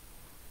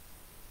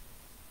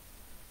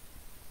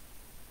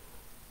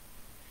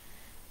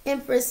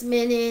 Empress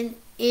Menen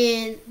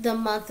in the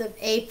month of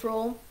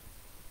April,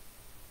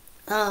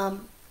 we're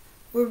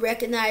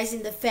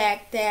recognizing the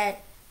fact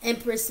that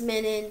Empress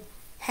Menen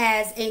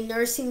has a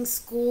nursing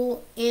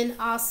school in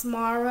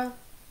Asmara,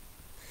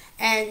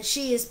 and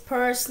she is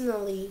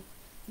personally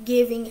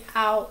giving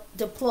out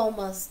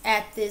diplomas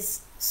at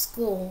this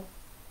school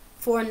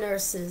for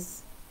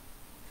nurses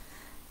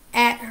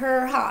at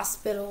her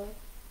hospital,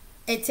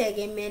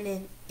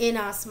 Menen, in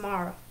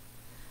Asmara.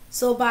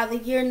 So by the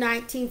year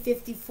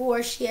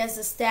 1954, she has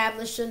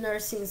established a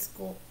nursing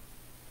school.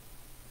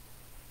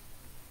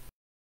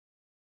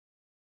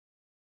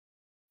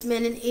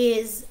 Menen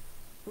is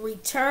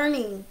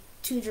returning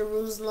to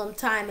Jerusalem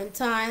time and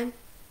time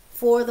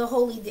for the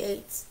holy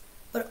dates,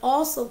 but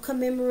also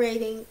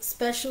commemorating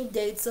special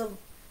dates of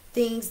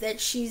things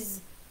that she's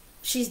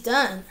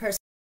done. Her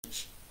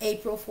speech,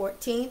 April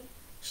 14th,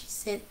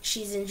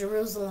 she's in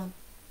Jerusalem.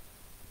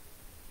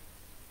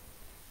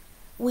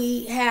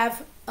 We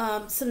have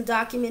some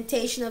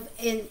documentation of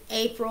in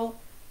April,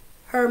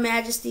 Her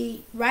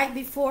Majesty, right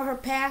before her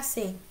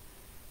passing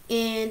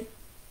in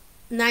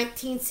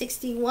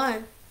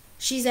 1961,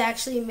 she's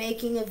actually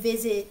making a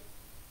visit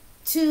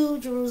to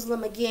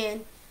Jerusalem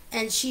again,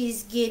 and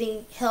she's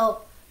getting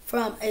help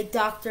from a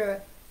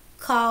Dr.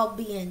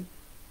 Kalbian,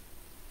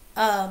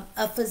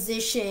 a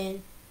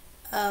physician,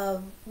 a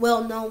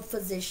well-known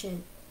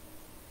physician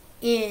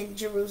in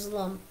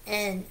Jerusalem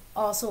and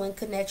also in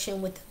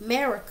connection with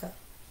America.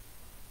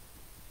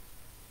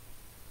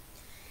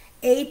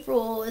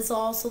 April is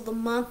also the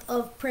month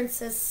of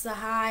Princess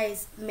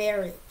Suhayl's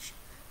marriage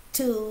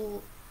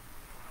to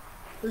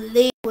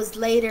was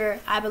later,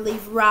 I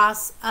believe,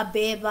 Ras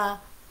Abeba,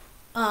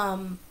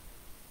 Abaya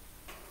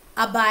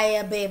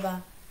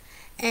Beba,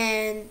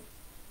 and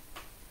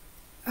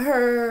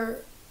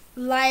her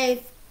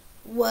life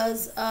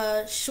was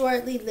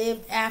shortly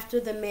lived after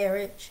the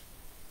marriage,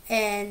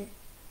 and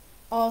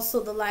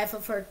also the life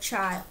of her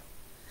child.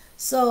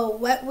 So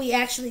what we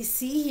actually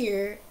see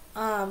here,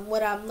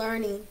 what I'm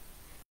learning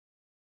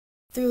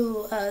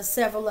through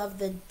several of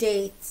the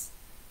dates,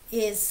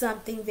 is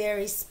something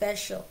very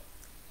special.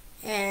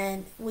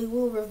 And we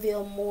will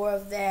reveal more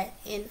of that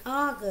in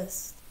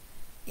August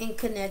in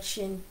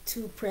connection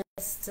to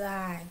Princess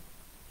Suhayl.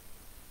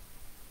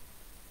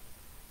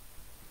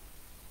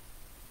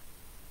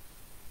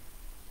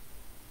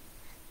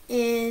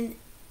 In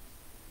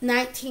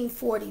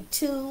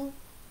 1942,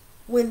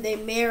 when they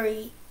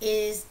marry,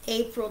 is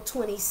April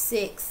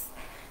 26th.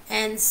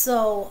 And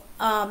so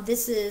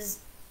this is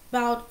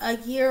about a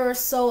year or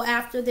so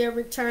after they're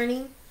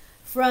returning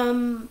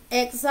from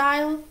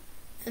exile.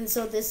 And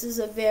so this is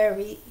a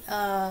very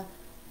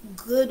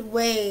good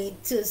way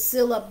to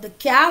seal up the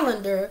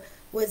calendar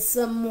with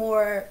some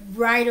more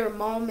brighter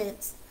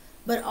moments,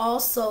 but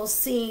also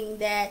seeing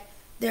that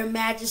their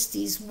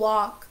Majesties'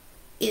 walk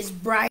is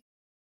bright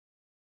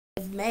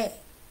of May.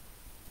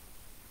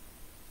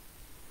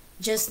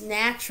 Just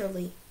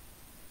naturally.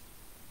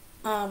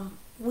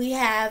 We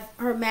have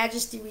Her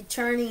Majesty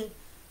returning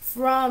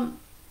from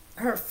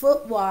her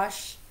foot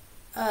wash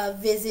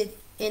visit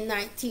in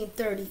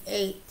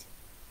 1938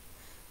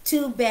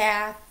 to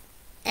Bath,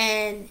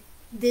 and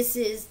this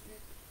is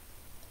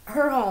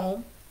her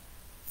home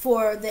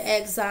for the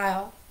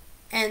exile,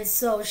 and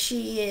so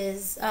she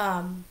is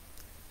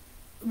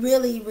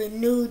really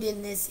renewed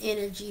in this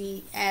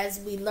energy, as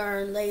we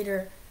learn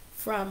later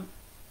from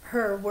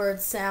her word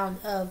sound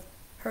of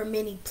her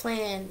many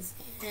plans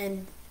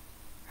and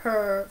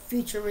her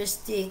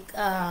futuristic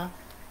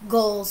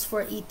goals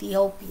for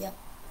Ethiopia.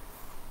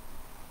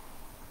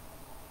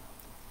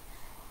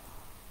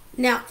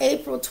 Now,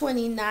 April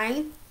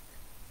 29th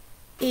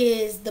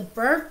is the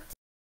birthday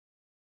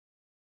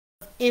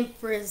of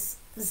Empress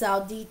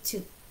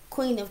Zawditu,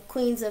 Queen of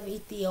Queens of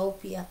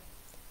Ethiopia.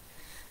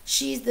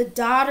 She's the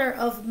daughter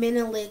of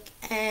Menelik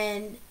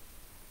and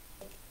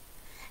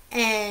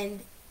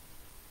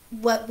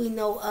what we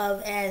know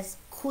of as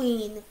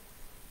Queen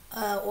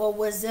or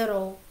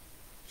Waziro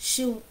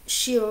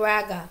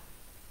Shiraga.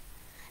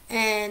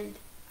 And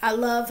I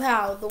love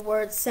how the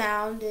word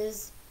sound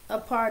is a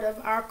part of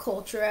our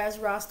culture as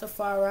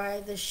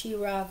Rastafari, the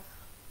Shiraga.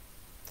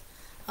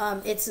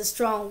 It's a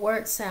strong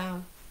word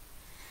sound.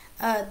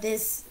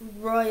 This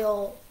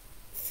royal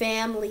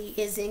family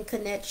is in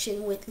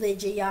connection with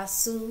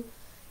Lijayasu,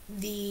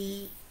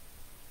 the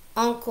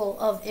uncle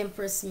of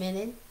Empress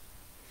Menen.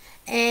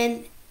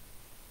 And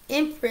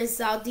Empress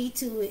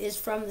Zawditu is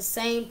from the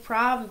same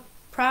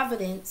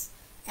province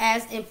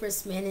as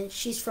Empress Menen.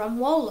 She's from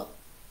Wollo.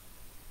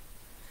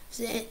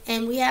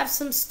 And we have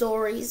some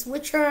stories,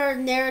 which are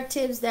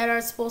narratives that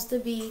are supposed to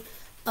be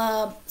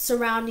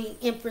surrounding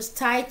Empress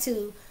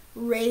Taitu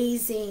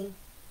raising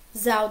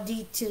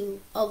Zawditu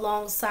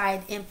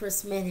alongside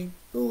Empress Menen,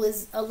 who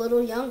is a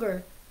little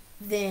younger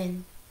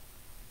than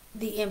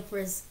the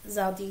Empress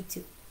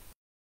Zawditu.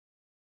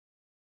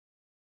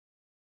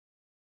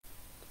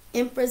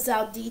 Empress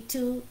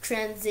Zawditu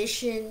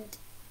transitioned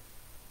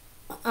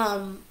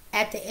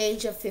at the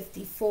age of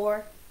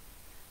 54.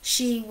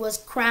 She was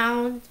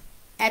crowned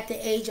at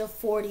the age of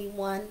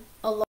 41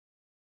 along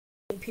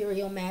with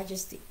Imperial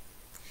Majesty,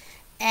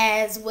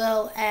 as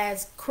well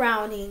as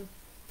crowning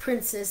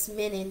Princess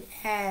Menen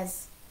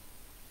as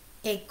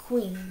a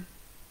queen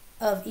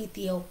of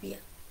Ethiopia.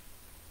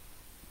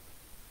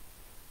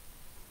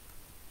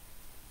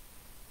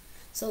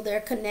 So their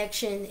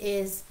connection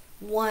is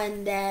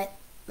one that,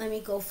 let me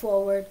go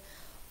forward,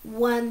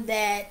 one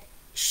that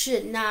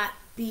should not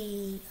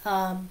be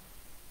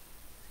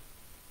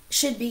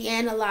should be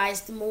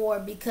analyzed more,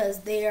 because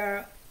they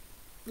are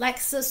like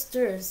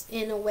sisters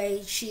in a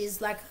way. She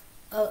is like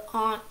an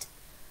aunt,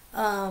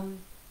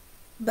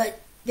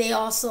 but they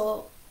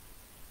also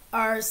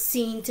are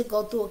seen to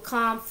go through a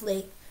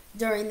conflict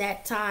during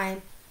that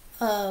time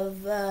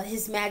of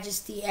His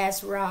Majesty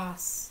as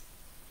Ras.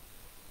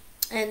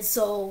 And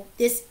so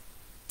this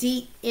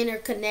deep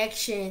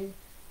interconnection,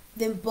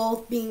 them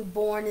both being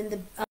born in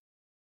the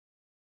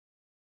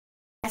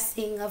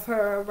passing of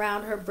her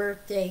around her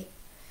birthday,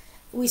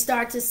 we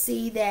start to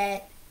see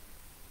that,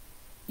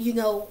 you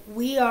know,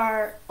 we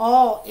are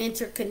all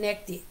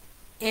interconnected.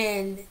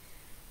 And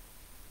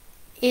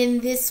in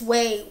this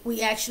way,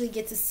 we actually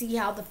get to see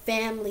how the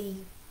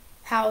family,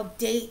 how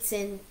dates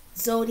and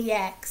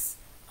zodiacs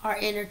are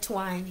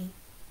intertwining.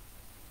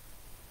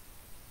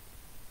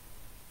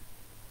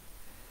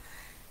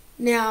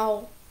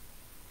 Now,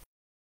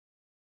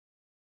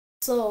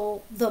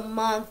 so the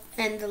month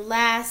and the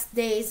last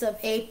days of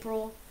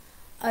April,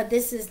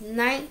 this is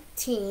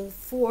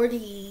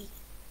 1940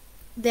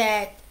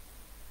 that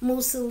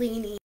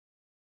Mussolini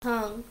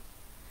hung.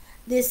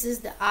 This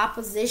is the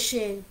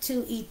opposition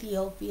to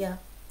Ethiopia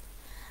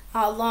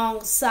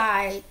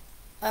alongside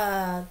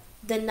the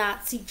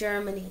Nazi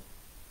Germany.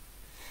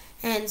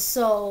 And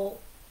so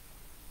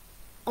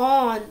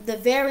on the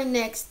very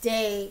next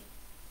day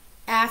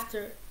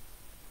after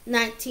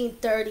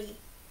 1930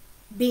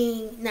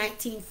 being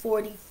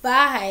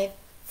 1945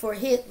 for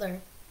Hitler,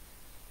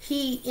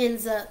 he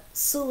ends up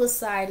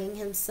suiciding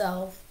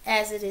himself,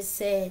 as it is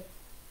said.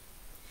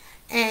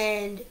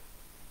 And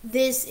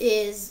this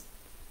is,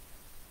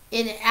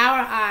 in our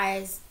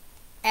eyes,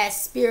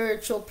 as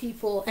spiritual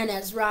people and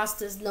as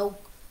Rastas,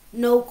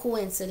 no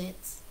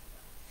coincidence.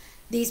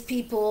 These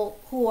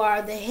people who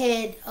are the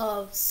head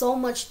of so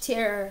much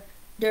terror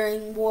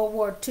during World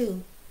War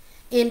II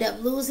end up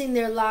losing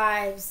their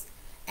lives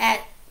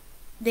at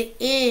the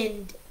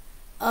end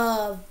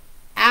of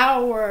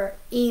our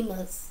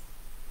Emma's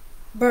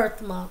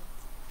birth month,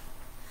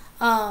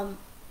 and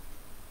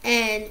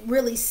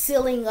really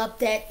sealing up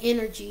that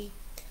energy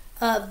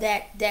of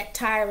that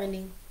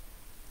tyranny,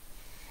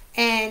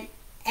 and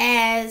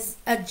as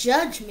a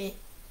judgment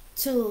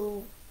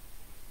to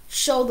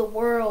show the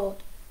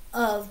world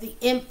of the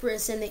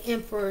Empress and the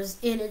Emperor's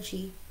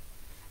energy,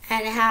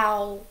 and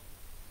how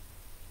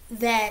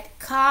that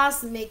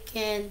cosmic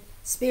and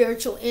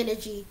spiritual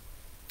energy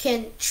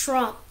can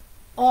trump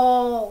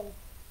all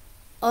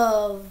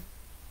of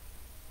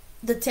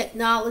the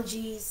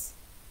technologies,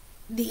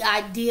 the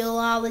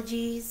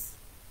ideologies,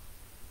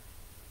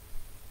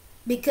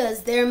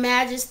 because their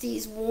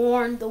majesties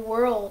warned the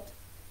world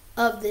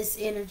of this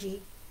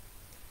energy.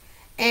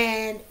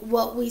 And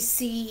what we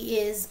see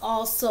is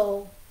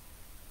also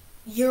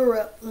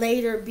Europe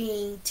later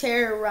being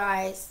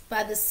terrorized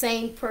by the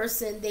same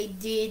person they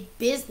did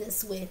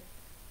business with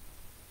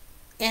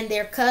and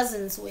their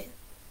cousins with,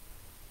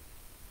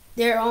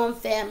 their own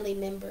family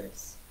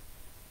members.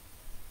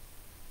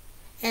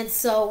 And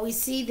so we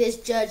see this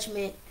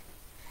judgment,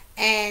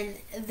 and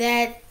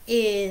that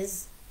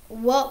is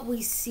what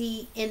we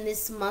see in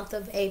this month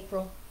of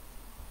April,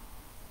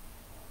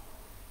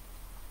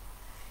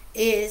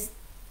 is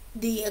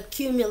the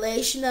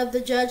accumulation of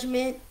the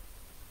judgment,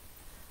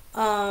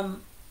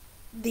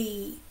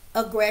 the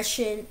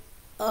aggression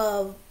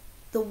of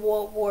the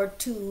World War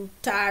II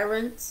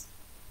tyrants,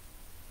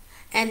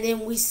 and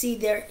then we see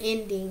their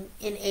ending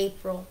in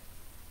April.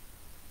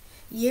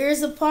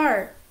 Years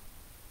apart,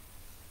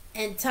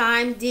 and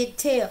time did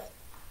tell,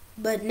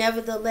 but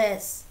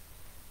nevertheless,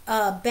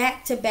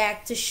 back to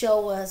back to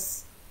show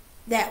us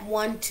that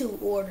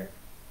 1-2 order.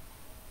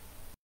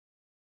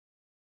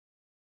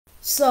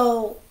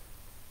 So,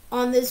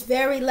 on this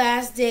very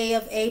last day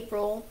of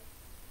April,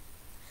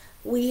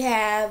 we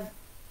have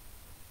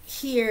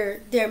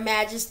here their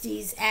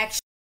majesties'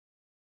 actual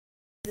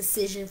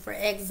decision for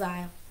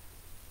exile.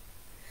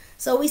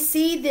 So we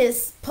see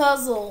this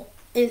puzzle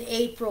in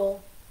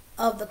April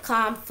of the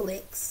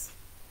conflicts.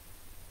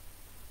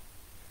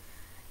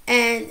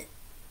 And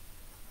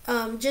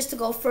just to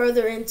go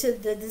further into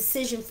the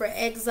decision for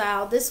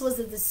exile, this was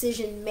a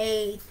decision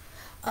made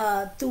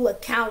through a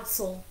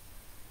council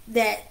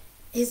that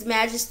His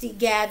Majesty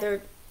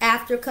gathered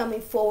after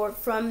coming forward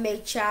from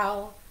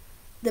Maychow,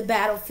 the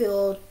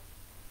battlefield,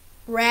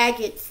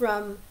 ragged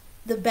from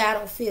the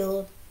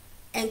battlefield,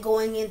 and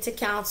going into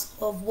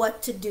council of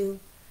what to do.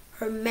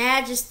 Her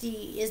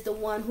Majesty is the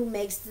one who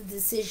makes the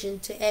decision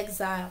to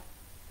exile.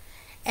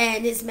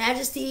 And His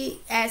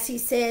Majesty, as he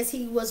says,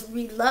 he was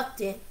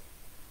reluctant.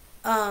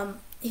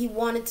 He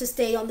wanted to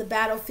stay on the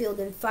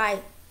battlefield and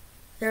fight.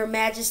 Her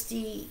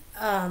Majesty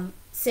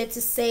said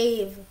to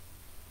save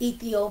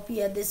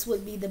Ethiopia, this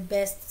would be the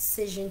best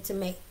decision to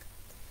make.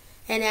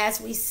 And as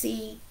we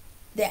see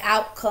the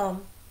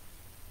outcome,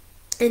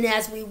 and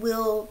as we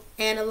will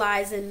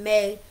analyze in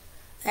May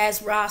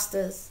as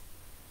Rastas,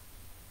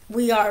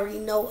 we already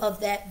know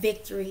of that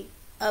victory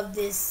of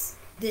this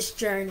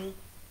journey.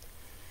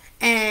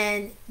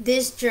 And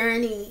this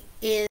journey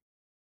is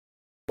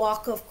the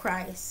walk of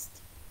Christ,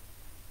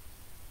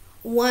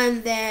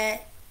 one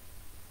that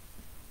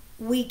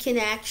we can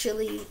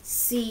actually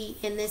see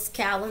in this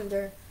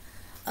calendar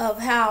of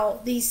how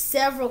these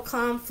several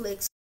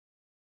conflicts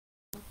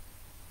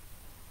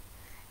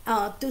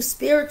through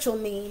spiritual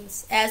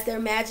means, as their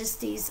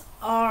majesties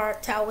are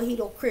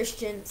Tawahedo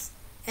Christians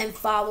and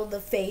follow the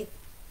faith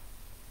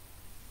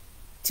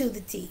to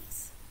the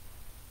T's.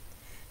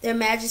 Their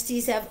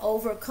majesties have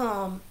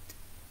overcome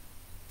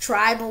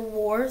tribal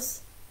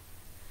wars.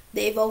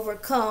 They've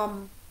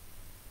overcome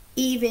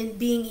even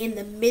being in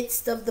the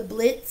midst of the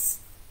Blitz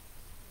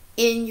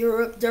in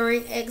Europe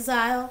during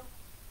exile,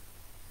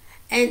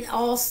 and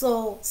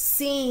also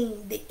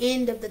seeing the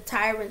end of the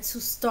tyrants who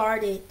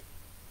started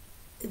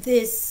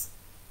this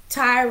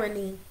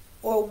tyranny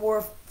or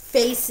were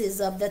faces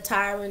of the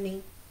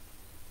tyranny.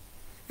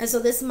 And so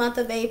this month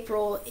of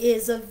April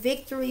is a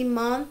victory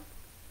month,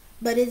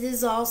 but it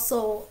is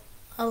also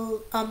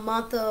a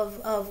month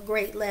of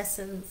great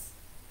lessons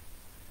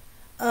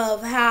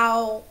of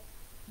how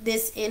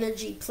this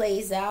energy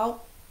plays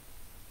out,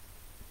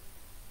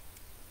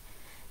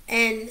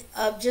 and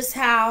of just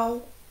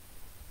how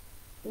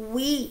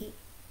we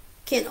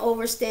can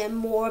understand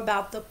more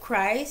about the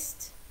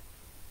Christ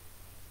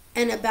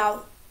and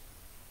about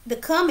the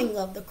coming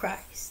of the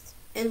Christ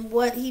and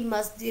what he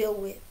must deal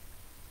with.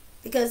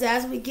 Because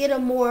as we get a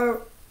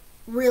more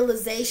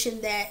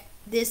realization that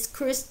this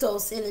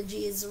Christos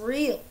energy is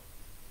real,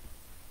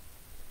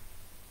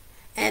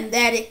 and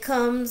that it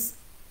comes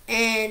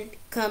and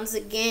comes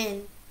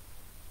again,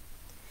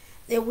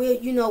 that we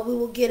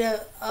will get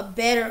a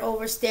better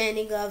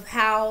understanding of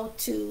how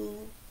to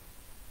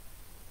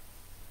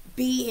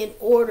be in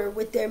order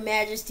with their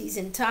majesties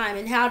in time,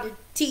 and how to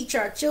teach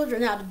our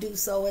children how to do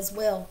so as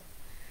well.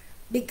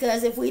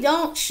 Because if we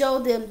don't show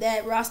them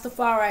that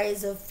Rastafari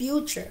is a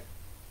future,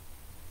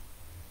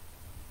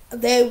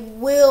 they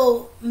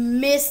will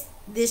miss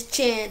this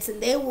chance,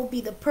 and they will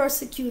be the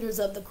persecutors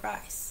of the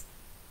Christ.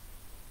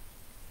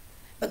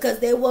 Because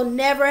they will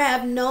never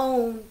have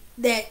known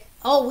that,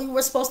 oh, we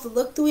were supposed to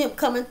look through him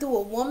coming through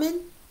a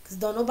woman. Because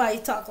don't nobody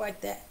talk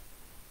like that.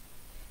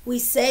 We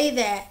say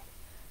that,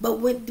 but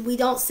we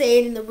don't say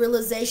it in the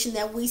realization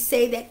that we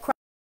say that Christ,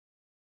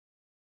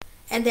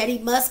 and that he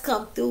must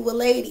come through a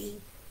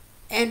lady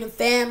and a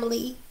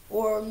family,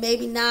 or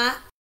maybe not.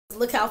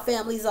 Look how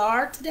families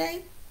are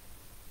today.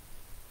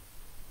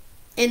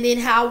 And then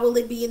how will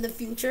it be in the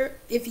future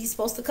if he's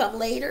supposed to come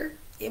later,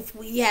 if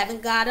we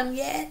haven't got him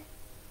yet?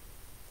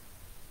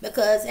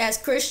 Because as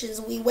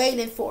Christians, we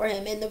waiting for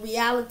him, and the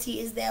reality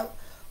is that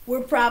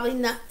we're probably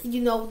not,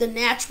 the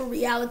natural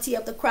reality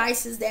of the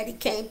Christ is that he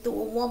came through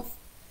a woman,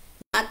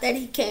 not that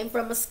he came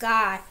from a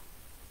sky.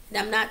 And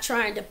I'm not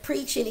trying to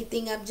preach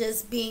anything, I'm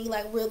just being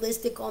like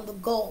realistic on the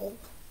goal,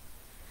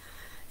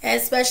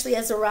 especially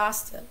as a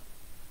Rasta,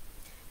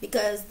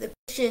 because the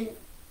Christian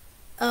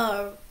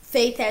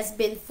faith has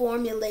been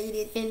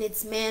formulated in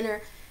its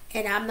manner,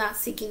 and I'm not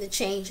seeking to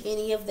change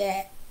any of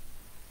that.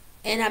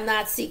 And I'm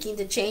not seeking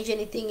to change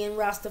anything in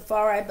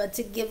Rastafari, but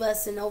to give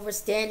us an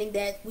understanding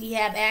that we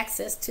have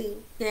access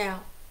to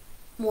now,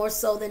 more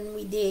so than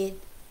we did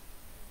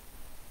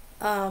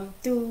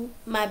through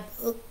my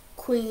book,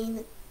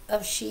 Queen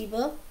of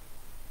Sheba,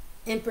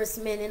 Empress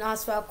Menen,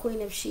 ASFAW,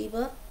 Queen of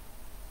Sheba,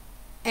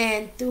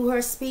 and through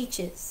her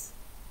speeches,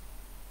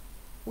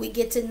 we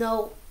get to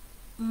know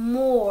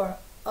more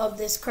of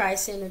this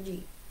Christ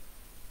energy,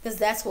 because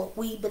that's what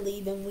we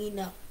believe and we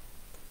know.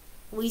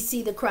 We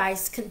see the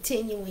Christ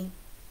continuing,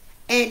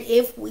 and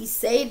if we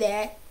say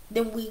that,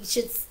 then we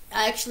should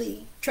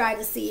actually try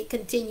to see it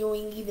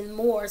continuing even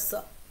more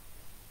so,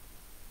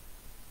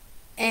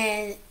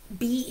 and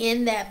be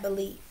in that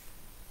belief.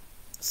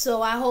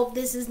 So I hope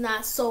this is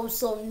not so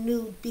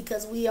new,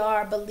 because we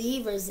are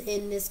believers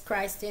in this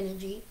Christ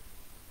energy,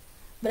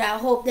 but I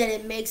hope that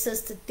it makes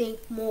us to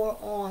think more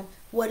on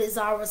what is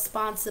our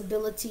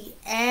responsibility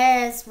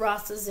as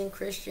Rastas and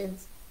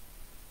Christians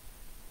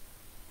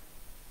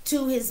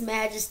to his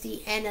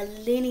majesty, and a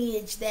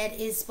lineage that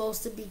is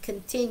supposed to be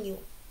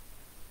continual.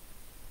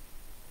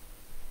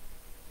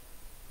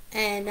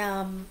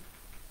 And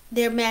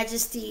their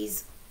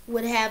majesties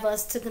would have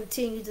us to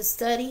continue to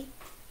study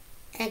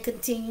and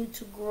continue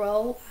to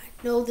grow.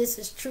 I know this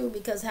is true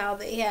because how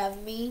they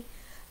have me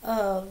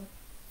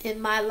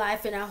in my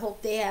life, and I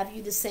hope they have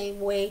you the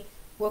same way,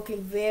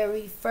 working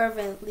very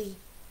fervently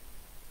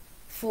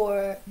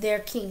for their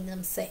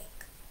kingdom's sake.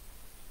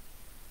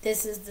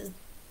 This is the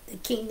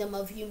kingdom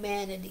of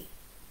humanity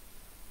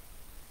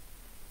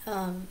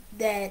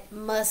that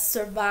must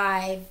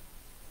survive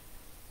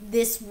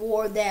this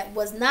war that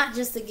was not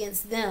just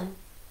against them,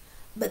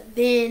 but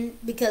then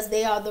because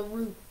they are the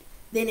root,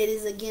 then it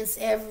is against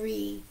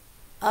every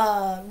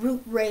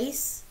root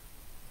race,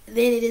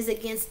 then it is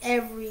against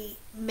every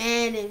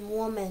man and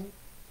woman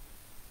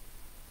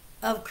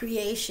of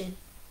creation,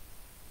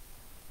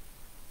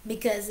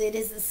 because it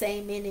is the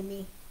same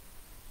enemy.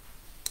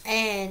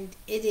 And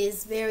it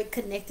is very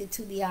connected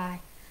to the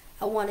eye.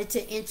 I wanted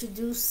to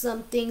introduce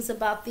some things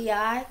about the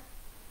eye.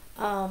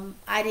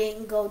 I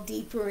didn't go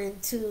deeper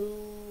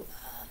into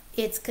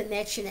its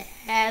connection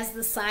as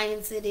the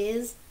science it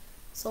is,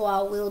 so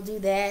I will do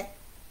that,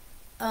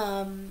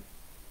 and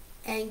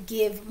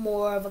give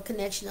more of a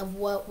connection of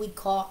what we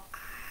call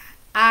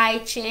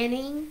eye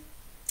chanting.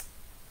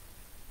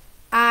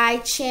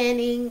 Eye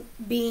chanting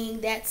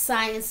being that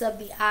science of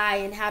the eye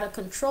and how to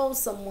control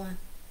someone,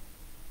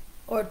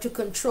 or to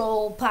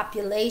control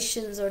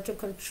populations, or to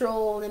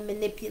control and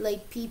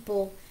manipulate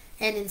people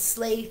and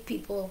enslave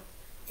people.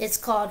 It's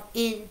called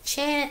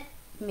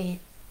enchantment.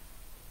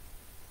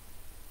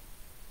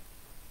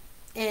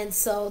 And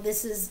so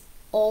this is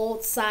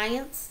old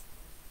science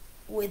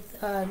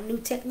with new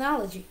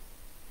technology.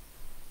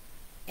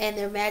 And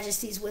their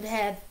majesties would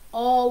have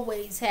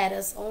always had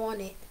us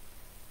on it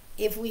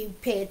if we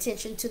pay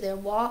attention to their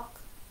walk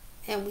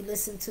and we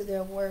listen to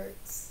their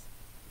words.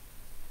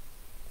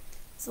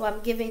 So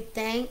I'm giving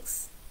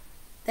thanks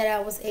that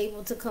I was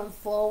able to come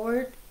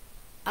forward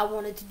I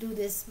wanted to do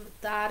this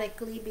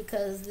methodically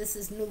because this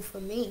is new for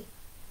me.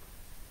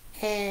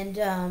 And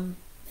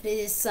it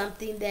is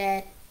something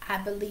that I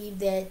believe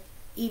that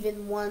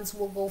even ones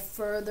will go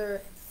further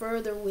and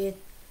further with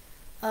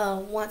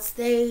once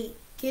they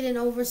get an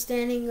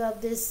understanding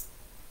of this.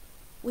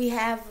 We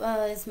have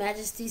His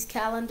Majesty's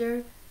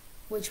calendar,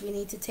 which we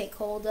need to take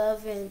hold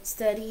of and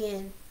study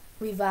and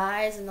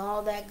revise and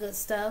all that good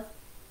stuff.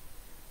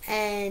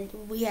 And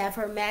we have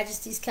Her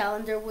Majesty's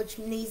calendar, which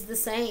needs the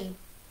same.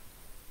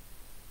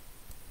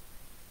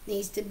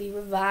 Needs to be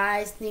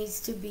revised, needs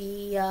to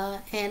be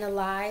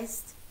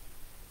analyzed,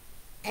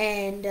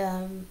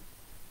 and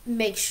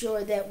make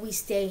sure that we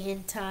stay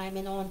in time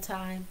and on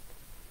time.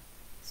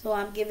 So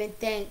I'm giving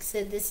thanks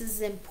that this is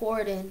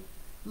important,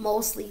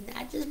 mostly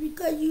not just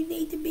because you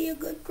need to be a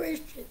good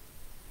Christian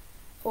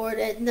or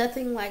that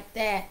nothing like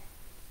that,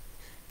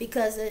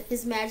 because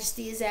His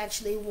Majesty is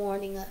actually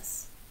warning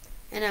us.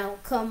 And I'll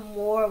come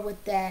more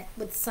with that,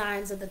 with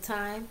signs of the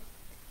time,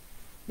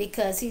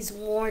 because He's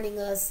warning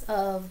us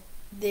of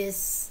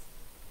this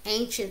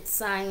ancient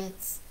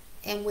science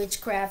and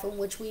witchcraft in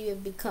which we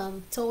have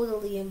become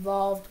totally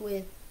involved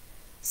with,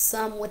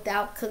 some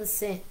without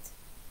consent,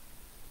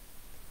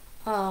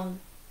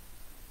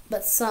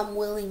 but some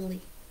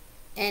willingly.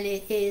 And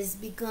it is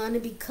begun to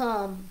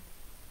become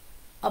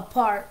a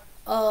part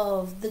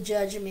of the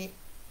judgment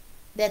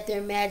that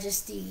their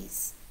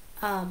majesties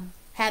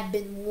have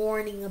been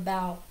warning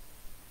about.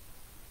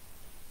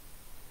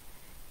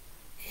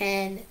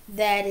 And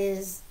that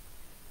is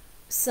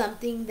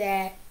something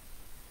that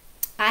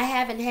I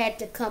haven't had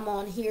to come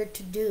on here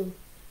to do,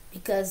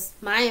 because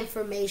my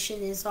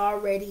information is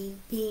already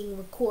being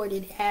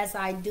recorded as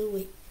I do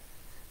it.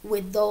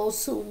 With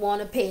those who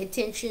want to pay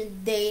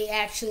attention, they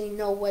actually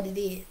know what it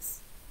is.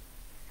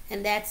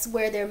 And that's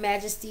where their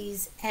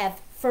majesties have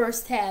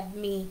first had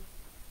me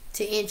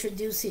to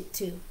introduce it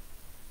to.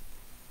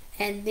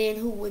 And then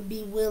who would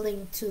be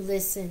willing to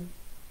listen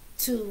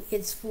to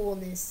its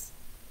fullness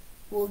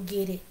will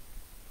get it.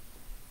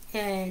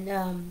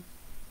 And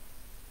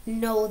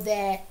know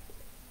that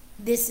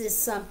this is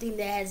something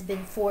that has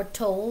been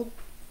foretold.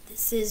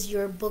 This is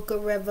your Book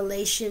of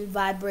Revelation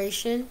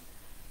vibration.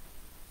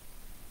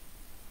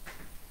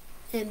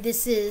 And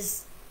this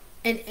is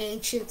an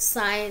ancient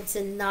science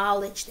and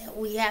knowledge that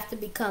we have to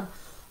become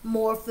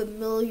more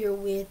familiar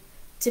with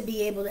to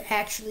be able to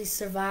actually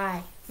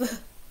survive.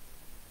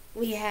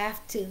 We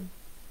have to.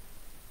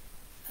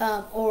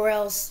 Or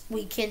else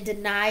we can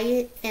deny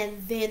it.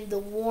 And then the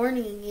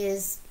warning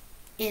is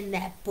in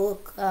that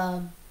book,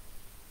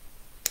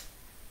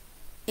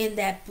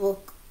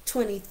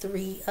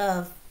 23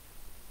 of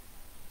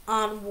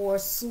Anwar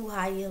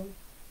Suhayl,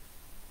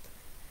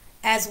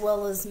 as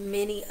well as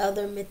many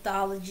other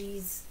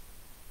mythologies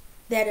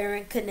that are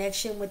in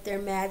connection with their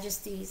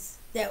majesties,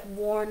 that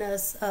warn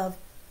us of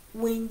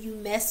when you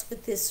mess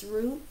with this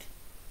root,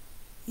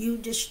 you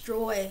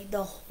destroy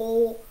the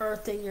whole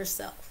earth and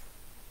yourself.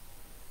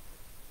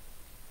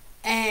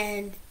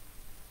 And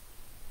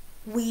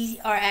we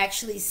are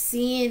actually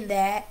seeing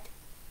that,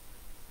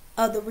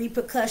 of the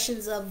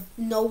repercussions of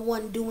no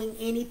one doing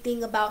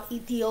anything about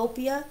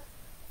Ethiopia.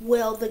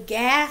 Well, the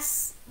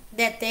gas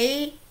that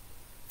they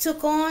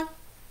took on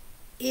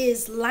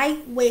is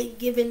lightweight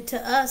given to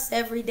us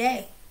every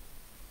day,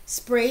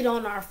 sprayed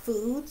on our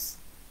foods.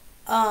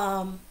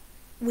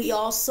 We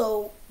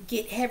also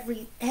get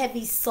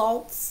heavy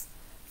salts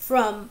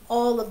from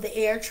all of the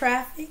air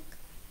traffic.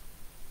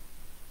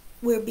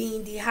 We're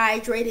being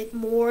dehydrated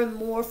more and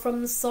more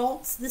from the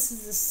salts. This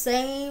is the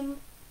same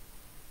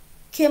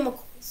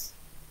chemicals,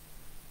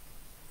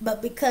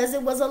 but because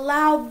it was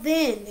allowed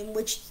then, in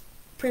which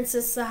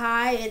Princess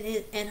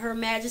Suhayl and Her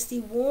Majesty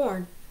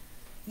warned,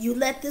 you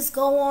let this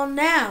go on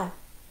now,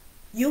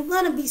 you're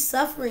going to be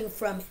suffering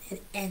from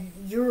it. And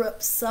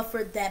Europe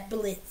suffered that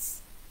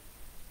blitz.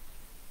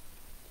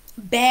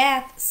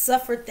 Bath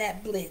suffered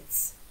that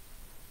blitz.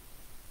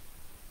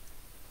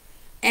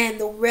 And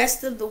the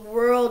rest of the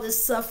world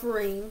is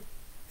suffering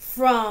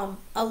from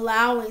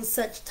allowing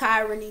such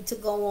tyranny to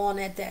go on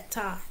at that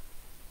time.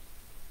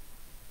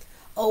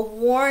 A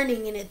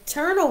warning, an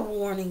eternal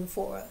warning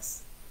for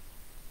us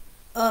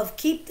of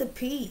keep the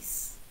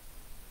peace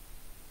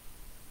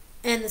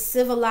and the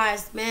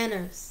civilized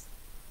manners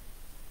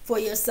for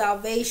your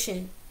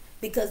salvation,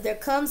 because there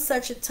comes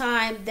such a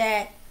time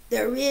that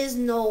there is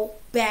no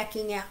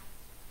backing out,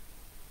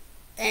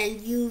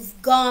 and you've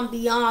gone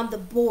beyond the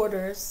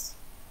borders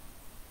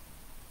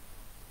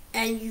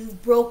and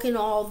you've broken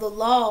all the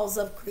laws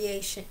of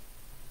creation.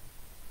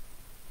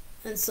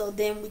 And so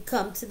then we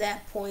come to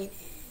that point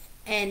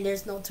and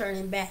there's no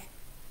turning back,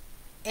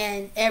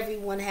 and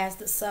everyone has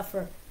to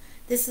suffer.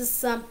 This is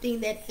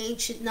something that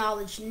ancient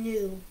knowledge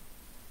knew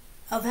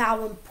of,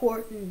 how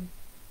important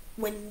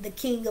when the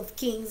King of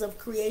Kings of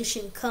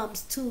creation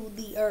comes to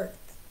the earth.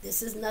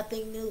 This is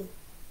nothing new.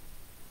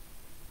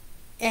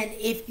 And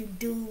if you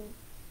do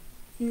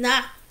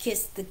not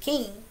kiss the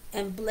king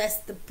and bless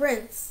the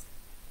prince,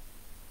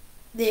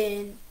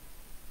 then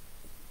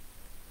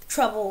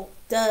trouble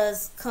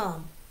does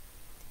come.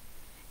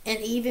 And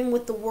even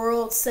with the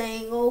world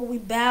saying, oh, we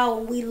bow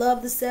and we love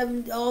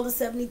all the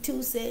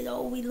 72 said,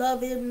 oh, we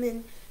love him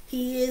and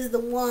he is the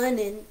one,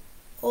 and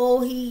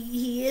oh,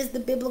 he is the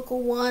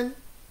biblical one.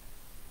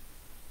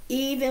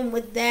 Even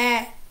with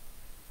that,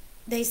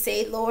 they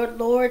say, Lord,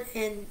 Lord,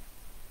 and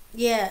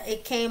yeah,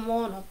 it came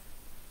on them.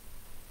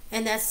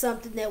 And that's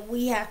something that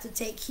we have to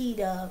take heed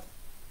of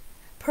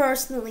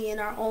personally in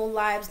our own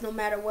lives, no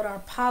matter what our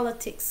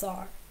politics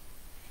are.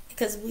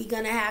 Because we're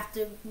going to have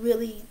to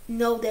really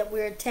know that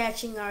we're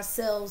attaching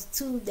ourselves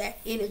to that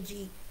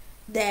energy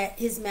that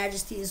His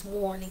Majesty is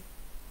warning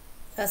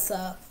us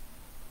of.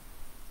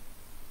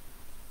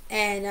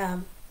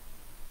 And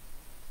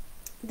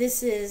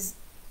this is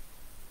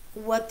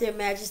what their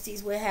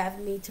Majesties would have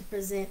me to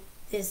present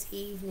this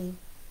evening.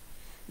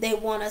 They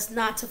want us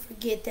not to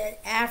forget that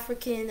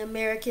African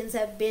Americans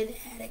have been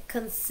at a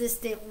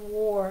consistent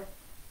war,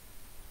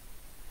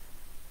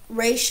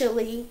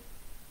 racially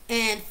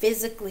and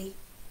physically.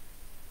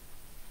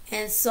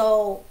 And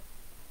so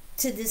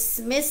to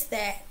dismiss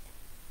that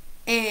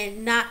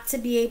and not to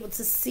be able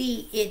to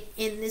see it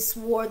in this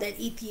war that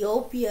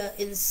Ethiopia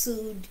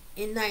ensued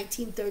in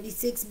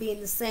 1936 being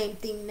the same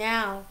thing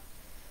now,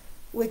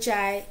 which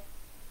I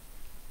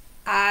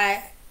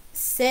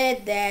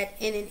said that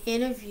in an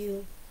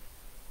interview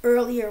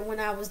earlier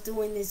when I was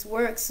doing this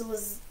work. So it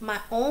was my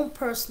own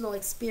personal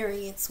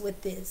experience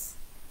with this,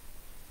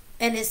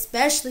 and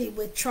especially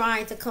with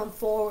trying to come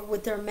forward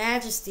with Her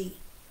Majesty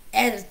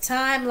at a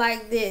time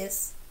like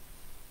this.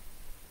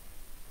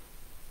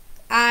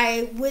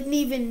 I wouldn't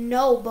even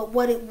know, but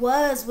what it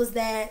was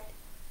that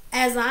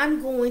as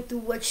I'm going through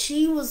what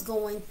she was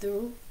going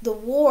through, the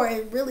war,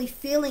 and really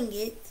feeling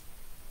it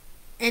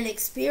and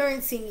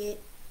experiencing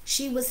it,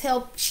 she's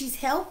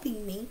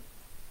helping me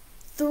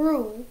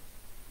through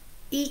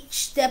each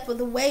step of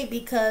the way,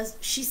 because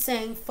she's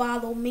saying,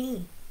 follow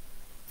me,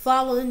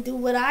 follow and do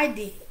what I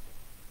did.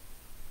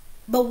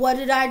 But what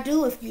did I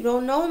do? If you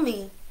don't know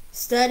me,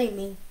 study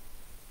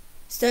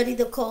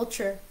the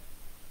culture,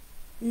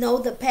 know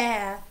the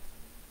path.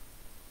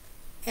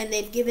 And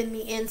they've given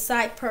me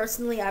insight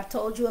personally. I've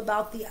told you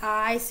about the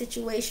eye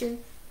situation,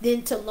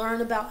 then to learn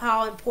about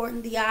how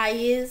important the eye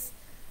is.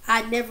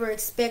 I never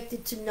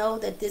expected to know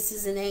that this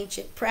is an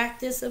ancient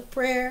practice of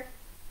prayer.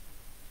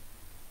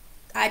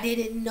 I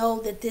didn't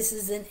know that this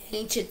is an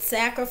ancient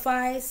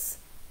sacrifice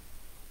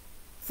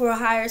for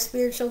higher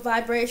spiritual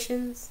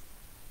vibrations.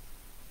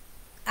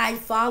 I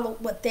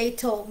followed what they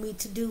told me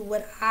to do,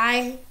 what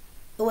I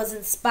was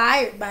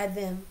inspired by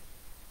them,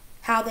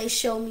 how they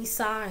show me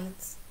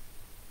signs,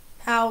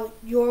 how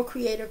your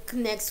Creator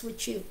connects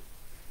with you.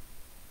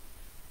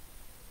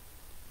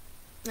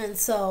 And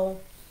so,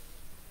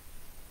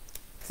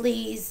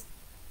 please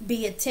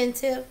be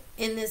attentive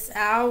in this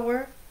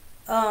hour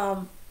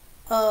of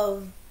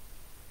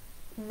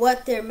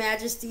what their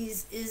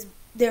Majesties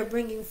they're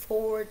bringing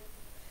forward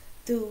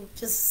through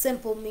just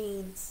simple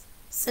means,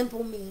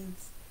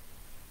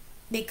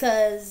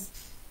 because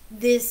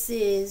this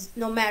is,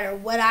 no matter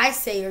what I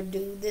say or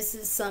do, this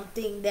is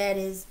something that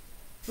is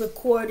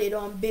recorded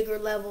on bigger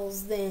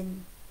levels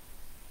than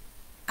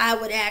I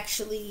would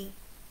actually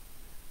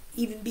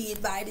even be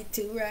invited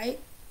to, right?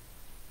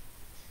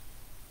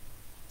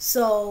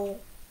 So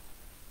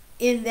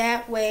in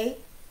that way,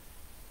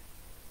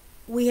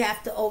 we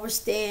have to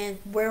understand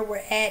where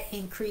we're at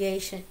in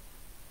creation,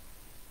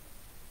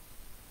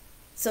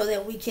 so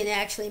that we can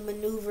actually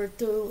maneuver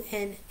through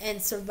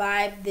and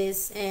survive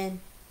this, and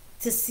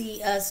to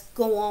see us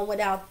go on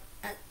without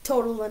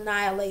total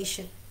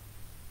annihilation,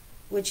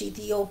 which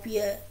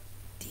Ethiopia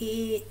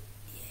did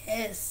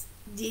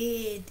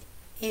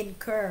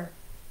incur.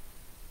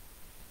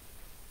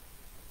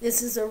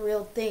 This is a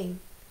real thing.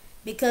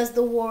 Because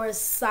the war is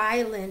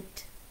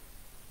silent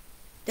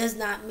does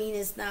not mean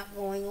it's not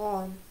going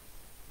on.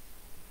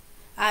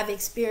 I've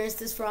experienced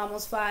this for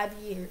almost 5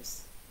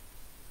 years.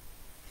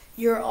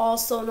 You're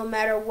also, no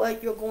matter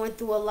what, you're going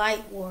through a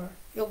light war.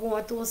 You're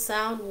going through a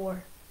sound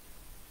war.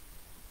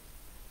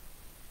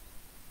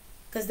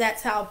 Because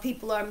that's how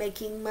people are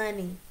making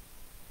money.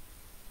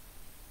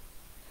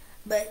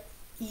 But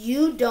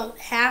you don't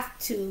have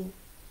to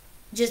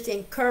just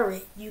incur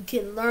it. You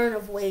can learn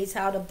of ways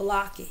how to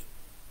block it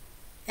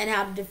and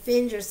how to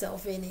defend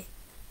yourself in it.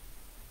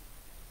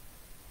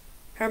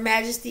 Her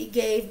Majesty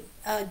gave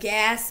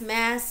gas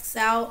masks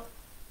out.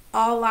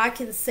 All I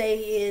can say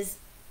is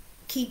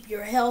keep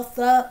your health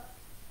up.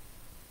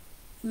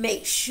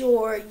 Make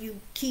sure you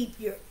keep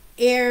your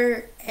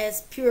air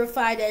as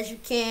purified as you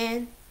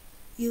can.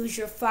 Use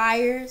your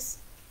fires.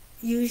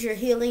 Use your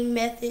healing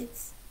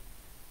methods.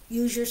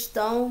 Use your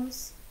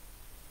stones.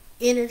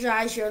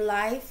 Energize your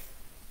life.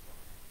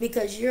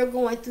 Because you're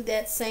going through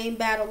that same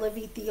battle of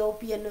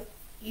Ethiopia,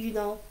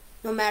 no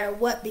matter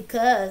what.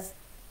 Because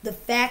the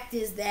fact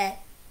is that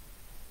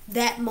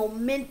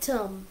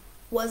momentum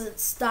wasn't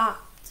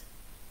stopped.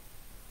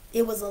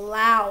 It was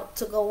allowed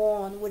to go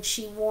on, which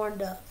she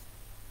warned of.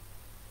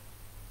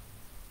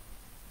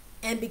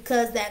 And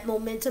because that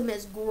momentum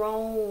has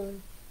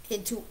grown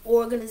into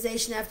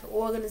organization after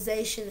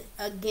organization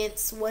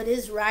against what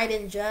is right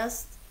and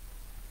just,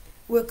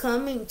 we're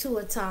coming to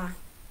a time,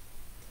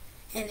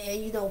 and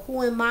you know,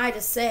 who am I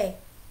to say?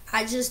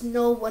 I just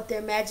know what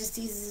their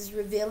majesties is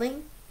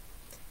revealing,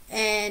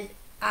 and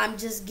I'm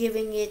just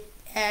giving it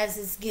as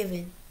it's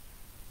given.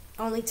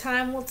 Only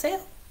time will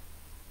tell,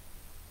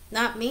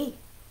 not me.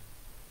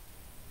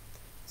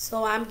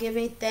 So I'm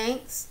giving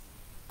thanks.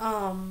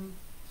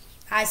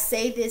 I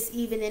say this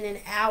even in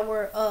an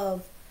hour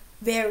of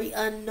very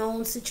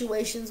unknown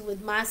situations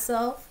with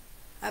myself.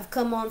 I've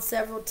come on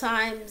several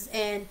times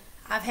and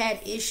I've had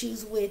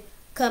issues with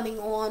coming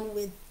on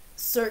with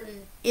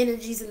certain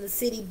energies in the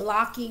city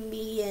blocking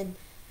me, and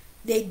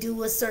they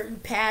do a certain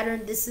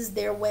pattern. This is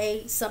their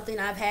way, something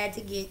I've had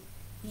to get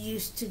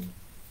used to.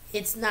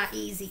 It's not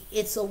easy.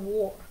 It's a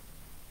war.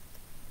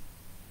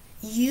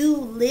 You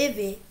live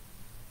it,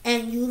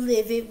 and you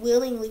live it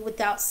willingly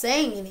without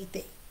saying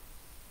anything.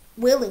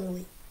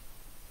 Willingly.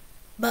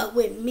 But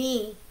with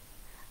me,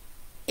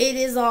 it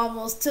is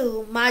almost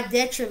to my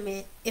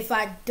detriment if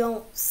I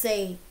don't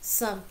say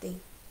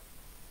something.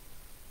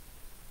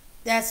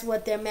 That's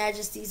what their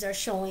majesties are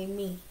showing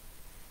me.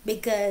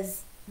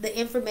 Because the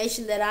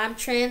information that I'm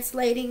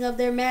translating of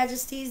their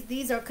majesties,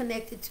 these are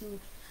connected to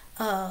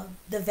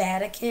the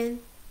Vatican,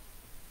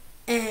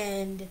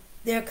 and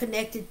they're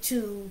connected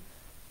to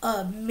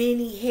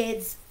many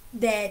heads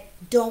that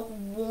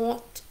don't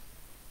want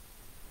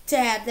to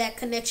have that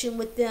connection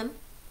with them.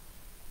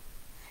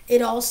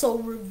 It also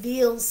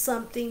reveals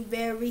something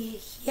very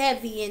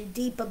heavy and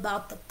deep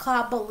about the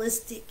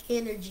Kabbalistic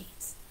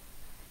energies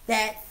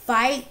that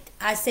fight.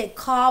 I say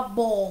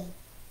Kabbalistic,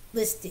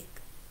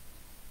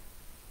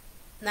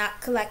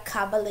 not like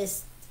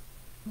Kabbalist,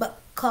 but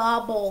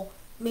Kabbal,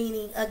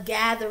 meaning a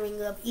gathering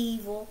of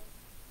evil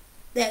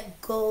that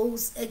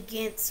goes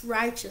against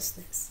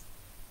righteousness,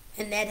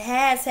 and that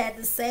has had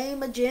the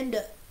same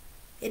agenda.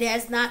 It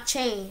has not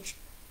changed.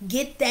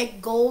 Get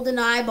that golden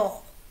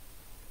eyeball.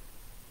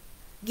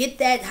 Get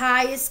that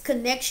highest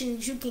connection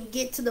that you can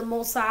get to the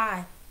Most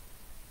High.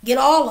 Get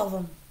all of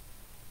them.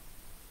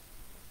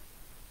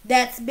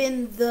 That's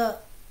been the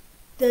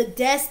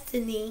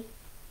destiny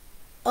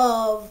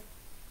of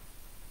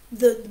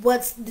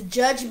the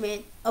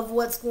judgment of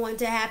what's going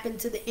to happen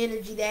to the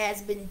energy that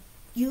has been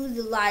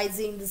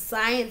utilizing the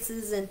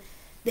sciences and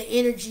the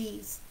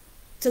energies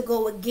to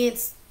go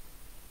against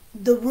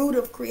the root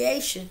of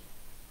creation.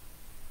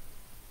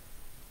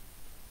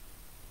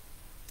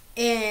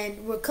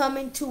 And we're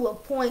coming to a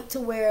point to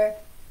where,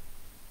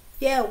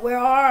 yeah, where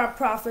are our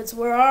prophets?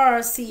 Where are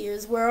our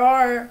seers? Where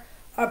are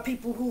our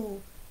people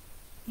who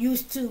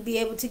used to be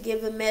able to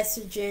give a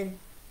message, and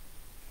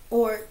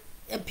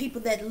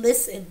people that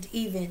listened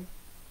even?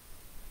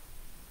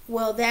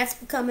 Well, that's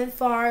becoming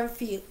far and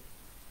few.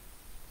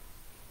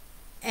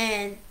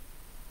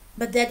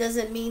 But that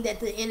doesn't mean that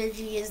the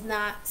energy is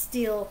not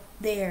still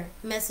there.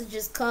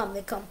 Messages come.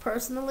 They come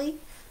personally,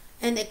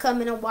 and they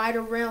come in a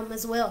wider realm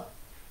as well.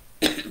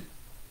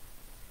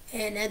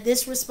 And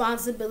this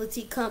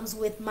responsibility comes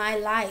with my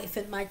life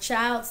and my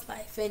child's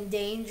life in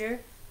danger,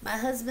 my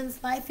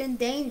husband's life in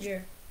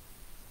danger.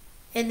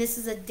 And this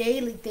is a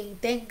daily thing.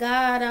 Thank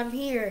God I'm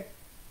here.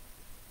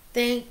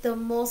 Thank the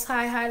Most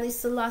High, Haile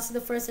Selassie,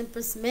 the First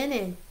Empress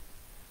Menen,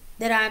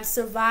 that I'm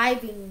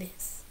surviving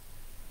this.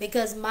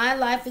 Because my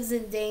life is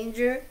in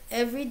danger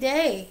every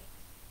day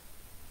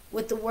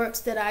with the works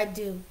that I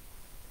do.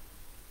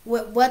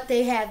 With what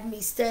they have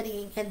me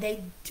studying, and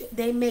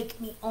they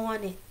make me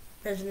on it,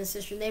 brothers and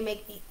sisters. They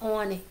make me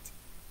on it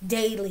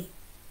daily.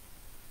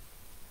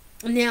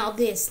 Now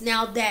this,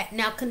 now that,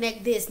 now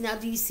connect this, now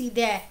do you see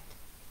that?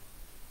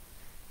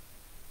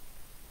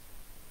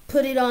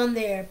 Put it on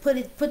there.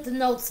 Put the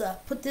notes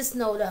up. Put this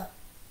note up.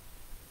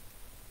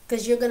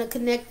 Because you're going to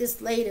connect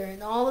this later.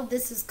 And all of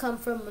this has come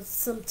from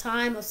some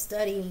time of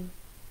studying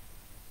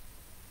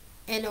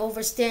and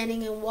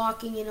understanding and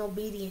walking in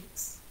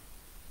obedience.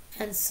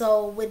 And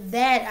so with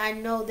that, I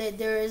know that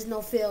there is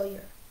no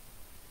failure,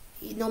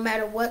 no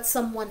matter what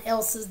someone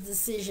else's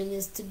decision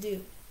is to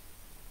do.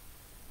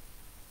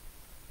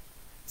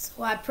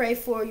 So I pray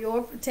for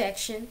your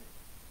protection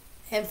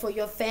and for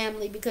your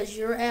family, because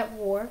you're at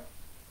war.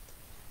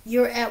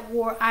 You're at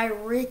war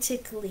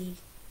iretically,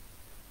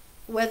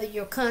 whether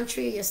your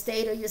country, your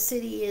state, or your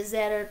city is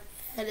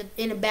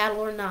in a battle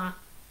or not.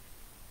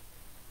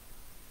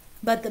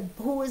 But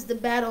who is the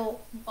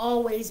battle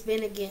always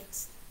been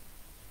against?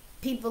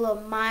 People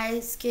of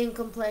my skin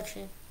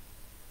complexion.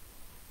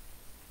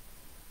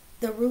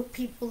 The root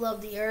people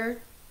of the earth,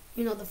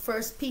 the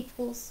first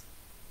peoples.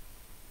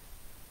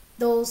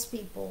 Those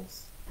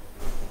peoples.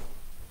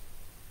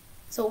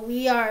 So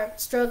we are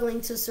struggling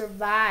to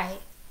survive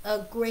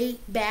a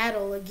great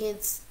battle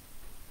against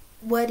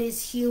what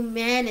is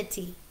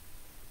humanity.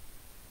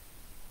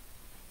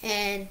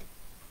 And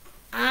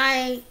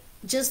I,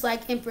 just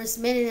like Empress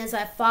Menen, as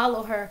I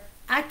follow her,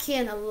 I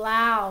can't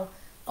allow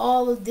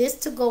all of this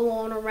to go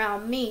on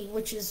around me,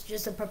 which is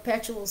just a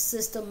perpetual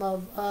system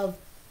of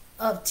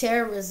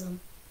terrorism,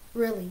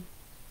 really.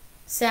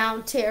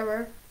 Sound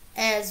terror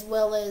as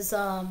well as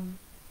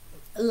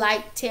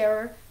light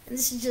terror. And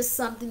this is just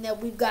something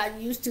that we've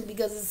gotten used to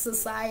because of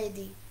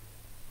society.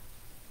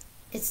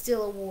 it's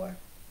still a war.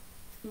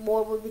 The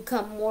more we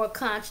become more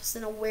conscious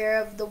and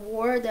aware of the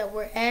war that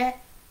we're at,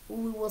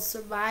 we will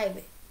survive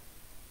it.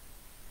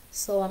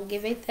 So I'm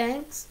giving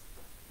thanks.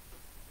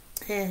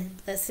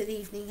 And blessed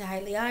evening,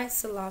 highly I,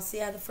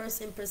 Selassie, I, the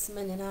first Empress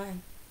Menen,